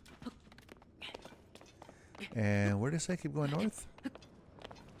Papa. And where did I say keep going north?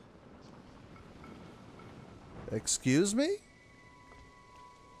 Excuse me?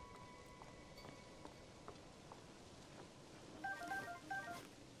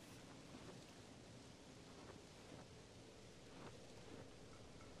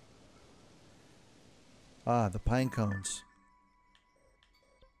 Ah, the pine cones.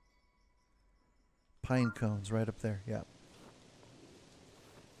 Pine cones right up there, yeah.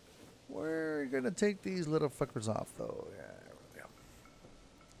 We're gonna take these little fuckers off, though. Yeah.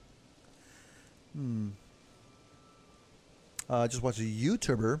 Just watched a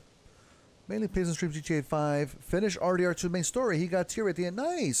YouTuber, mainly plays and streams GTA 5. Finished RDR2 main story. He got tier at the end.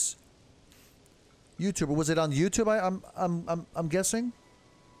 Nice. YouTuber, was it on YouTube? I'm guessing.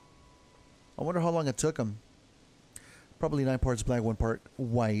 I wonder how long it took him. Probably 9 parts black, 1 part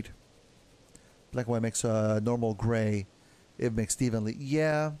white. Black and white makes normal gray. It mixed evenly.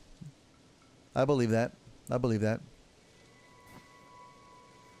 Yeah. I believe that. I believe that.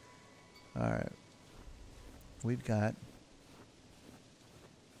 Alright. We've got...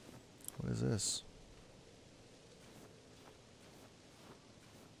 What is this?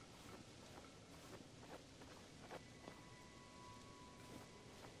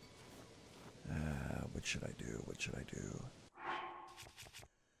 What should I do? What should I do?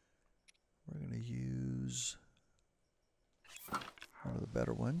 We're going to use one of the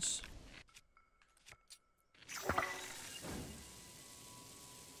better ones.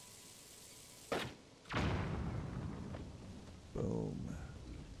 Boom.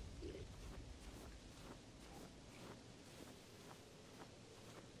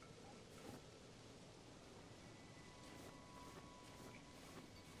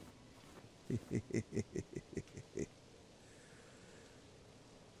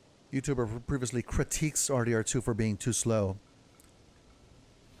 YouTuber previously critiques RDR2 for being too slow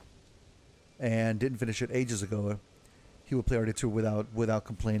and didn't finish it ages ago. He would play RDR2 without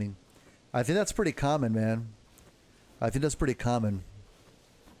complaining. I think that's pretty common, man. I think that's pretty common.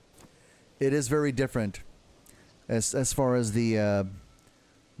 It is very different as far as the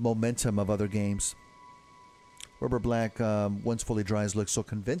momentum of other games. Rubber Black, once fully dries, looks so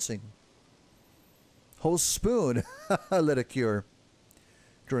convincing. Whole spoon. Let it cure.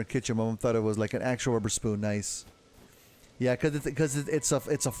 During kitchen, Mom thought it was like an actual rubber spoon. Nice. Yeah, because it's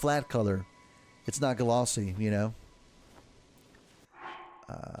a flat color. It's not glossy, you know.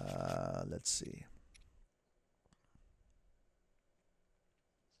 Let's see.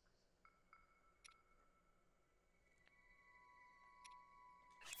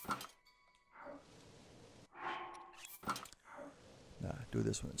 Nah, do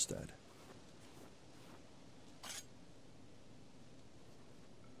this one instead.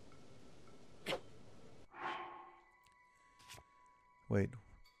 Wait.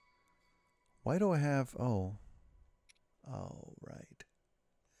 Why do I have... Oh, right.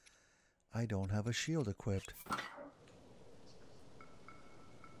 I don't have a shield equipped.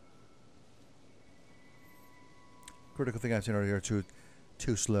 Critical thing I've seen earlier, too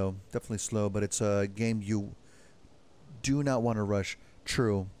slow. Definitely slow, but it's a game you do not want to rush.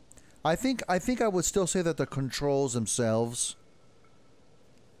 True. I think I would still say that the controls themselves.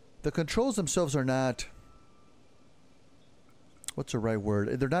 The controls themselves are not. What's the right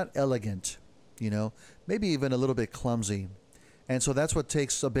word? They're not elegant. You know, maybe even a little bit clumsy, and so that's what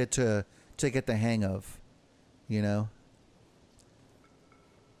takes a bit to get the hang of. You know.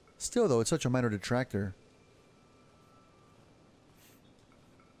 Still, though, it's such a minor detractor.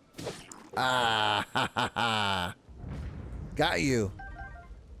 Ah, ha, ha, ha. Got you.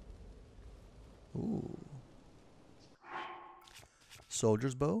 Ooh.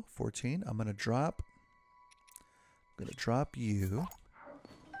 Soldier's bow, 14. I'm gonna drop. I'm gonna drop you.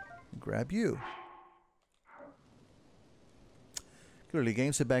 Grab you. Clearly,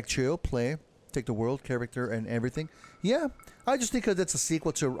 game, sit back, chill, play, take the world, character, and everything. Yeah, I just think because it's a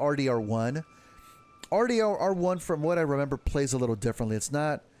sequel to RDR1. RDR1, from what I remember, plays a little differently. It's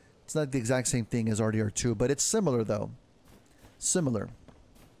not the exact same thing as RDR2, but it's similar though. Similar.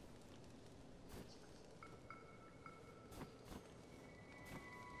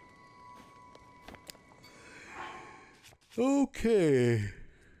 Okay.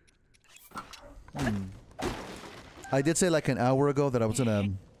 I did say like an hour ago that I was gonna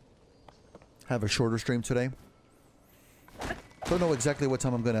have a shorter stream today. Don't know exactly what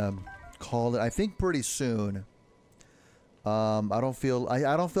time I'm gonna call it. I think pretty soon. I don't feel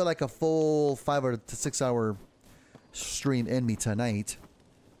like a full 5 or 6 hour stream in me tonight.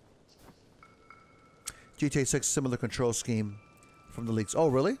 GTA 6 similar control scheme from the leaks. Oh,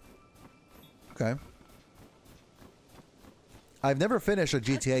 really? Okay. I've never finished a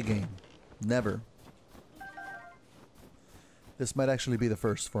GTA game. Never. This might actually be the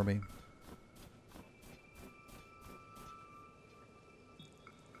first for me.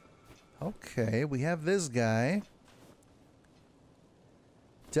 Okay, we have this guy.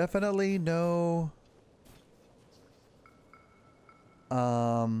 Definitely no...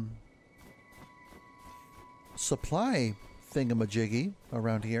 supply thingamajiggy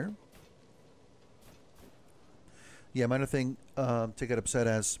around here. Yeah, minor thing to get upset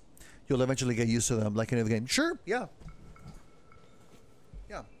as you'll eventually get used to them like any other game. Sure, yeah.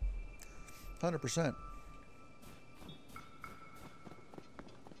 Yeah. 100%.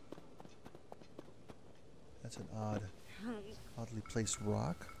 That's an oddly placed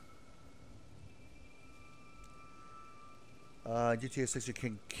rock. GTA 6, you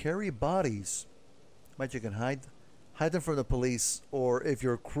can carry bodies. Might you can hide them from the police, or if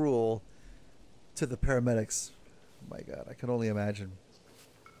you're cruel, to the paramedics. Oh my God, I can only imagine.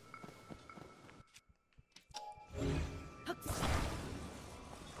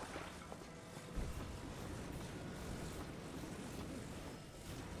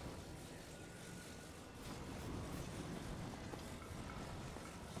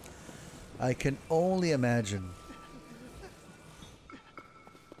 I can only imagine.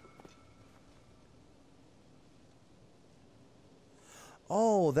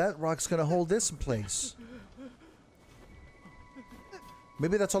 Oh, that rock's gonna hold this in place.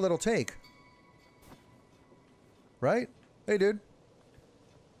 Maybe that's all it'll take. Right? Hey, dude.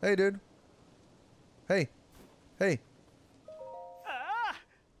 Hey, dude. Hey. Hey.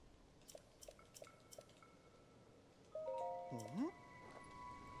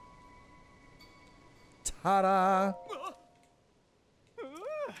 Ta-da!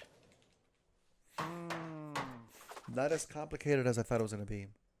 Not as complicated as I thought it was going to be.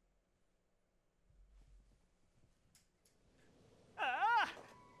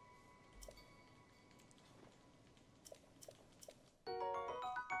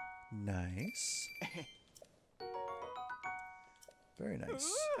 Nice. Very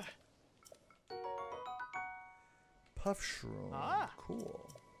nice. Puff shroom. Cool.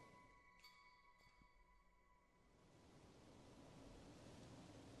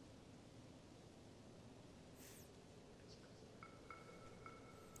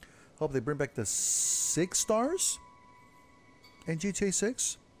 Hope they bring back the 6 stars in GTA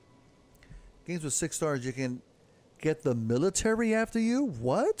 6. Games with 6 stars, you can get the military after you?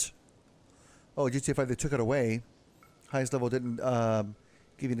 What? Oh, GTA 5, they took it away. Highest level didn't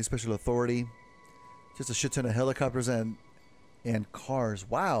give you any special authority. Just a shit ton of helicopters and cars.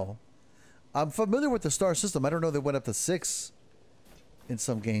 Wow. I'm familiar with the star system. I don't know they went up to 6 in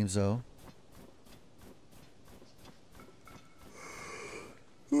some games, though.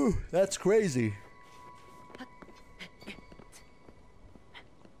 Whew, that's crazy.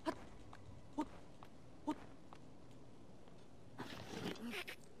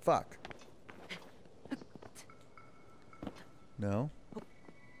 Fuck. No.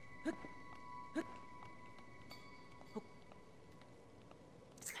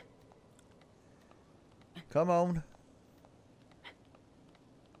 Come on.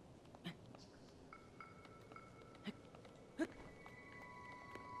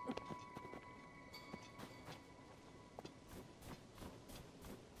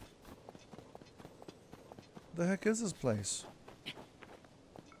 the heck is this place?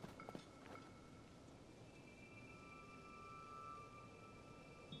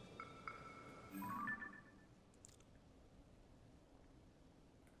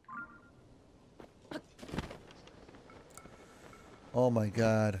 Oh my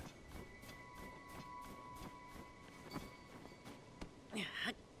god.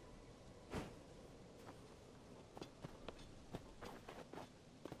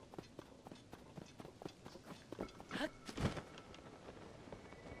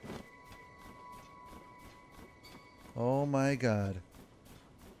 Oh my god.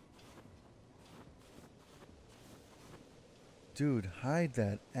 Dude, hide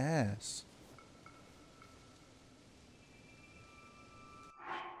that ass.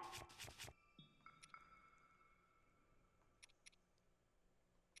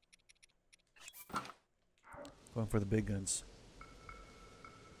 Going for the big guns.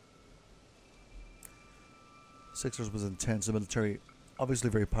 Sixers was intense. The military, obviously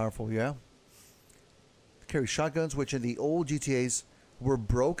very powerful, yeah? Carry shotguns, which in the old GTAs were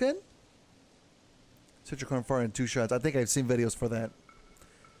broken. Set your car fire in 2 shots. I think I've seen videos for that.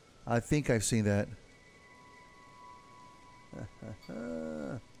 I think I've seen that.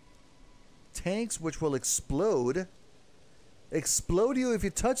 Tanks which will explode. Explode you if you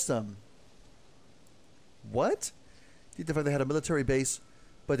touch them. What? They had a military base,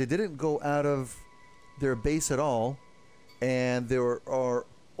 but they didn't go out of their base at all. And there are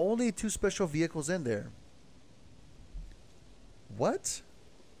only 2 special vehicles in there. What?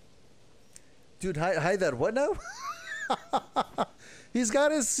 Dude, hide that what now? he's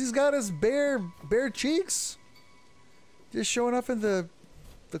got his bare cheeks, just showing up in the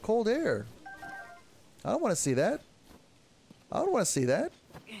cold air. I don't want to see that. I don't want to see that.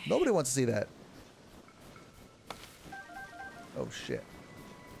 Nobody wants to see that. Oh shit!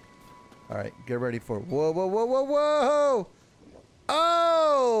 All right, get ready for whoa, whoa, whoa, whoa, whoa!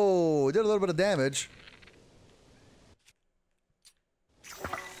 Oh, did a little bit of damage.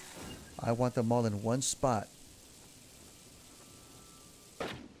 I want them all in one spot.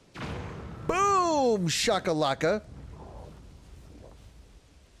 Boom! Shakalaka.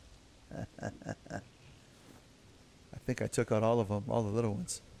 I think I took out all of them, all the little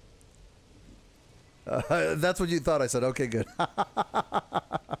ones. That's what you thought I said. Okay, good.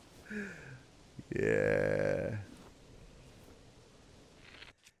 Yeah.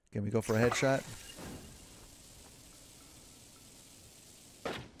 Can we go for a headshot?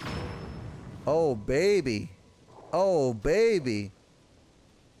 Oh, baby. Oh, baby.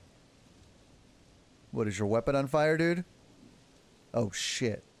 What, is your weapon on fire, dude? Oh,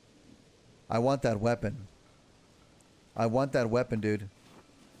 shit. I want that weapon. I want that weapon, dude.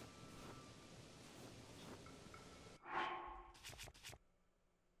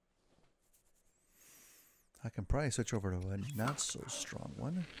 I can probably switch over to a not so strong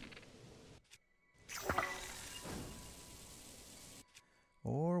one.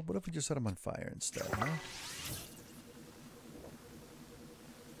 Or what if we just set them on fire instead, huh?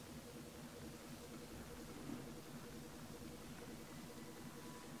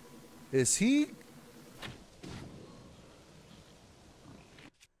 Is he...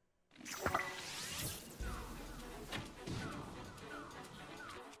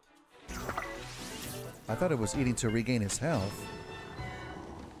 I thought it was eating to regain his health.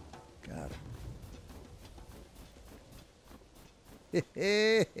 Got it.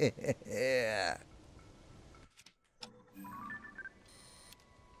 Yeah.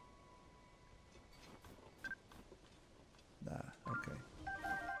 Nah, okay.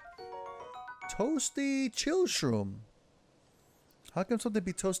 Toasty chill shroom. How come something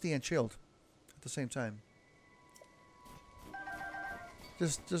be toasty and chilled at the same time?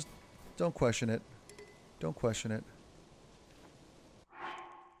 Just don't question it. Don't question it.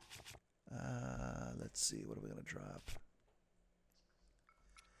 Let's see. What are we going to drop?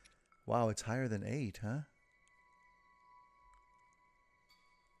 Wow, it's higher than 8, huh?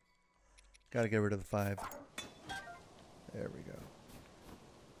 Got to get rid of the 5. There we go.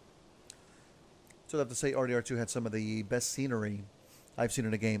 So I have to say RDR2 had some of the best scenery I've seen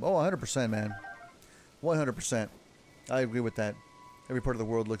in a game. Oh, 100%, man. 100%. I agree with that. Every part of the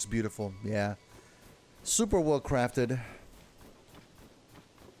world looks beautiful. Yeah. Super well crafted.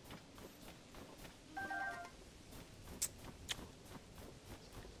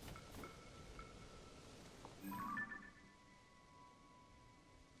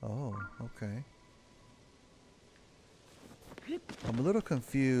 Oh, okay. I'm a little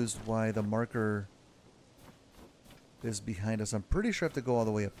confused why the marker is behind us. I'm pretty sure I have to go all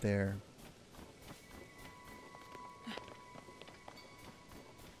the way up there.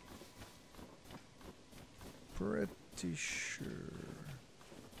 pretty sure.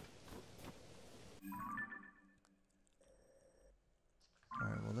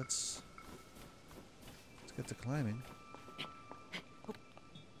 Alright, well let's get to climbing.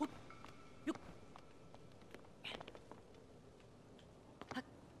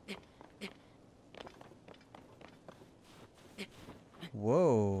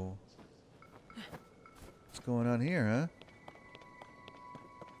 Whoa. What's going on here, huh?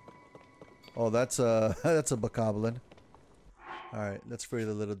 Oh, that's a that's a bokoblin. Alright, let's free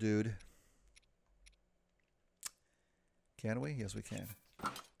the little dude. Can we? Yes, we can.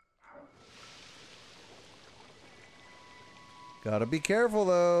 Gotta be careful,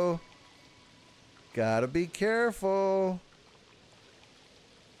 though. Gotta be careful.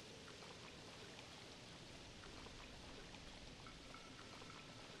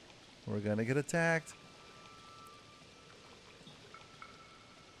 We're gonna get attacked.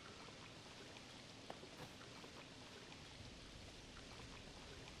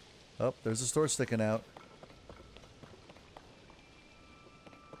 Oh, there's a sword sticking out.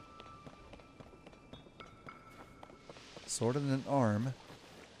 Sword and an arm.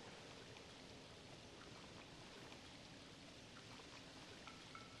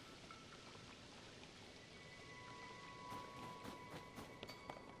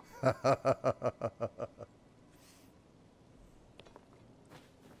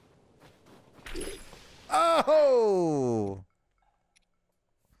 Oh!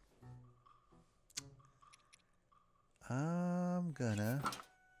 I'm gonna...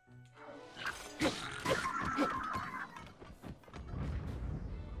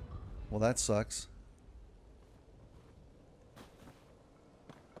 Well, that sucks.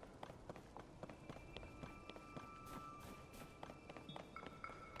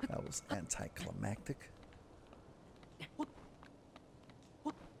 That was anticlimactic.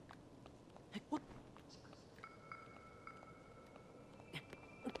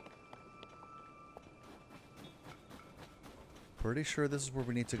 Pretty sure this is where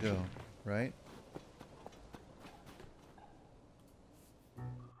we need to go, right?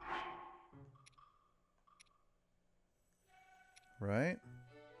 Right?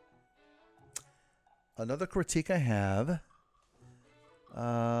 Another critique I have,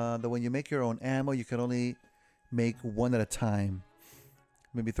 that when you make your own ammo, you can only make one at a time.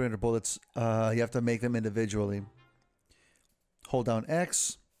 Maybe 300 bullets, you have to make them individually. Hold down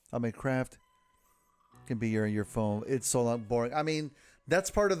X, I'll make craft. Can be your phone. It's so boring. I mean, that's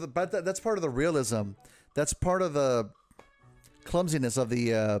part of the realism. That's part of the clumsiness of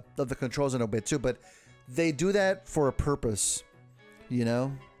the controls in a bit too. But they do that for a purpose, you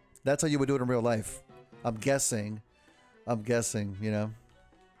know. That's how you would do it in real life. I'm guessing, you know.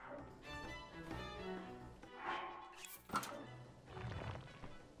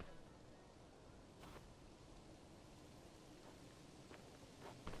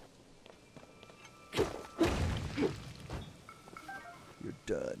 You're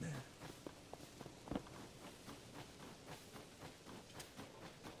done.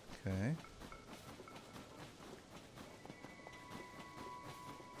 Okay.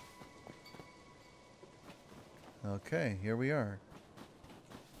 Okay, here we are.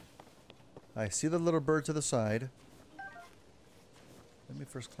 I see the little bird to the side. Let me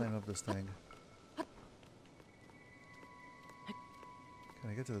first climb up this thing. Can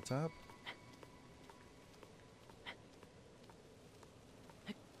I get to the top?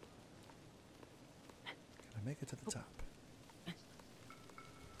 Can I make it to the top?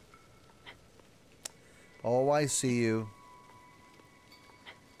 Oh, I see you.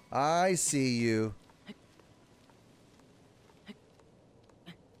 I see you.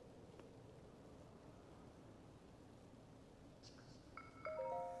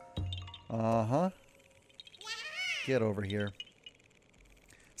 Uh-huh. Get over here.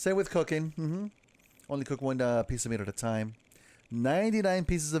 Same with cooking. Only cook one piece of meat at a time. 99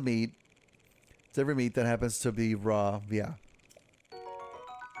 pieces of meat. It's every meat that happens to be raw. Yeah.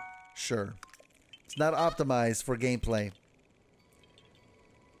 Sure. It's not optimized for gameplay.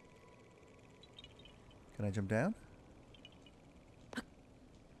 Can I jump down?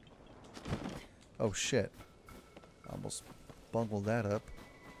 Oh, shit. Almost bungled that up.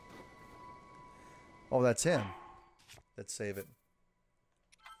 Oh, that's him. Let's save it.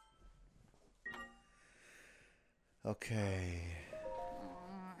 Okay.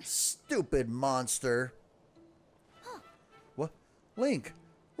 Stupid monster. What? Link,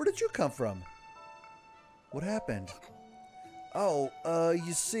 where did you come from? What happened? Oh,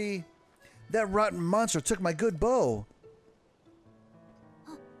 you see, that rotten monster took my good bow.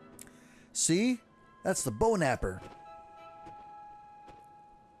 See? That's the bow napper.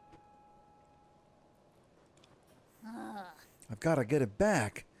 gotta get it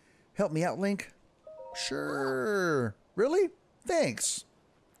back. Help me out, Link. Sure. Really? Thanks.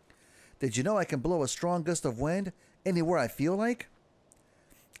 Did you know I can blow a strong gust of wind anywhere I feel like?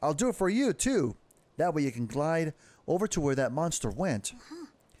 I'll do it for you, too. That way you can glide over to where that monster went.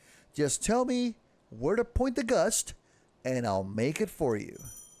 Just tell me where to point the gust, and I'll make it for you.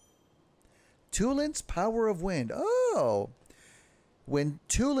 Tulin's Power of Wind. Oh! When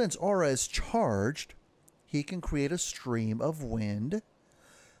Tulin's aura is charged, he can create a stream of wind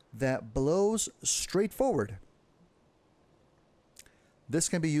that blows straight forward. This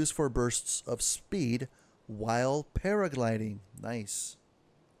can be used for bursts of speed while paragliding. Nice.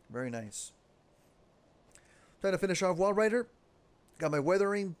 Very nice. Trying to finish off Wall Rider. Got my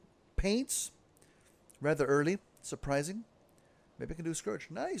weathering paints. Rather early. Surprising. Maybe I can do Scourge.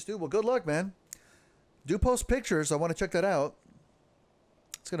 Nice, dude. Well, good luck, man. Do post pictures. I want to check that out.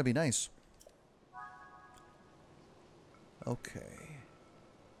 It's going to be nice. Okay.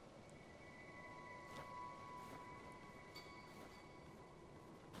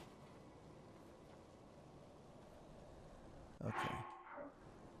 Okay.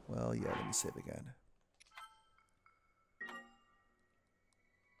 Well, yeah, let me save again.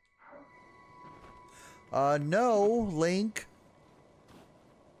 No, Link.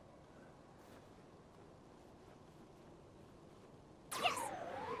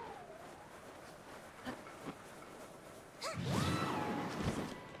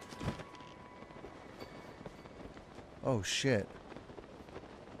 Oh, shit.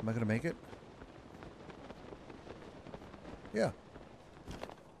 Am I gonna make it? Yeah.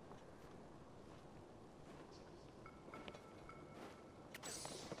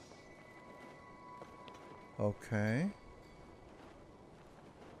 Okay.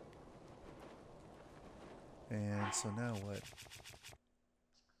 And so now what?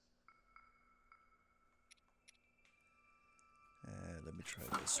 Let me try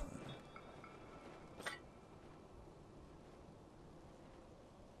this one.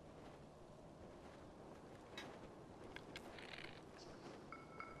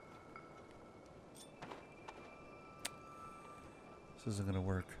 This isn't gonna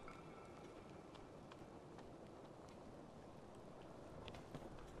work.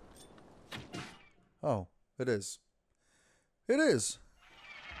 Oh, it is. It is.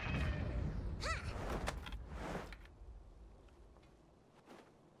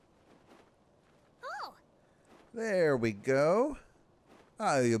 Oh. There we go.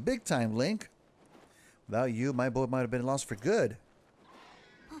 Oh, you big time, Link. Without you, my boat might have been lost for good.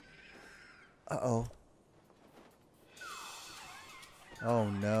 Uh-oh. Oh,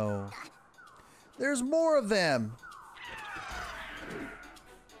 no. There's more of them.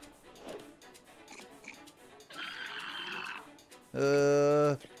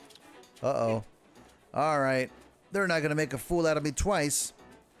 Uh-oh. All right. They're not going to make a fool out of me twice.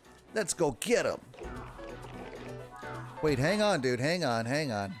 Let's go get them. Wait, hang on, dude. Hang on,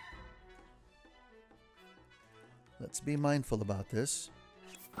 hang on. Let's be mindful about this.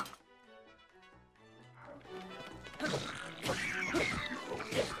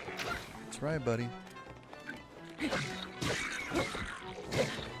 That's right, buddy.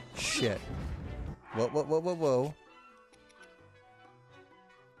 Shit. Whoa, whoa, whoa, whoa, whoa.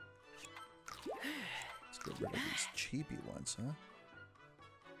 Let's get rid of these cheapy ones, huh?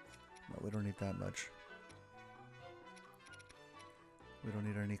 No, we don't need that much. We don't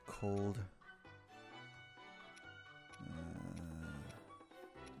need any cold.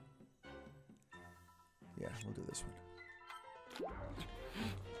 Yeah, we'll do this one.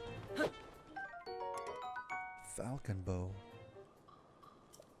 Falcon bow.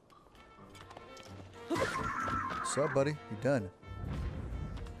 What's up, buddy? You done?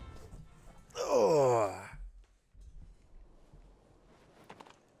 Oh,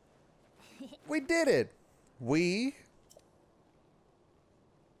 we did it.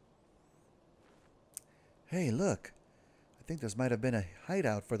 Hey, look. I think this might have been a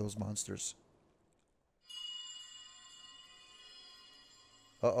hideout for those monsters.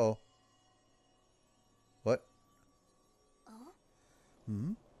 Uh-oh. What? Oh?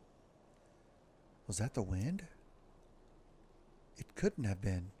 Hmm? Was that the wind? It couldn't have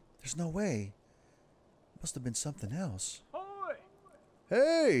been. There's no way. It must have been something else. Ahoy!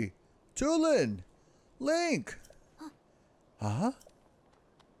 Hey! Tulin! Link! Huh?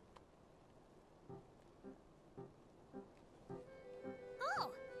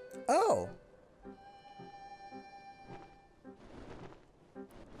 Oh. Oh!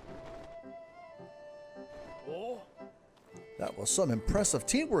 Oh? That was some impressive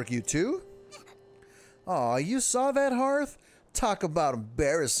teamwork, you two. Aw, you saw that, Hearth? Talk about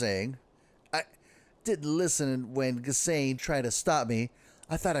embarrassing. didn't listen when Gasane tried to stop me.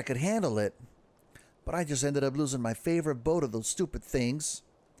 I thought I could handle it. But I just ended up losing my favorite boat of those stupid things.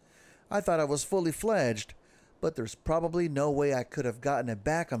 I thought I was fully fledged, but there's probably no way I could have gotten it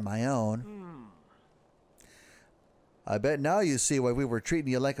back on my own. I bet now you see why we were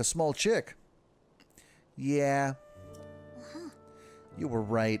treating you like a small chick. Yeah. You were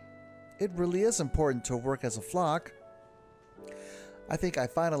right. It really is important to work as a flock. I think I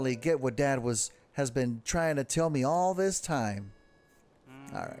finally get what Dad has been trying to tell me all this time.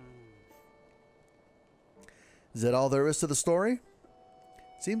 All right. Is that all there is to the story?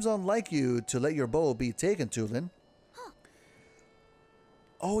 Seems unlike you to let your bow be taken, Tulin.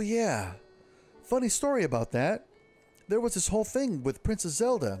 Oh yeah. Funny story about that. There was this whole thing with Princess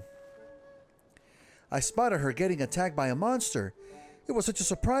Zelda. I spotted her getting attacked by a monster. It was such a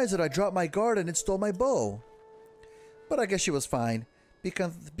surprise that I dropped my guard and it stole my bow. But I guess she was fine,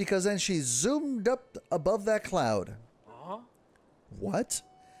 because then she zoomed up above that cloud. What?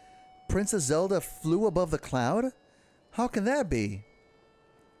 Princess Zelda flew above the cloud? How can that be?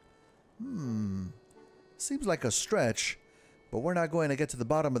 Seems like a stretch, but we're not going to get to the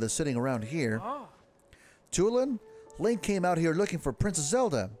bottom of this sitting around here. Tulin, Link came out here looking for Princess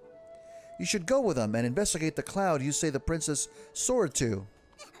Zelda. You should go with him and investigate the cloud you say the princess soared to.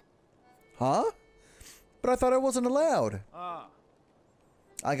 Huh? But I thought I wasn't allowed.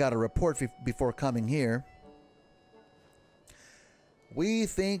 I got a report before coming here. We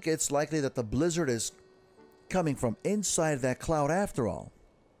think it's likely that the blizzard is coming from inside that cloud after all.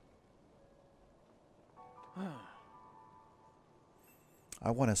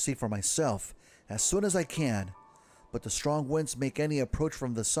 I want to see for myself as soon as I can, but the strong winds make any approach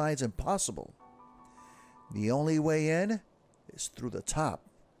from the sides impossible. The only way in is through the top.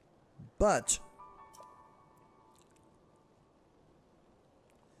 But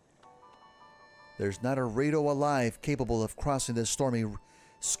there's not a Rito alive capable of crossing this stormy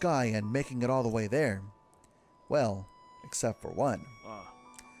sky and making it all the way there. Well, except for one.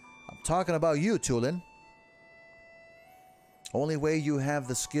 I'm talking about you, Tulin. Only way you have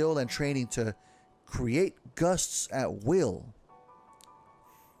the skill and training to create gusts at will.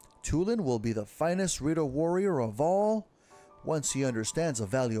 Tulin will be the finest Rito warrior of all once he understands the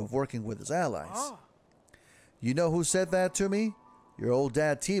value of working with his allies. You know who said that to me? Your old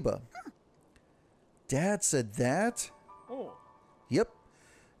dad, Tiba. Dad said that? Yep.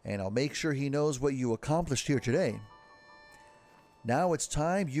 And I'll make sure he knows what you accomplished here today. Now it's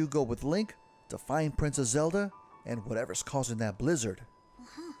time you go with Link to find Princess Zelda and whatever's causing that blizzard.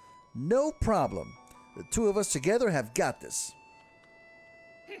 No problem. The two of us together have got this.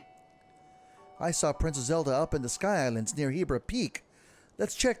 I saw Princess Zelda up in the Sky Islands near Hebra Peak.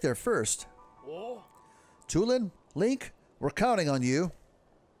 Let's check there first. Tulin, Link, we're counting on you.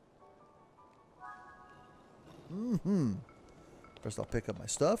 First I'll pick up my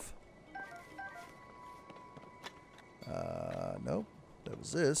stuff. Nope. That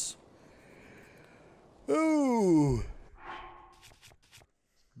was this. Ooh.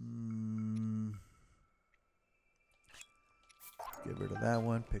 Get rid of that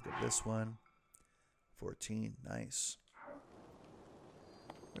one. Pick up this one. 14. Nice.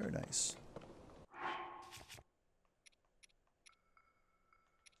 Very nice.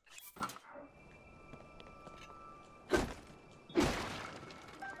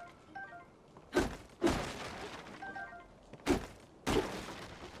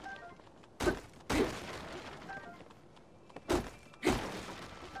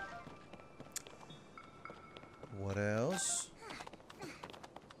 What else?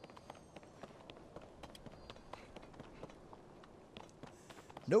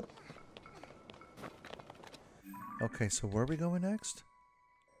 Nope. Okay, so where are we going next?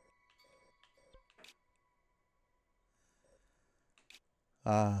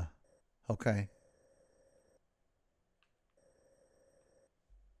 Okay.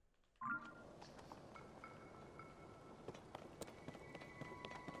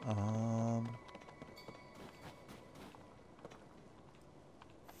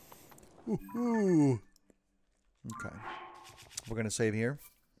 Ooh. Okay. We're going to save here.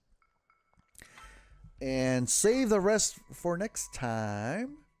 And save the rest for next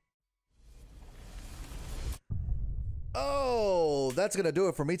time. Oh, that's going to do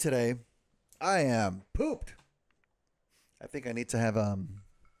it for me today. I am pooped. I think I need to have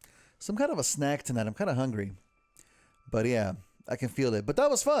some kind of a snack tonight. I'm kind of hungry. But yeah, I can feel it. But that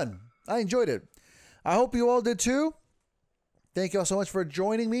was fun. I enjoyed it. I hope you all did too. Thank you all so much for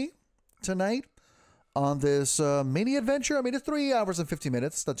joining me tonight on this mini adventure. I mean, it's 3 hours and 50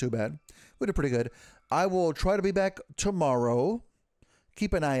 minutes. Not too bad. We did pretty good. I will try to be back tomorrow.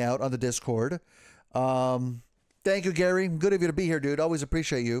 Keep an eye out on the Discord. Thank you, Gary. Good of you to be here, dude. Always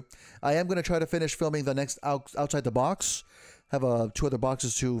appreciate you. I am going to try to finish filming the next Outside the Box. Have 2 other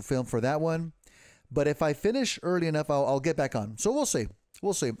boxes to film for that one. But if I finish early enough, I'll get back on. So we'll see.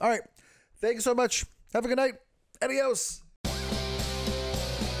 We'll see. All right. Thank you so much. Have a good night. Adios.